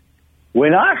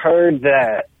 When I heard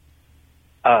that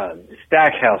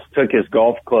Stackhouse took his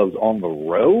golf clubs on the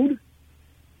road,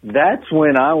 that's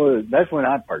when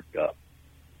I perked up.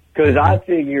 Because I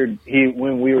figured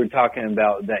when we were talking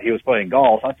about that he was playing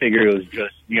golf, I figured it was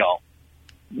just,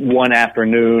 one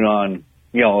afternoon on,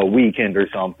 a weekend or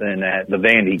something at the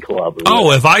Vandy Club.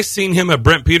 Have I seen him at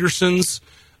Brent Peterson's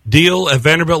deal at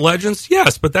Vanderbilt Legends?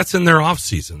 Yes, but that's in their off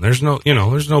season. There's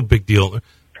no big deal,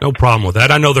 no problem with that.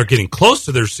 I know they're getting close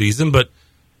to their season, but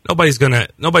nobody's gonna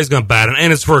bat an,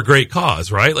 and it's for a great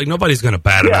cause, right? Like nobody's gonna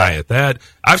bat an eye at that.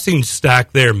 I've seen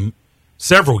Stack there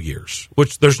several years,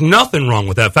 which there's nothing wrong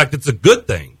with that. In fact, it's a good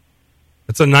thing.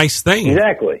 It's a nice thing.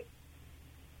 Exactly.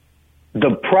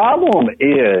 The problem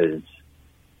is,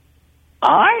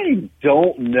 I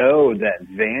don't know that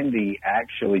Vandy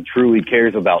actually truly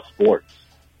cares about sports.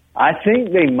 I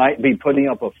think they might be putting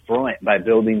up a front by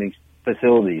building these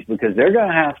facilities because they're going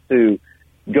to have to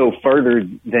go further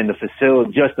than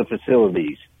just the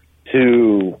facilities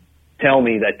to tell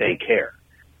me that they care.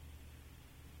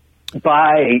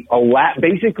 By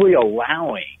basically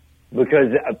allowing,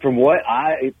 because from what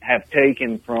I have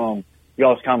taken from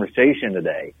y'all's conversation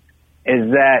today,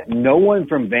 is that no one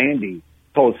from Vandy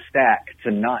told Stack to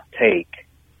not take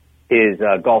his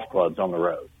golf clubs on the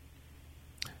road.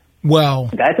 Well,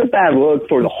 that's a bad look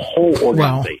for the whole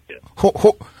organization.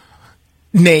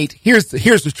 Nate, here's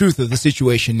the truth of the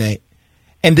situation, Nate.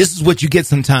 And this is what you get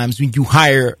sometimes when you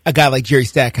hire a guy like Jerry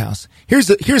Stackhouse. Here's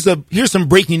some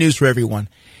breaking news for everyone.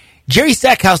 Jerry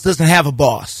Stackhouse doesn't have a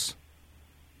boss.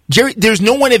 There's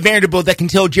no one at Vanderbilt that can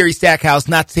tell Jerry Stackhouse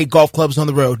not to take golf clubs on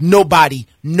the road. Nobody.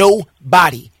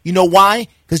 You know why?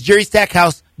 Because Jerry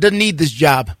Stackhouse doesn't need this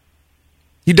job.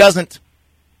 He doesn't.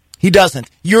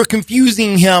 You're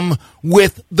confusing him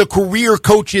with the career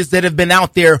coaches that have been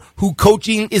out there who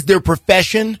coaching is their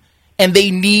profession and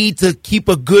they need to keep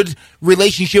a good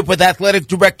relationship with athletic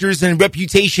directors and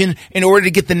reputation in order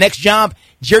to get the next job.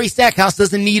 Jerry Stackhouse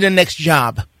doesn't need a next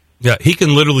job. Yeah, he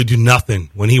can literally do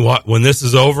nothing when this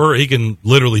is over. He can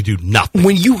literally do nothing.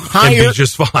 When you hire, and be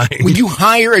just fine. When you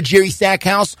hire a Jerry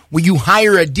Stackhouse, when you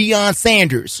hire a Deion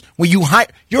Sanders,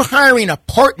 you're hiring a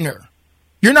partner.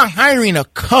 You're not hiring a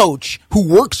coach who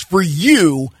works for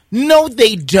you. No,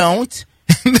 they don't.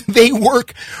 They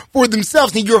work for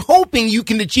themselves, and you're hoping you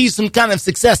can achieve some kind of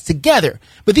success together.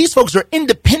 But these folks are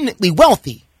independently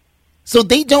wealthy. So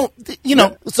they don't,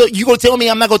 so you going to tell me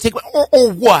I'm not going to take,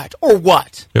 or what?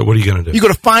 Yeah, what are you going to do? You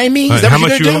going to fine me? Is that how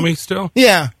what much you owe me still?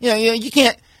 Yeah. You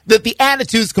can't, the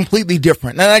attitude is completely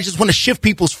different. And I just want to shift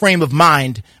people's frame of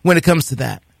mind when it comes to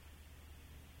that.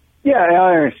 Yeah,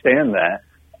 I understand that.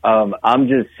 I'm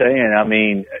just saying, I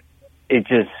mean,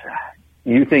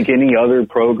 you think any other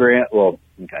program,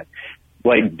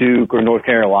 like Duke or North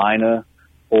Carolina,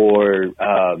 or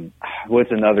what's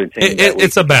another team?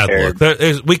 It's a bad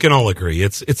look. We can all agree.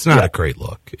 It's not a great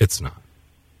look. It's not.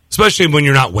 especially when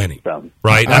you're not winning,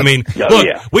 right? I mean, look,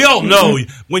 we all know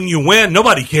when you win,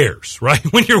 nobody cares, right?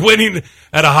 When you're winning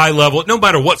at a high level, no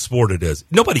matter what sport it is,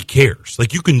 nobody cares.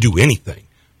 Like, you can do anything.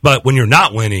 But when you're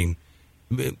not winning,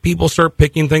 people start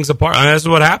picking things apart. I mean, that's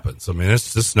what happens. I mean,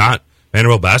 it's just not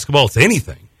Vanderbilt basketball. It's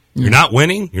anything. You're not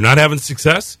winning. You're not having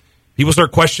success. People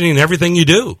start questioning everything you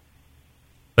do.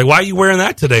 Like, why are you wearing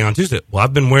that today on Tuesday? Well,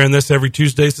 I've been wearing this every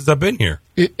Tuesday since I've been here.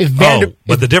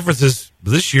 But the difference is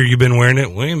this year you've been wearing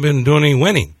it. We ain't been doing any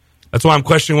winning. That's why I'm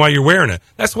questioning why you're wearing it.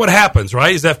 That's what happens,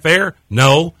 right? Is that fair?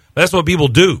 No. That's what people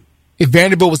do. If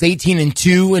Vanderbilt was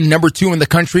 18-2 and number 2 in the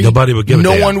country, nobody would give a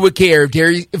damn. No one would care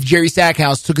if Jerry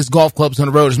Stackhouse took his golf clubs on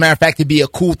the road. As a matter of fact, it'd be a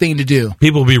cool thing to do.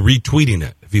 People would be retweeting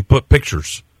it if you put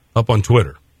pictures up on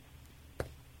Twitter.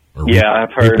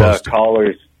 I've heard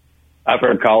callers. I've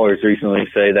heard callers recently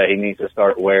say that he needs to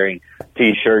start wearing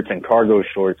T-shirts and cargo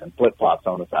shorts and flip-flops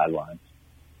on the sidelines.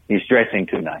 He's dressing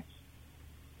too nice.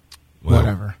 Well,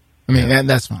 whatever. I mean,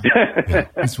 that's fine.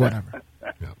 It's whatever.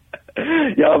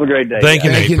 Y'all have a great day. Thank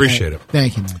you, Nate. Appreciate it.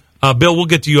 Thank you, Nate. Bill, we'll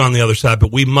get to you on the other side,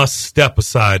 but we must step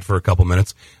aside for a couple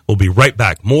minutes. We'll be right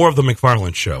back. More of the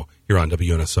McFarland Show here on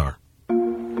WNSR.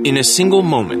 In a single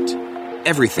moment,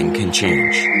 everything can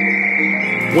change.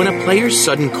 When a player's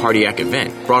sudden cardiac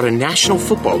event brought a national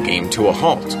football game to a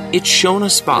halt, it shone a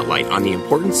spotlight on the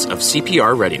importance of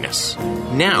CPR readiness.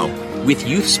 Now, with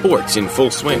youth sports in full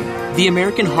swing, the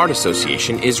American Heart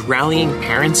Association is rallying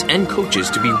parents and coaches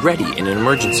to be ready in an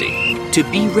emergency. To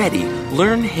be ready,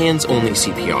 learn hands-only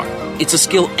CPR. It's a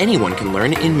skill anyone can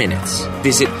learn in minutes.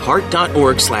 Visit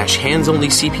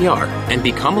heart.org/hands-only-CPR and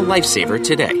become a lifesaver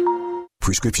today.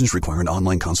 Prescriptions require an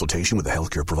online consultation with a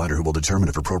healthcare provider who will determine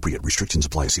if appropriate. Restrictions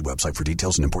apply. See website for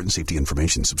details and important safety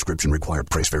information. Subscription required.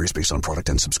 Price varies based on product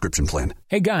and subscription plan.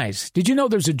 Hey guys, did you know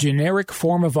there's a generic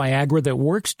form of Viagra that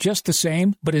works just the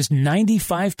same, but is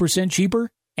 95%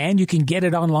 cheaper? And you can get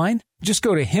it online? Just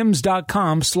go to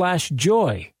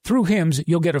hims.com/joy. Through Hims,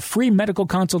 you'll get a free medical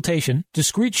consultation,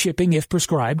 discreet shipping if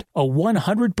prescribed, a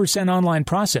 100% online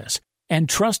process, and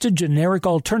trusted generic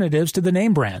alternatives to the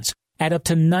name brands at up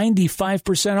to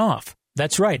 95% off.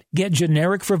 That's right. Get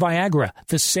generic for Viagra,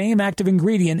 the same active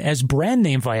ingredient as brand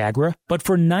name Viagra, but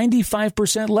for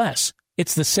 95% less.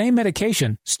 It's the same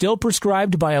medication, still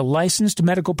prescribed by a licensed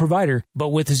medical provider, but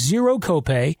with zero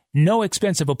copay, no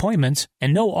expensive appointments,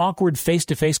 and no awkward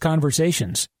face-to-face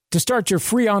conversations. To start your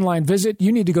free online visit,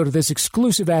 you need to go to this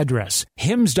exclusive address,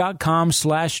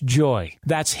 hims.com/joy.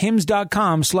 That's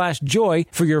hims.com/joy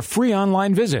for your free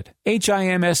online visit.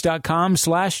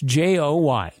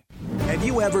 HIMS.com/JOY. Have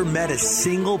you ever met a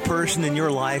single person in your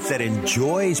life that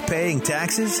enjoys paying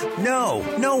taxes? No,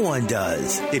 no one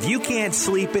does. If you can't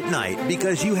sleep at night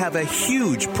because you have a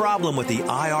huge problem with the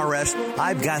IRS,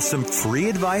 I've got some free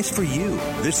advice for you.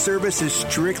 This service is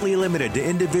strictly limited to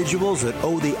individuals that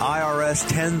owe the IRS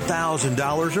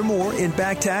 $10,000 or more in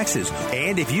back taxes.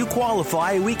 And if you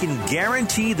qualify, we can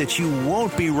guarantee that you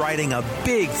won't be writing a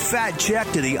big fat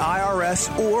check to the IRS,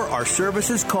 or our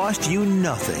services cost you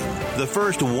nothing. The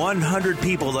first 100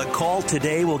 people that call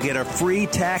today will get a free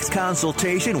tax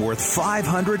consultation worth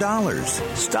 $500.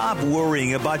 Stop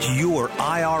worrying about your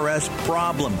IRS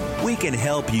problem. We can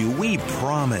help you, we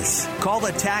promise. Call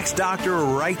the tax doctor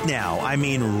right now. I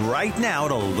mean right now,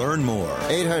 to learn more.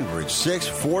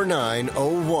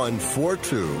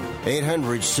 800-649-0142.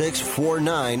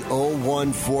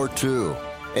 800-649-0142.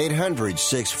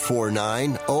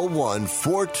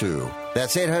 800-649-0142.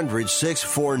 That's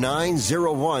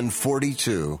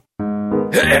 800-649-0142.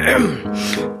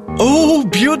 Oh,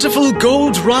 beautiful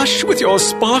Gold Rush with your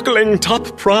sparkling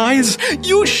top prize.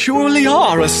 You surely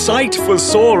are a sight for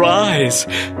sore eyes.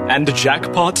 And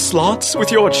jackpot slots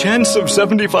with your chance of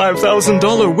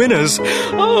 $75,000 winners.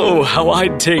 Oh, how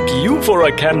I'd take you for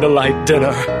a candlelight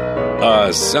dinner.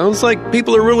 Sounds like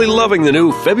people are really loving the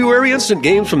new February instant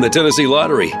games from the Tennessee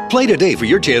Lottery. Play today for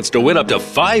your chance to win up to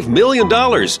 $5 million,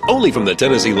 only from the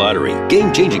Tennessee Lottery.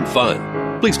 Game-changing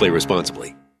fun. Please play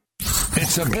responsibly.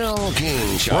 It's a Bill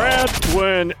King Show. Brad,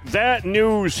 when that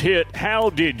news hit, how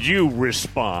did you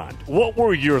respond? What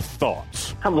were your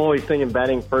thoughts? I'm always thinking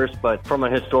betting first, but from a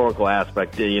historical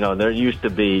aspect, there used to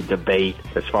be debate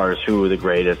as far as who the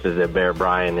greatest is. It Bear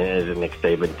Bryant? Is it Nick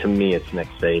Saban? To me, it's Nick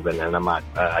Saban, and I'm not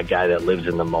a guy that lives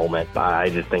in the moment. I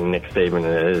just think Nick Saban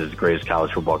is the greatest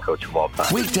college football coach of all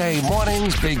time. Weekday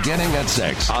mornings beginning at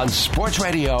 6 on Sports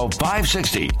Radio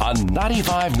 560 on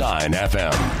 95.9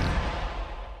 FM.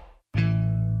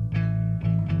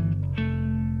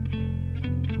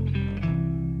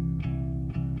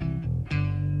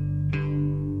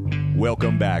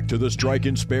 Welcome back to the Strike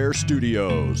and Spare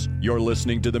Studios. You're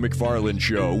listening to The McFarland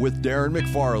Show with Darren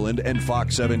McFarland and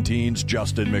Fox 17's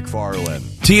Justin McFarland.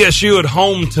 TSU at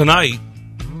home tonight,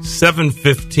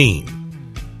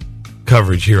 7:15.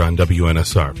 Coverage here on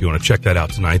WNSR. If you want to check that out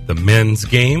tonight, the men's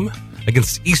game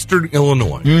against Eastern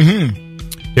Illinois.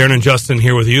 Darren and Justin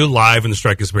here with you, live in the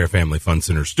Strike and Spare Family Fun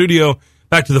Center studio.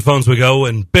 Back to the phones we go,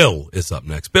 and Bill is up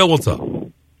next. Bill, what's up?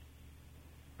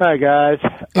 Hi, guys.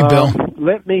 Hey, Bill.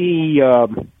 Let me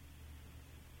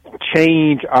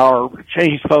change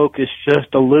focus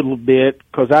just a little bit,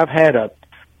 because I've had a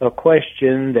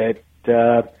question that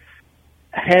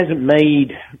hasn't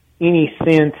made any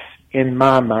sense in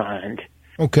my mind.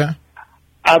 Okay.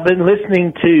 I've been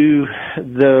listening to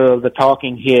the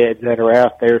talking heads that are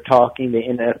out there talking the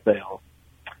NFL,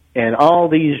 and all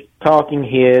these talking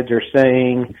heads are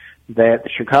saying that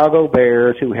the Chicago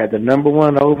Bears, who had the number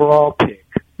 1 overall pick,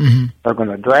 are going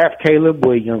to draft Caleb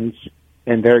Williams,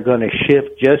 and they're going to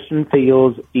shift Justin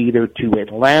Fields either to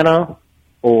Atlanta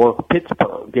or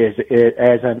Pittsburgh as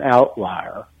an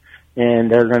outlier.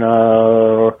 And they're going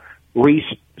to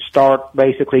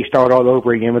basically start all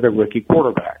over again with a rookie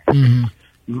quarterback.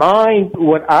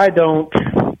 What I don't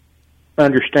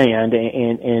understand,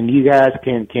 and you guys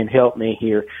can help me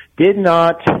here, did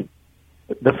not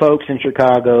the folks in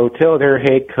Chicago tell their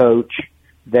head coach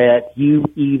that you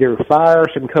either fire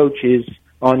some coaches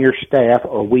on your staff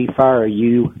or we fire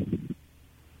you?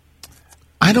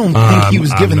 I don't think he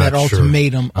was given that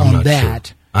ultimatum on that.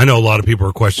 Sure. I know a lot of people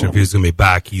are questioning if he's going to be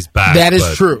back. He's back. That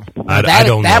is true. I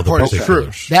don't know. That part is true.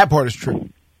 That part is true.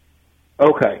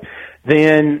 Okay. So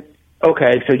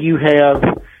you have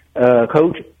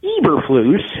Coach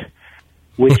Eberflus,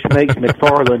 which makes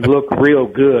McFarland look real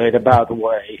good, by the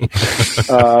way.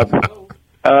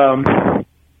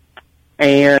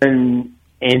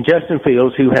 And Justin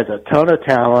Fields, who has a ton of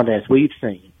talent, as we've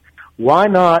seen. Why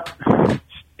not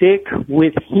stick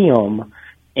with him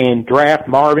and draft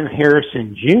Marvin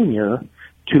Harrison Jr.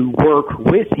 to work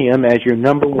with him as your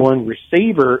number 1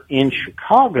 receiver in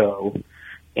Chicago,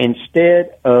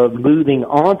 instead of moving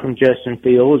on from Justin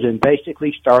Fields and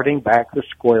basically starting back to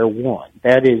square one?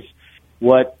 That is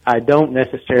what I don't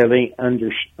necessarily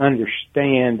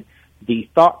understand the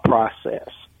thought process.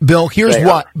 Bill, here's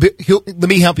what. Let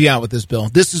me help you out with this, Bill.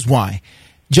 This is why.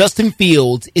 Justin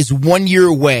Fields is 1 year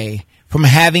away from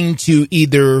having to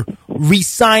either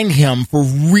re-sign him for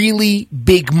really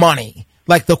big money,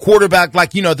 like the quarterback,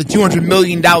 like, the $200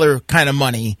 million kind of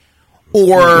money,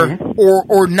 or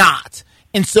not.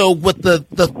 And so what the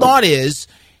thought is,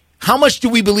 how much do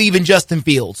we believe in Justin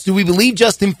Fields? Do we believe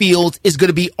Justin Fields is going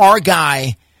to be our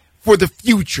guy for the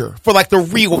future, for like the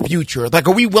real future? Like,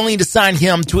 are we willing to sign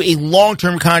him to a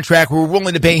long-term contract where we're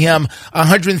willing to pay him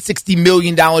 $160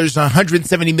 million,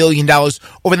 $170 million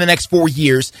over the next 4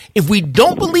 years? If we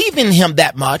don't believe in him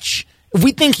that much, if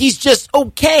we think he's just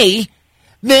okay,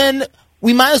 then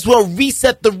we might as well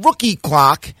reset the rookie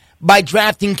clock by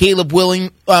drafting Caleb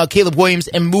Williams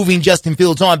and moving Justin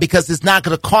Fields on, because it's not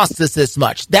going to cost us as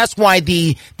much. That's why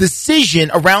the decision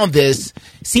around this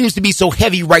seems to be so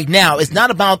heavy right now. It's not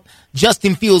about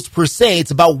Justin Fields per se.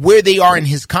 It's about where they are in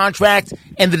his contract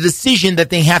and the decision that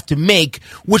they have to make,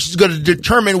 which is going to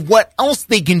determine what else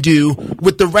they can do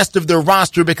with the rest of their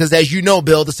roster, because as you know,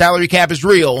 Bill, the salary cap is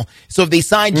real. So if they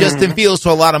sign Justin Fields for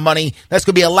a lot of money, that's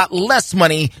going to be a lot less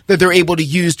money that they're able to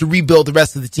use to rebuild the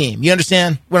rest of the team. You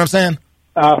understand what I'm saying?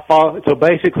 So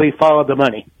basically follow the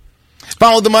money.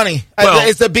 Follow the money.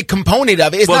 It's a big component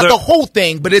of it. It's not the whole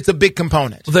thing, but it's a big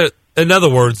component. In other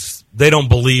words, they don't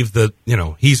believe that,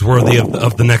 he's worthy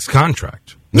of the next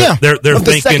contract. Yeah, they're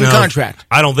thinking second contract.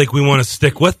 I don't think we want to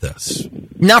stick with this.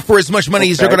 Not for as much money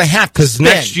as they're going to have to spend.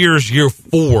 Because next year's year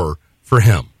 4 for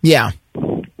him. Yeah.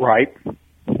 Right.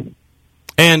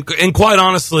 And quite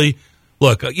honestly,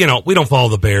 look, we don't follow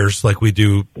the Bears like we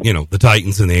do, the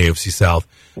Titans in the AFC South.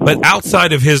 But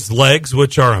outside of his legs,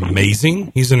 which are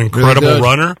amazing, he's an incredible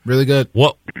runner. Really good.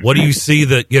 What do you see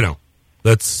that,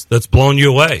 that's blown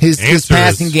you away? His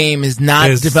passing game is not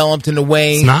developed in a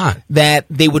way that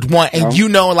they would want.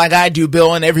 And like I do,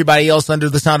 Bill, and everybody else under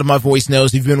the sound of my voice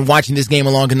knows, if you've been watching this game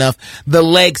long enough, the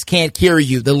legs can't carry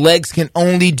you. The legs can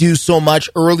only do so much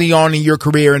early on in your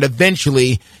career, and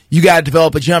eventually you got to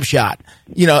develop a jump shot.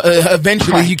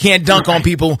 Eventually you can't dunk on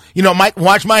people.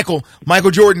 Watch Michael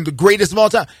Jordan, the greatest of all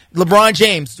time. LeBron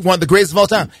James, one of the greatest of all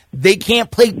time. They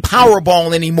can't play power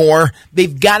ball anymore.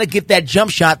 They've got to get that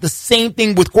jump shot. The same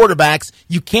thing with quarterbacks.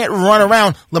 You can't run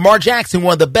around. Lamar Jackson,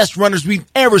 one of the best runners we've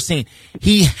ever seen.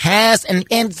 He has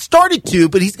and started to,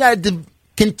 but he's got to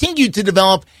continue to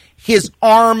develop his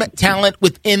arm talent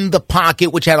within the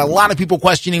pocket, which had a lot of people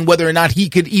questioning whether or not he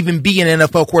could even be an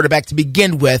NFL quarterback to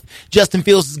begin with. Justin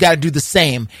Fields has got to do the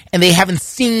same. And they haven't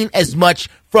seen as much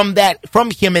from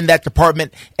him in that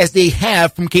department as they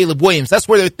have from Caleb Williams. That's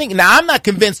where they're thinking. Now, I'm not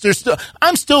convinced.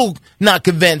 I'm still not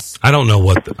convinced. I don't know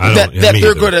what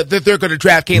they're going to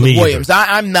draft Caleb Williams.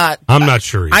 I'm not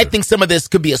sure either. I think some of this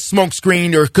could be a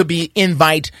smokescreen or it could be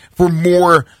invite for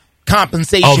more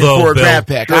compensation for a draft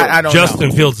pick. I don't know.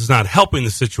 Justin Fields is not helping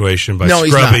the situation by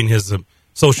scrubbing his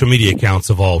social media accounts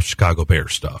of all Chicago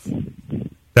Bears stuff.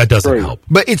 That doesn't help.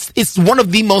 But it's one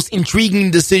of the most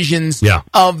intriguing decisions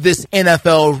of this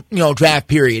NFL draft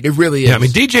period. It really is. Yeah, I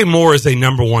mean, DJ Moore is a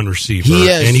number one receiver. He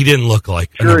is. And he didn't look like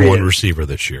a number one receiver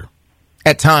this year.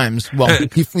 At times. Well,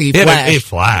 he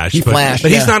flashed. He flashed.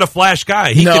 But he's not a flash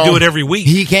guy. He can do it every week.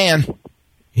 He can.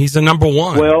 He's a number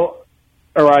one. Well,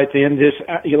 all right, then. Just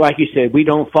like you said, we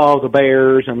don't follow the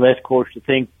Bears unless, of course, to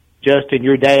think Justin,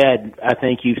 your dad, I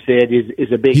think you said,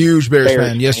 is a big huge Bears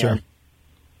fan. Yes, sir.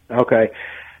 Okay.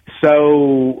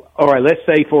 So, all right, let's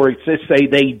say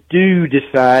they do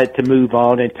decide to move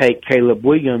on and take Caleb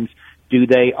Williams. Do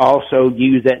they also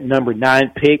use that number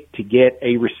 9 pick to get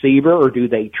a receiver, or do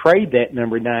they trade that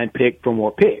number 9 pick for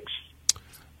more picks?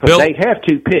 Because they have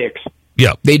 2 picks.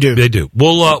 Yeah, they do. They do.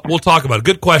 We'll talk about it.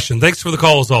 Good question. Thanks for the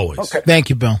call as always. Okay. Thank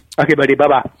you, Bill. Okay, buddy.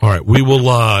 Bye-bye. All right, we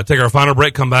will take our final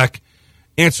break, come back,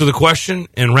 answer the question,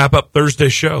 and wrap up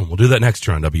Thursday's show. We'll do that next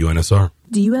year on WNSR.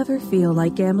 Do you ever feel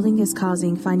like gambling is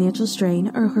causing financial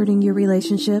strain or hurting your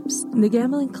relationships? The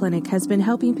Gambling Clinic has been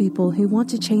helping people who want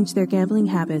to change their gambling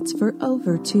habits for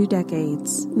over 2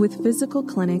 decades. With physical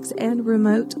clinics and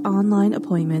remote online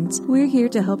appointments, we're here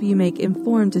to help you make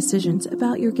informed decisions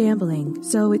about your gambling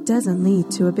so it doesn't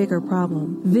lead to a bigger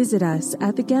problem. Visit us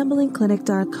at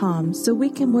thegamblingclinic.com so we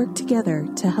can work together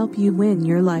to help you win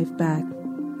your life back.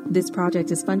 This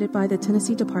project is funded by the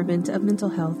Tennessee Department of Mental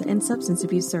Health and Substance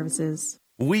Abuse Services.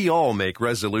 We all make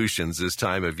resolutions this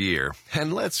time of year,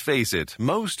 and let's face it,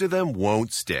 most of them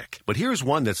won't stick. But here's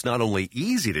one that's not only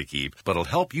easy to keep, but will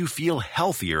help you feel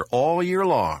healthier all year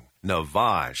long.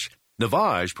 Navage.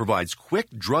 Navage provides quick,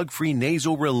 drug-free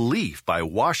nasal relief by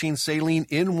washing saline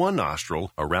in one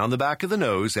nostril, around the back of the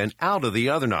nose, and out of the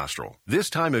other nostril.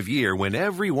 This time of year, when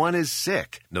everyone is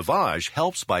sick, Navage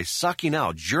helps by sucking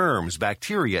out germs,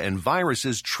 bacteria, and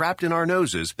viruses trapped in our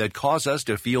noses that cause us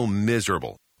to feel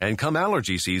miserable. And come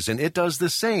allergy season, it does the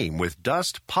same with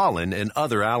dust, pollen, and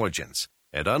other allergens.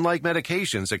 And unlike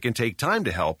medications that can take time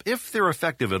to help, if they're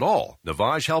effective at all,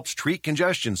 Navage helps treat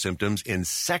congestion symptoms in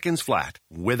seconds flat,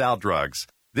 without drugs.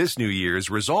 This New Year's,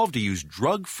 resolve to use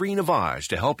drug-free Navage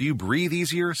to help you breathe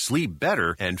easier, sleep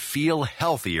better, and feel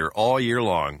healthier all year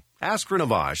long. Ask for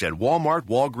Navage at Walmart,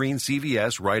 Walgreens,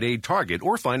 CVS, Rite Aid, Target,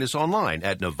 or find us online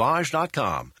at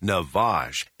Navage.com.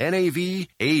 Navage.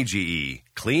 N-A-V-A-G-E.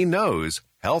 Clean nose.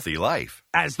 Healthy life.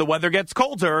 As the weather gets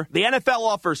colder, the NFL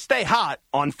offers Stay Hot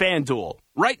on FanDuel.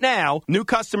 Right now, new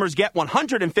customers get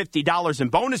 $150 in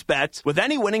bonus bets with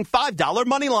any winning $5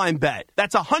 moneyline bet.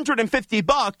 That's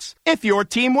 $150 if your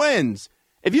team wins.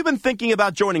 If you've been thinking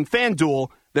about joining FanDuel,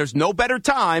 there's no better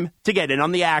time to get in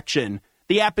on the action.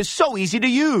 The app is so easy to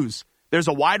use. There's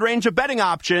a wide range of betting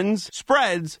options,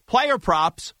 spreads, player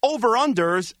props,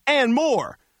 over-unders, and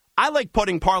more. I like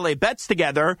putting parlay bets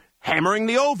together, hammering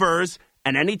the overs,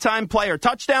 and anytime player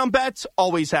touchdown bets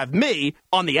always have me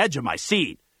on the edge of my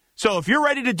seat. So if you're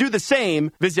ready to do the same,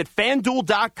 visit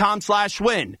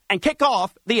FanDuel.com/win and kick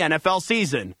off the NFL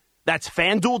season. That's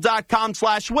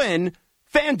FanDuel.com/win.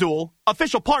 FanDuel,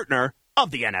 official partner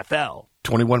of the NFL.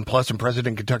 21 plus and present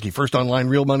in Kentucky. First online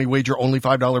real money wager, only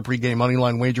 $5 pregame money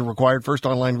line wager required. First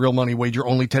online real money wager,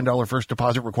 only $10 first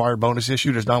deposit required. Bonus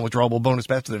issued as non-withdrawable bonus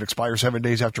bets that expire 7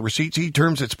 days after receipt. See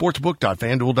terms at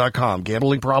sportsbook.fanduel.com.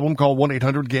 Gambling problem? Call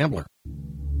 1-800-GAMBLER.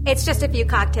 It's just a few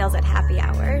cocktails at happy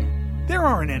hour. There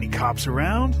aren't any cops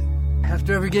around.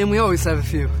 After every game, we always have a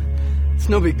few. It's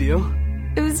no big deal.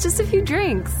 It was just a few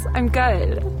drinks. I'm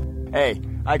good. Hey,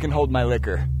 I can hold my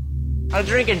liquor. I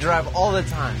drink and drive all the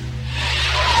time.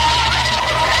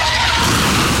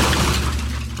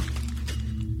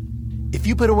 If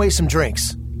you put away some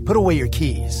drinks, put away your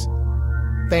keys.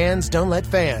 Fans don't let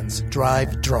fans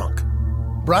drive drunk.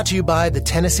 Brought to you by the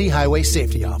Tennessee Highway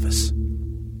Safety Office.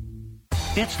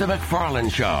 It's the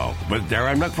McFarland Show with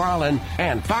Darren McFarland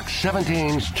and Fox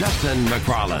 17's Justin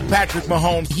McFarland. Patrick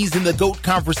Mahomes, he's in the GOAT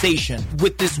conversation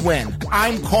with this win.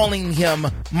 I'm calling him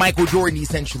Michael Jordan,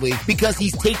 essentially, because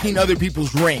he's taking other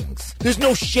people's rings. There's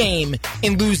no shame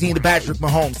in losing to Patrick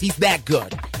Mahomes. He's that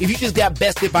good. If you just got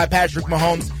bested by Patrick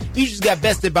Mahomes, He just got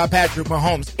bested by Patrick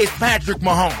Mahomes. It's Patrick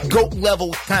Mahomes, GOAT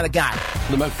level kind of guy.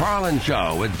 The McFarland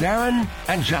Show with Darren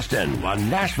and Justin on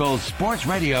Nashville Sports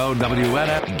Radio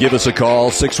WNF. Give us a call,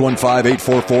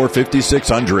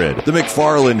 615-844-5600. The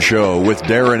McFarland Show with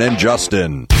Darren and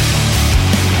Justin.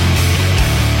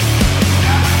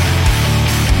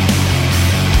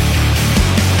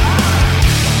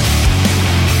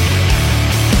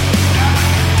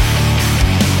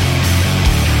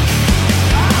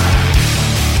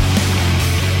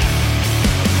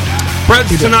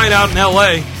 Preds tonight out in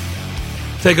L.A.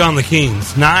 take on the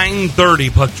Kings.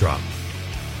 9:30 puck drop.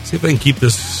 See if they can keep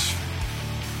this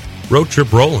road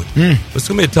trip rolling. It's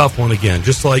going to be a tough one again,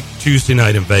 just like Tuesday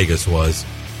night in Vegas was.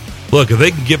 Look, if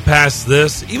they can get past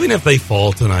this, even if they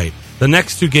fall tonight, the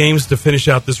next two games to finish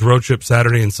out this road trip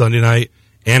Saturday and Sunday night,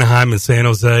 Anaheim and San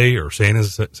Jose, or San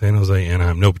Jose,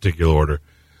 Anaheim, no particular order.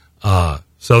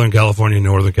 Southern California,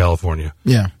 Northern California.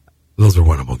 Yeah. Those are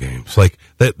winnable games. Like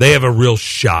they have a real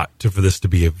shot for this to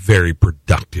be a very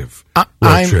productive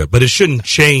road trip, but it shouldn't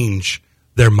change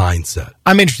their mindset.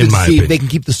 I'm interested to see if they can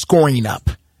keep the scoring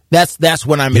up. That's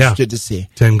what I'm interested to see.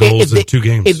 10 goals in 2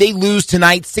 games. If they lose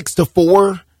tonight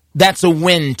 6-4, that's a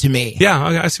win to me.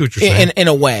 Yeah, I see what you're saying. In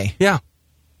a way. Yeah.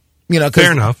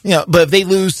 Fair enough. But if they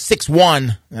lose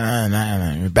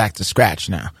 6-1, you're back to scratch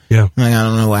now. Yeah. I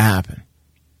don't know what happened.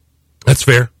 That's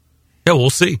fair. Yeah,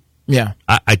 we'll see. Yeah.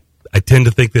 I tend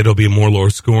to think that it'll be more lower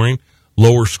scoring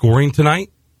tonight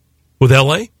with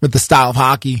LA. With the style of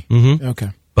hockey. Mm-hmm. Okay.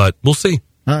 But we'll see.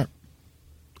 All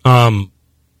right.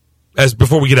 As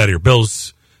before we get out of here,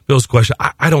 Bill's question,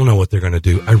 I don't know what they're going to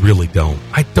do. I really don't.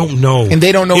 I don't know. And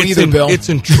they don't know either, Bill. It's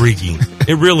intriguing.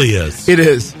 It really is. It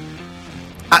is.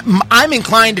 I'm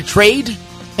inclined to trade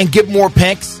and get more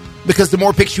picks because the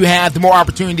more picks you have, the more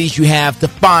opportunities you have to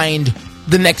find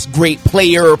the next great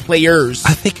player or players.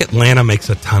 I think Atlanta makes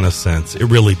a ton of sense. It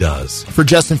really does. For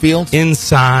Justin Fields?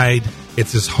 Inside,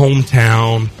 it's his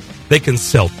hometown. They can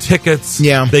sell tickets.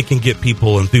 Yeah. They can get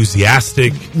people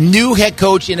enthusiastic. New head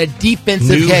coach and a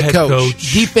defensive head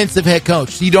coach. Defensive head coach.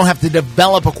 So you don't have to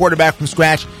develop a quarterback from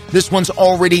scratch. This one's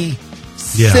already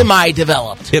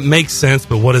semi-developed. It makes sense,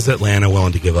 but what is Atlanta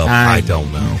willing to give up? I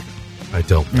don't know.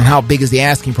 And how big is the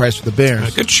asking price for the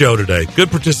Bears? Good show today.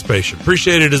 Good participation.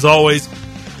 Appreciate it as always.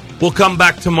 We'll come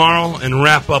back tomorrow and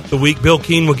wrap up the week. Bill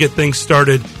Keane will get things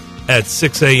started at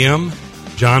 6 a.m.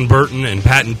 John Burton and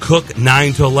Patton Cook,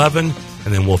 9 to 11.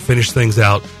 And then we'll finish things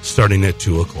out starting at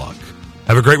 2 o'clock.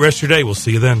 Have a great rest of your day. We'll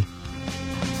see you then.